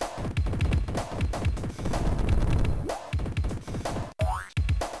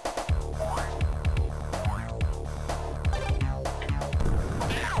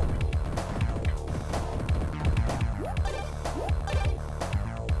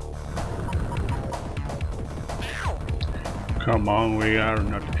 Come on, we are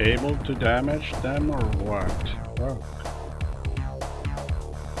not able to damage them or what? Fuck.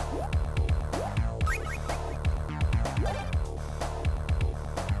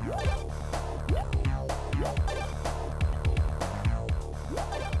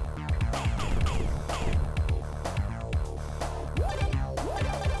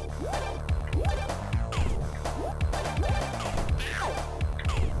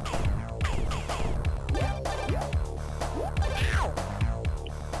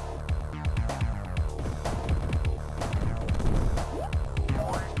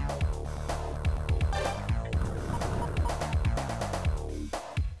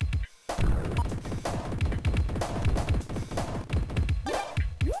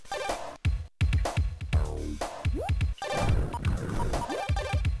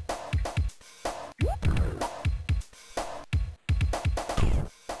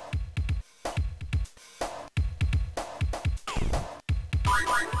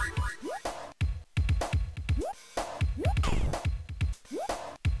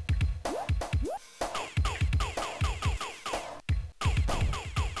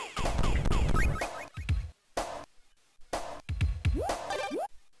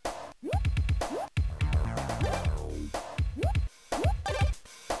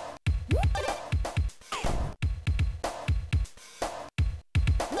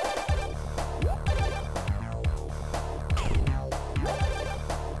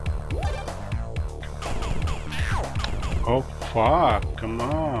 Fuck, come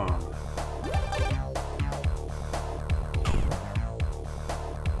on.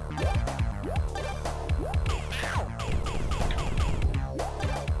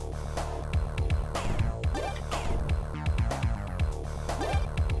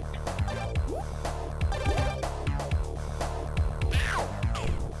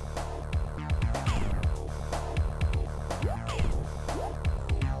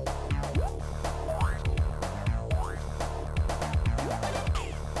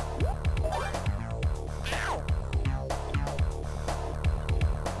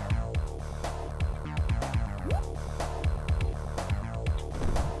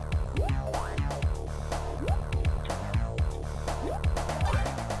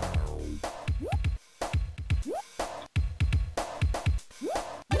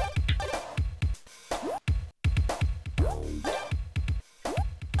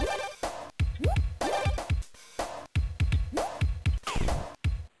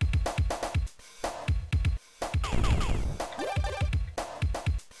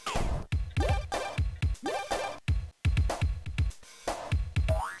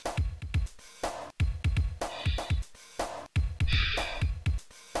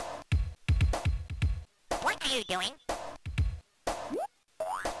 What are you doing?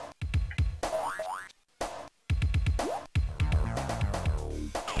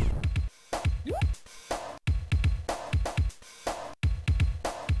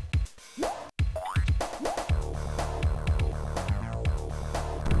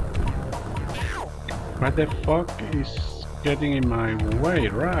 What the fuck is getting in my way,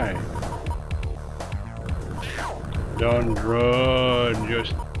 right? Don't run,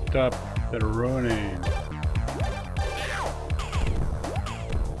 just stop the running.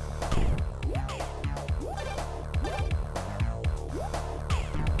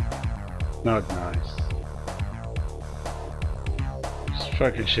 Not nice. This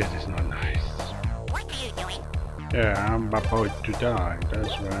fucking shit is not nice. What are you doing? Yeah, I'm about to die.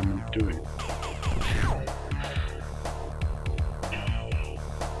 That's what I'm doing.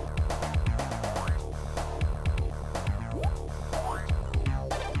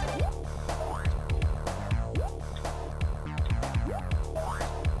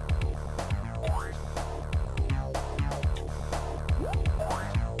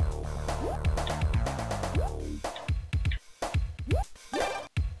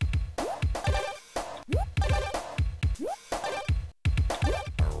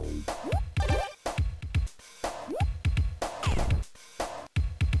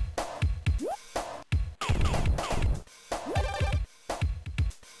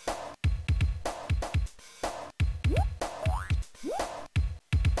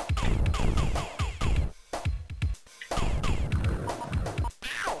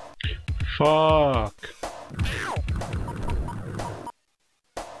 Fuck!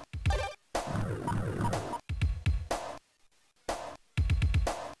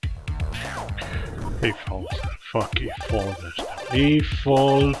 He falls. Fuck, he falls. He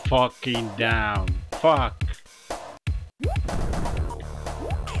fall fucking down. Fuck!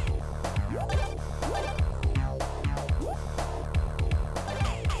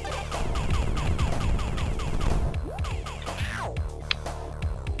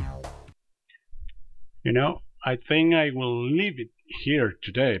 You know, I think I will leave it here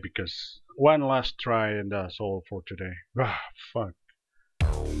today because one last try and that's all for today. Ah, fuck.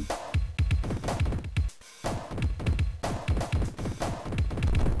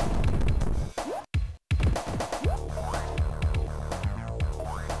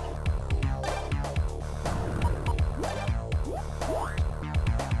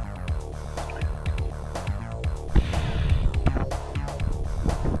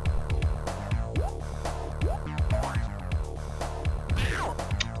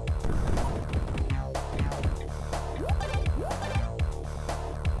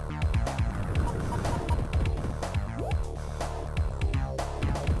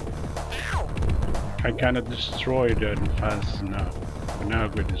 I cannot destroy them fast enough. But now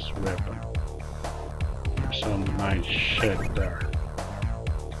with this weapon. There's some nice shit there.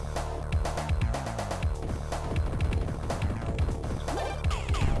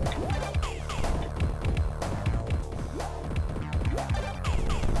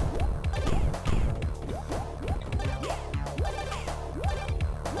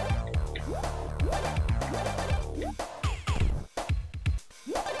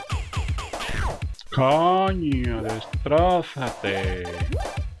 Coño, destrózate.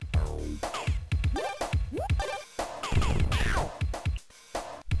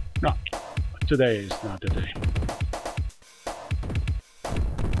 No, today is not the day.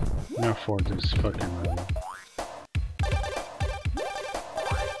 Not for this fucking level.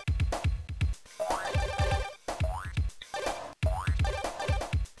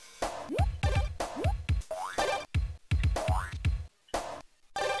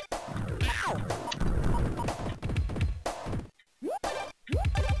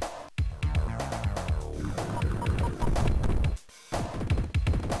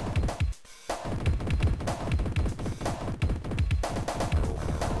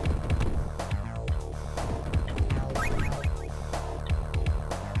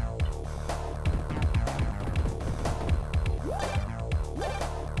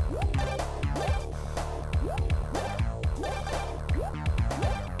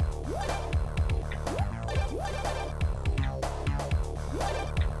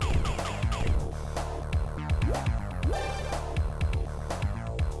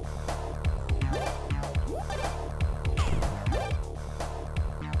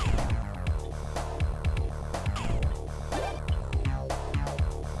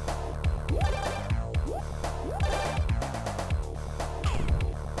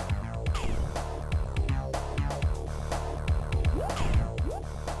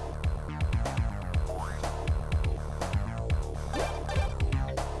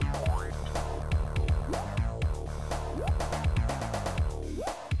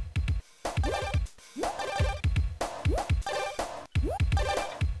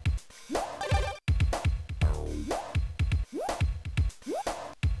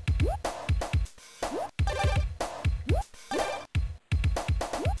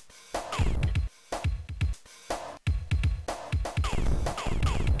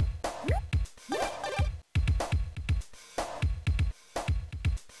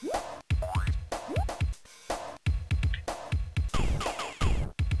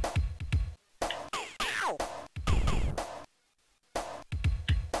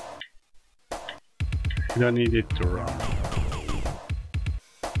 You don't need it to run.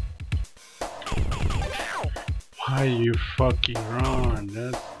 Why you fucking run?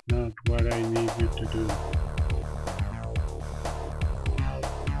 That's not what I need you to do.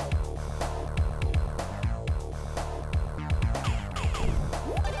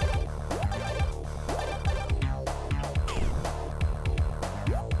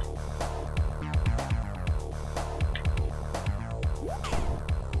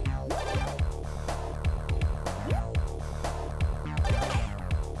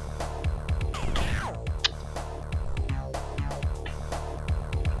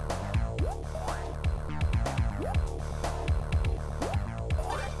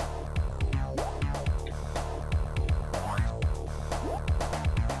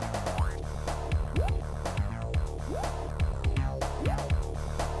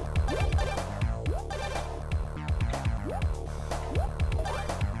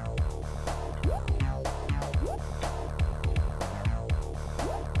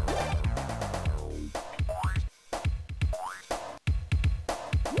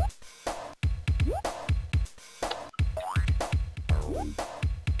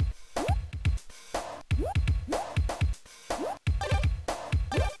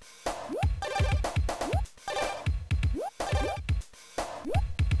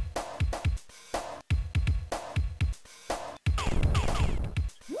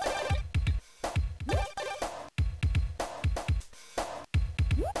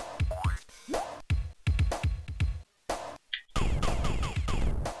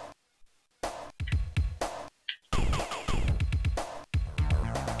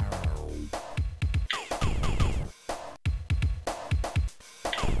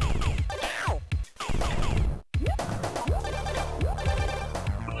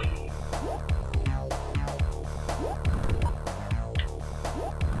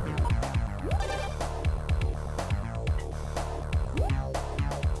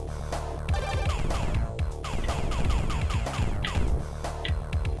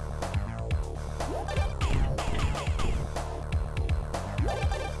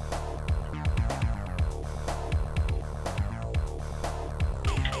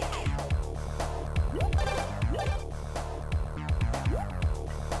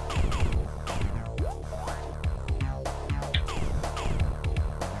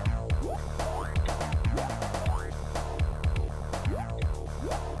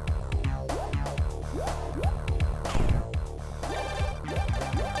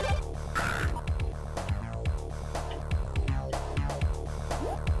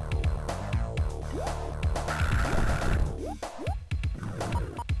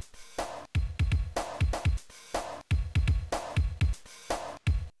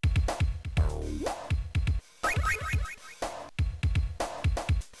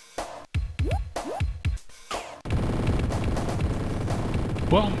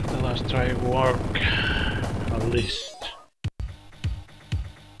 Well, the last try worked, at least.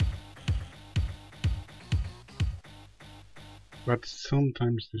 But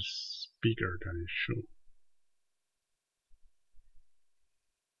sometimes it's bigger than it should.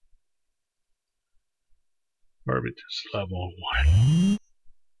 Orbit is level 1.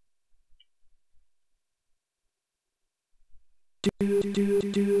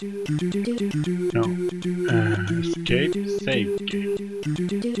 No. Escape, save game.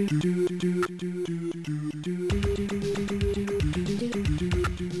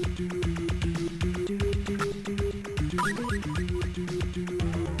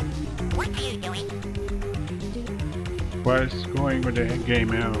 What are you doing? What's going with the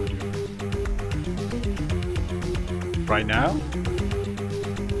game out? Right now?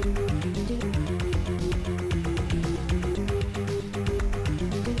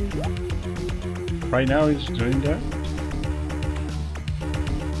 Right now it's doing that?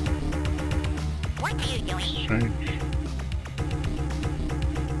 What are you doing? Strange.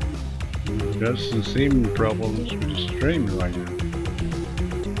 Doesn't seem problems with the stream right now.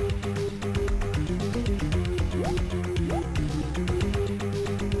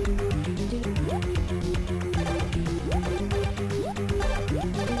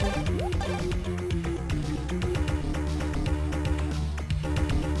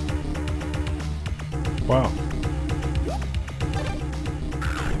 Wow.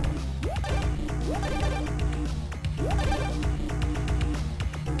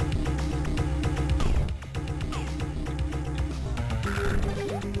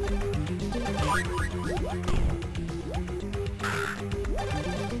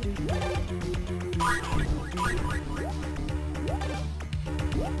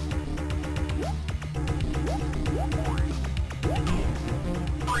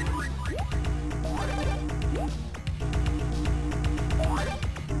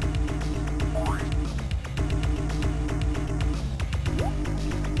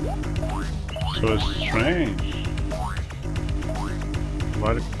 So strange.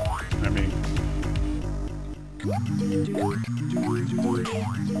 What? I mean,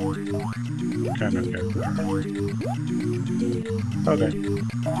 kind of get there. Okay.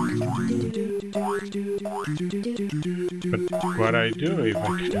 But what I do if I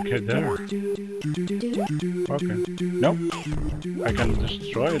can't get there? Okay. Nope. I can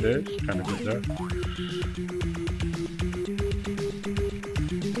destroy this. Kind of get there.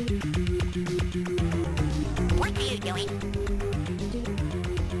 What are you doing?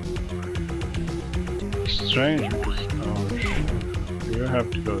 Strange because oh shit. You have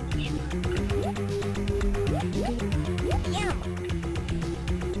to go this way. Yum.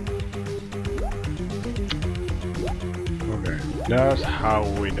 Okay. That's how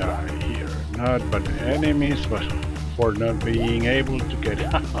we die here. Not by the enemies, but for not being able to get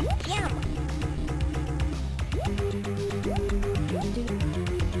out. Yum.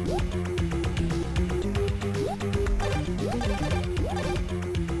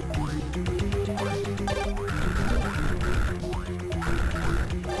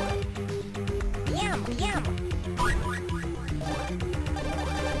 Yum, yum.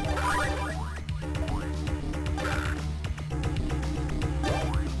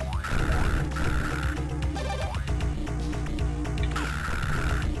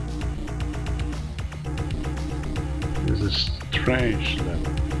 This is strange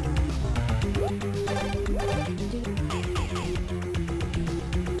level.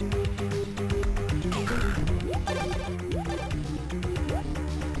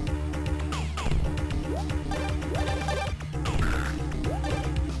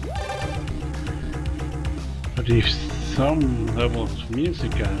 But if some levels of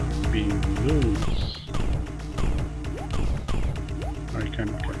music are being loose, I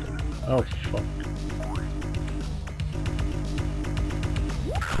can't get it. Oh fuck.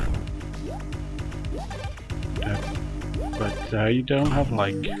 But I don't have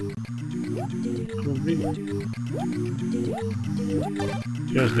like could be.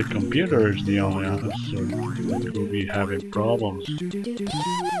 Just the computer is the only answer that will be having problems.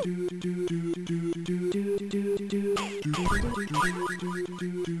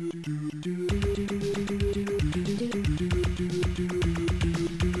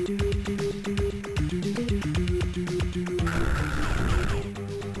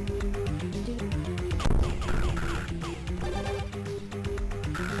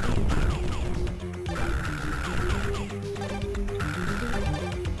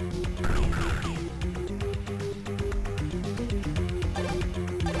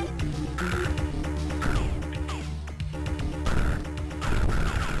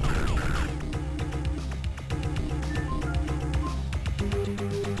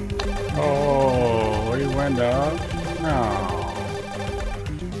 Oh, we went up? No.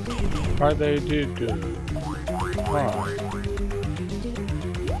 Why they did why?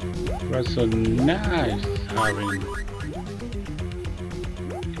 It was so nice having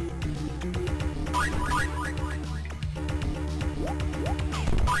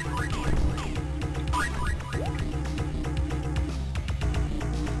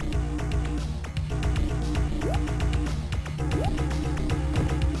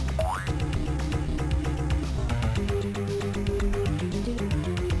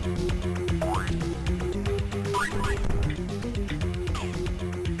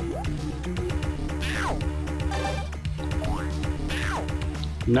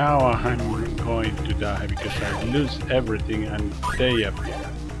now I'm going to die because I lose everything and they appear.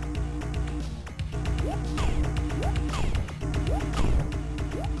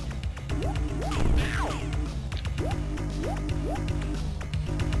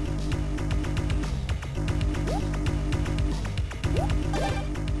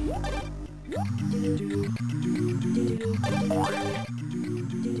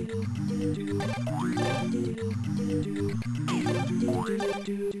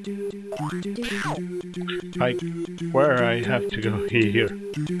 Like, where I have to go here?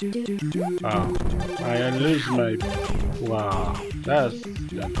 Oh, I lose my... Wow, that's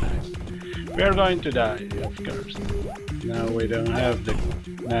nice. We are going to die, of course. Now we don't have the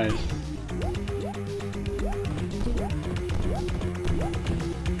nice...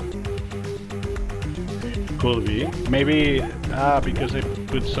 Could be. Maybe because I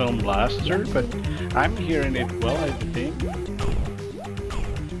put some blaster, but I'm hearing it well, I think.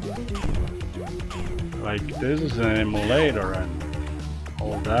 Like, this is an emulator and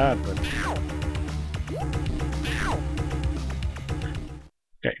all that, but...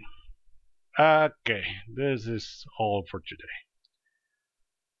 Okay. Okay, this is all for today.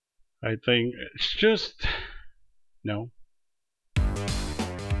 I think it's just... No.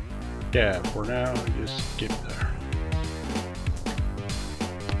 Yeah, for now, just skip there.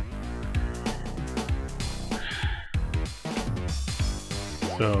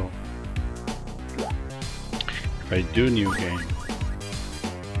 So, if I do new game,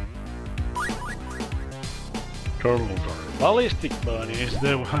 Turtle. Ballistic bunny is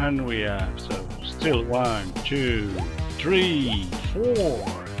the one we have, so still 1, 2, 3,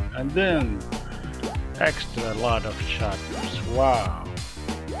 4, and then extra lot of chapters. Wow.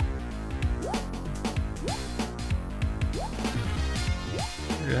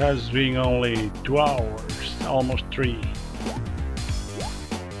 It has been only 2 hours, almost 3.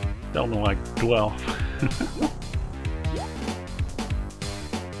 Don't know, like 12.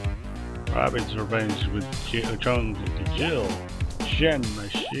 Rabbit's revenge with jungle to Jill. Gen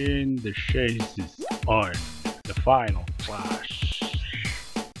machine, the chase is on. The final clash.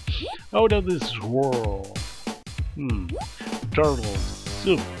 Out of this world. Turtle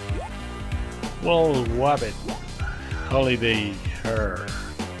soup. Well, rabbit. Holiday hair.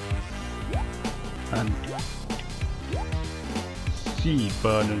 And C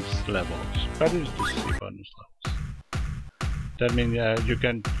bonus levels. What is the C bonus levels? That means you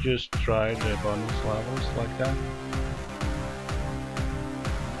can just try the bonus levels like that.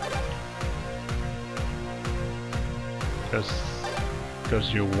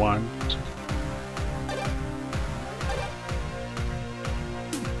 Because you want.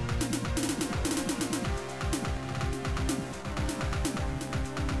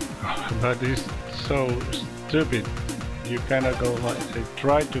 But it's so stupid. You cannot go like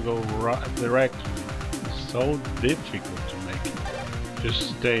try to go directly. It's so difficult to make it.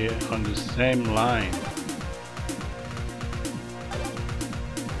 Just stay on the same line.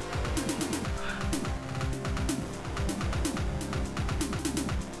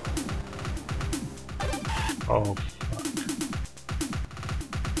 Oh fuck.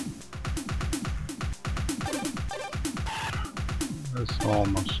 That's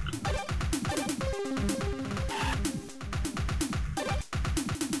almost good.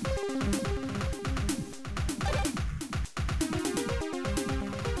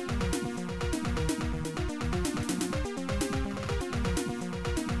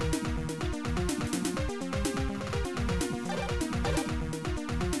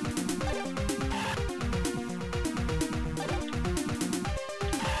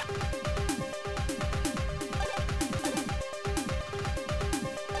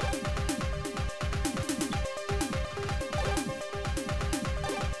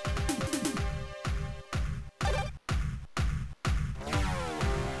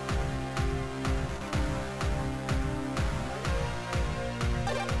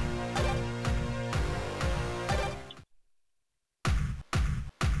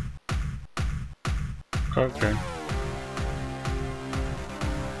 Okay.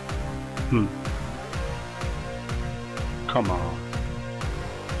 Come on.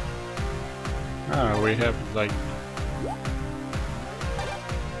 Ah, we have like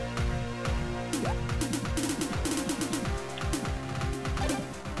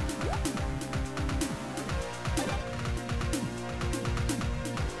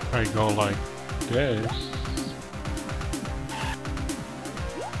I go like this.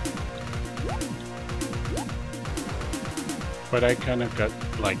 But I kinda got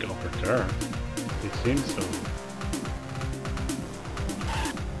like over there. It seems so.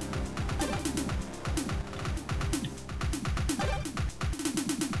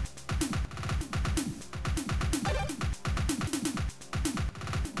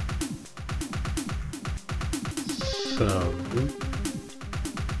 So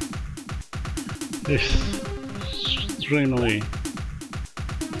it's extremely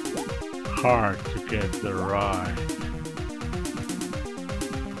hard to get the right.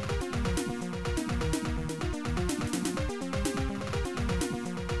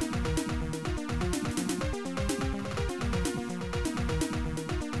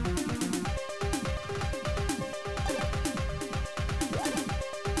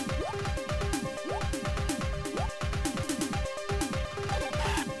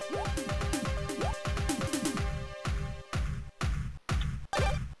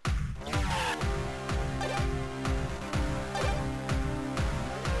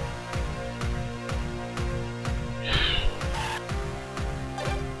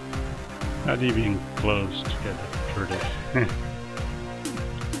 Not even close to get it through this.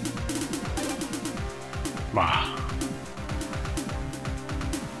 Bah.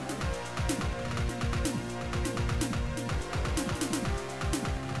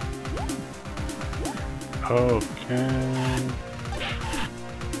 Okay.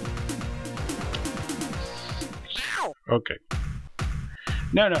 Okay.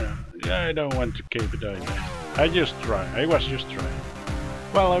 No. I don't want to keep it on. I was just trying.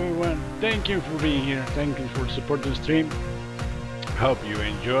 Well, everyone, thank you for being here. Thank you for supporting the stream. Hope you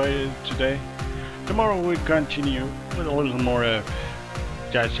enjoyed it today. Tomorrow we'll continue with a little more of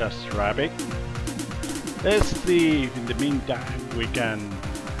Jackrabbit. Let's see if in the meantime we can,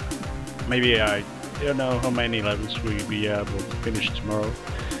 maybe I don't know how many levels we'll be able to finish tomorrow,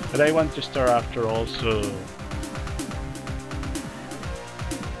 but I want to start after also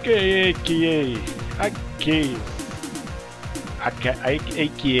aka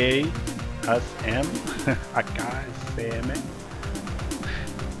SM AKSM.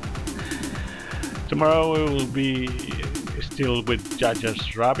 Tomorrow we will be still with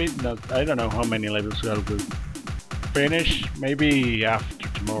Jackrabbit. I don't know how many levels I will finish. Maybe after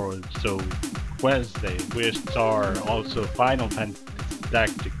tomorrow, so Wednesday we start also Final Fantasy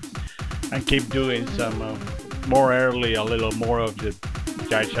Tactics and keep doing some more early, a little more of the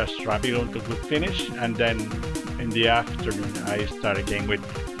Jackrabbit until we finish, and then in the afternoon I start again with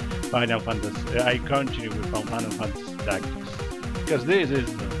Final Fantasy. I continue with Final Fantasy Tactics because this is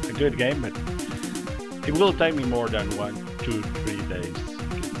a good game, but it will take me more than 1, 2, 3 days.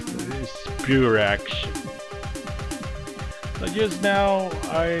 It's pure action. So just now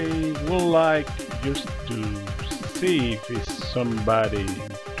I would like just to see if it's somebody in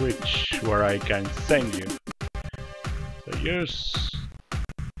Twitch where I can send you. So just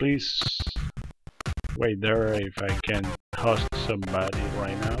please wait there if I can host somebody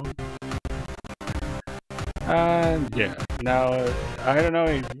right now. And yeah, now I don't know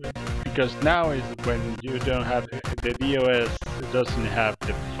if, because now is when you don't have the DOS doesn't have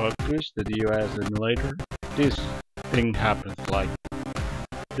the focus, the DOS emulator. This thing happens like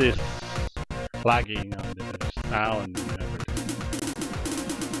this, lagging on the sound and everything.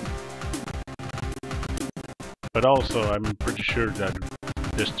 But also I'm pretty sure that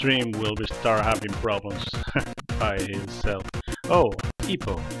the stream will start having problems by itself. Oh,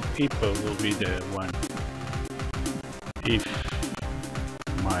 Ippo will be the one. If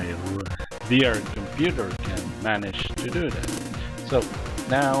my dear computer can manage to do that. So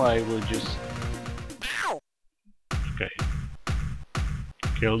now I will just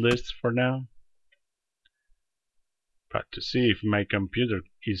kill this for now. But to see if my computer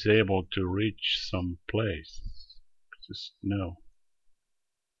is able to reach some place. Just no.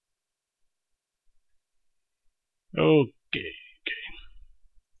 Okay.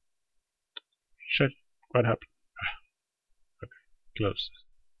 Shit, what happened? Okay, close.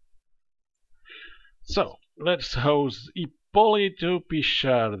 So, let's host Hipólito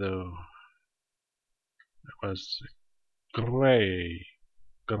Pichardo. That was a great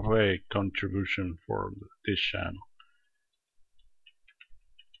contribution for this channel.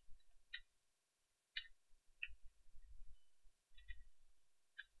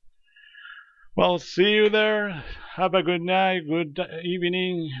 Well, see you there. Have a good night, good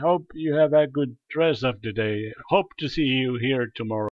evening. Hope you have a good rest of the day. Hope to see you here tomorrow.